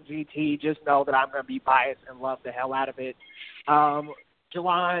that isn't GT, just know that I'm going to be biased and love the hell out of it.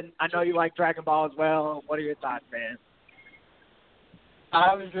 Jelon, I know you like Dragon Ball as well. What are your thoughts, man?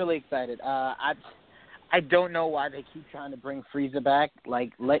 I was really excited. I don't know why they keep trying to bring Frieza back.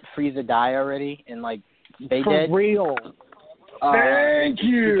 Like, let Frieza die already and, they For did. real. Thank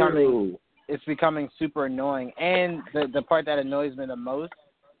you. It's becoming super annoying. And the part that annoys me the most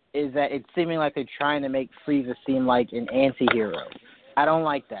is that it's seeming like they're trying to make Frieza seem like an anti-hero. I don't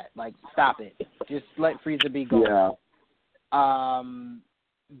like that. Stop it. Just let Frieza be Goku. Yeah.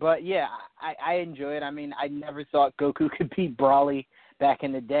 But, yeah, I enjoy it. I mean, I never thought Goku could beat Broly back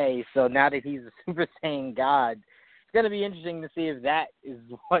in the day. So now that he's a Super Saiyan God, it's going to be interesting to see if that is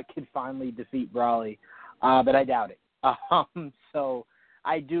what could finally defeat Broly. But I doubt it. So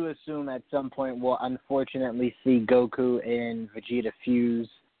I do assume at some point we'll unfortunately see Goku and Vegeta fuse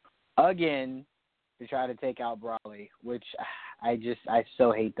again to try to take out Broly, which I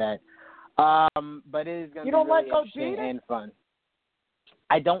so hate that. But it is going to be really interesting and fun.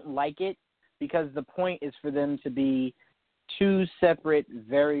 I don't like it because the point is for them to be two separate,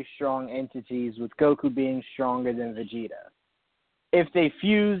 very strong entities with Goku being stronger than Vegeta. If they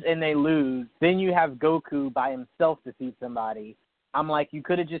fuse and they lose, then you have Goku by himself defeat somebody. I'm like, you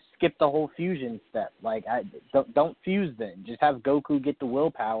could have just skipped the whole fusion step. Don't fuse then. Just have Goku get the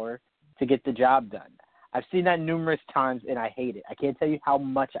willpower to get the job done. I've seen that numerous times, and I hate it. I can't tell you how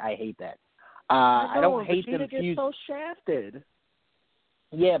much I hate that. I don't hate them fusing. So shafted.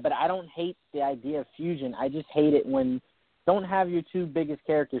 Yeah, but I don't hate the idea of fusion. I just hate it when don't have your two biggest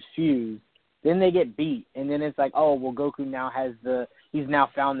characters fuse. Then they get beat, and then it's like, oh, well, Goku now he's now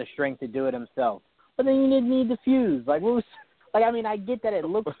found the strength to do it himself. But then you didn't need to fuse. I get that it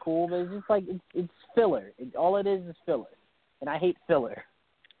looks cool, but it's just it's filler. All it is filler, and I hate filler.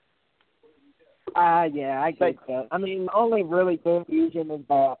 Yeah, I get that. I mean, the only really good fusion is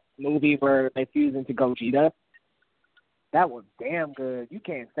the movie where they fuse into Gogeta. That was damn good. You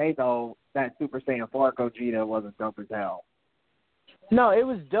can't say, though, that Super Saiyan 4 Gogeta wasn't dope as hell. No, it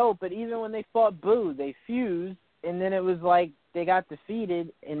was dope, but even when they fought Boo, they fused, and then it was like they got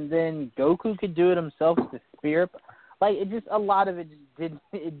defeated, and then Goku could do it himself with the spear. A lot of it just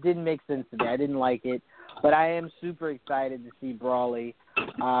didn't make sense to me. I didn't like it, but I am super excited to see Broly.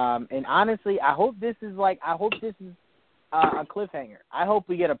 And honestly, I hope this is a cliffhanger. I hope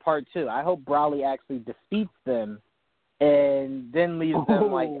we get a part 2. I hope Broly actually defeats them and then leaves them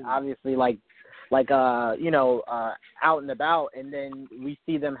like obviously like out and about, and then we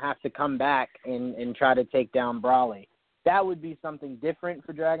see them have to come back and try to take down Broly. That would be something different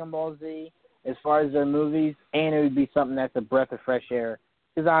for Dragon Ball Z as far as their movies, and it would be something that's a breath of fresh air.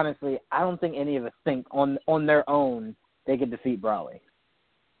 Because honestly, I don't think any of us think on their own they could defeat Broly.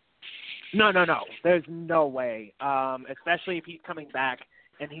 No. There's no way. Especially if he's coming back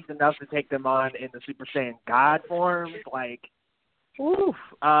and he's enough to take them on in the Super Saiyan God form. Like, oof.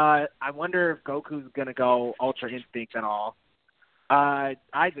 I wonder if Goku's gonna go Ultra Instinct at all.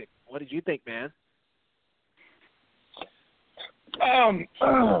 Isaac, what did you think, man? I'm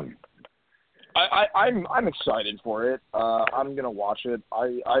excited for it. I'm gonna watch it.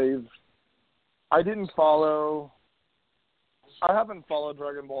 I haven't followed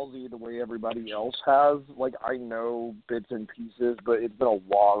Dragon Ball Z the way everybody else has. Like, I know bits and pieces, but it's been a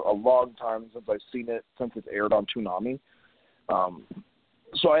long time since I've seen it, since it's aired on Toonami.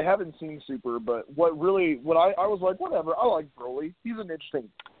 So I haven't seen Super, but I was like, whatever, I like Broly. He's an interesting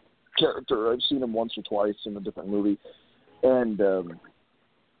character. I've seen him once or twice in a different movie. And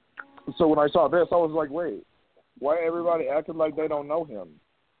so when I saw this, I was like, wait, why everybody acted like they don't know him?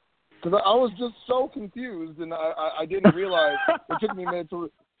 Because I was just so confused, and I didn't realize. It took me a minute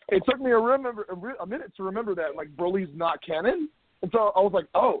to remember that, like, Broly's not canon. And so I was like,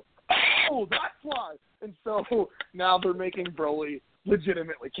 oh, that's why. And so now they're making Broly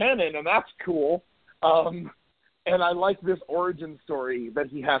legitimately canon, and that's cool. And I like this origin story that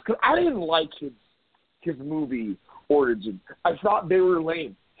he has, because I didn't like his movie origin. I thought they were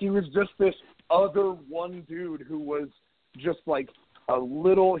lame. He was just this other one dude who was just like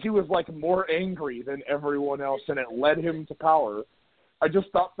he was like more angry than everyone else, and it led him to power. I just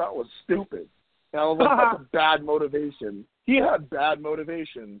thought that was stupid. And I was like, that's a bad motivation. He had bad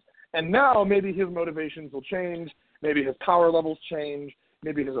motivations. And now maybe his motivations will change. Maybe his power levels change.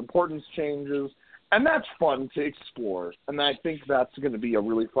 Maybe his importance changes. And that's fun to explore. And I think that's going to be a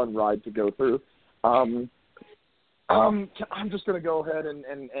really fun ride to go through. I'm just going to go ahead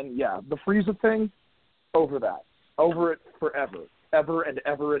and yeah, the Frieza thing, over that. Over it forever. Ever and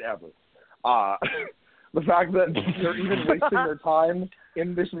ever and ever. The fact that they're even wasting their time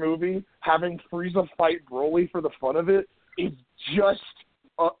in this movie having Frieza fight Broly for the fun of it is just,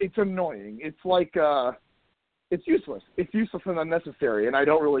 it's annoying. It's like, it's useless. It's useless and unnecessary, and I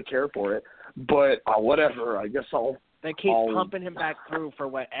don't really care for it. But whatever, I guess They keep pumping him back through for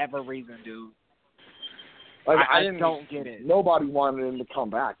whatever reason, dude. Like, I don't get it. Nobody wanted him to come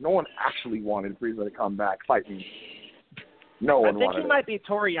back. No one actually wanted Frieza to come back fighting. No one wanted I think he might be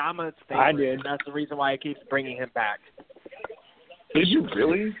Toriyama's favorite. I did. That's the reason why he keeps bringing him back. Did you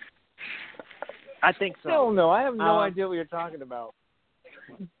really? I think so. Hell no, I have no idea what you're talking about.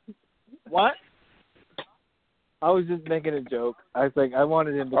 What? I was just making a joke. I was like, I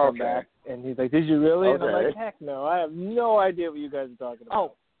wanted him to come back, and he's like, did you really? Okay. And I'm like, heck no, I have no idea what you guys are talking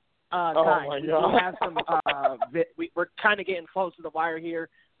about. Guys, my God. we have some. We're kind of getting close to the wire here.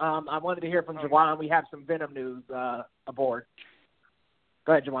 I wanted to hear from Jawan. We have some Venom news aboard.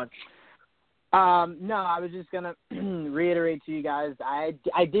 Go ahead, Jawan. No, I was just gonna reiterate to you guys. I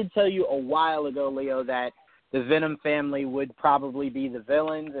did tell you a while ago, Leo, that the Venom family would probably be the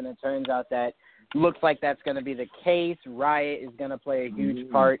villains, and it turns out that looks like that's going to be the case. Riot is going to play a huge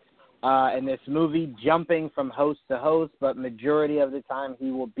part in this movie, jumping from host to host, but majority of the time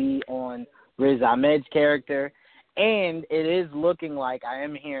he will be on Riz Ahmed's character. And it is looking like,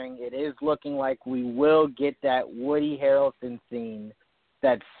 we will get that Woody Harrelson scene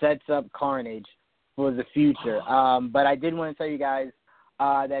that sets up Carnage for the future. But I did want to tell you guys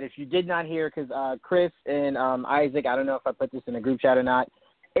that if you did not hear, because Chris and Isaac, I don't know if I put this in a group chat or not,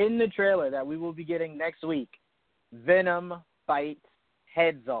 in the trailer that we will be getting next week, Venom fights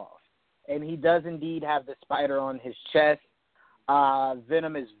heads off. And he does indeed have the spider on his chest.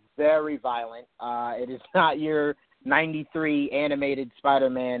 Venom is very violent. It is not your 93 animated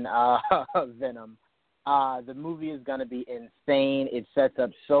Spider-Man Venom. The movie is going to be insane. It sets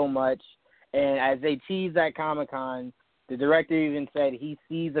up so much. And as they tease at Comic-Con, the director even said he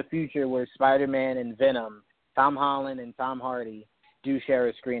sees a future where Spider-Man and Venom, Tom Holland and Tom Hardy, do share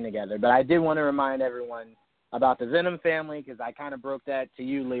a screen together. But I did want to remind everyone about the Venom family, because I kind of broke that to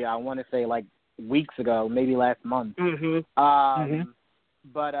you, Leo, I want to say like weeks ago, maybe last month. But,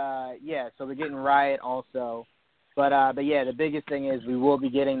 yeah, so we're getting Riot also. But yeah, the biggest thing is we will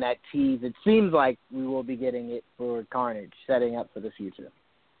be getting that tease. It seems like we will be getting it for Carnage, setting up for the future.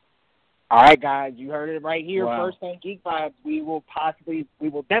 All right, guys, you heard it right here. Wow. First on Geek Vibes, we will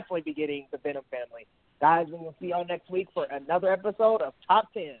definitely be getting the Venom family. Guys, we will see y'all next week for another episode of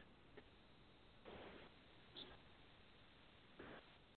Top 10.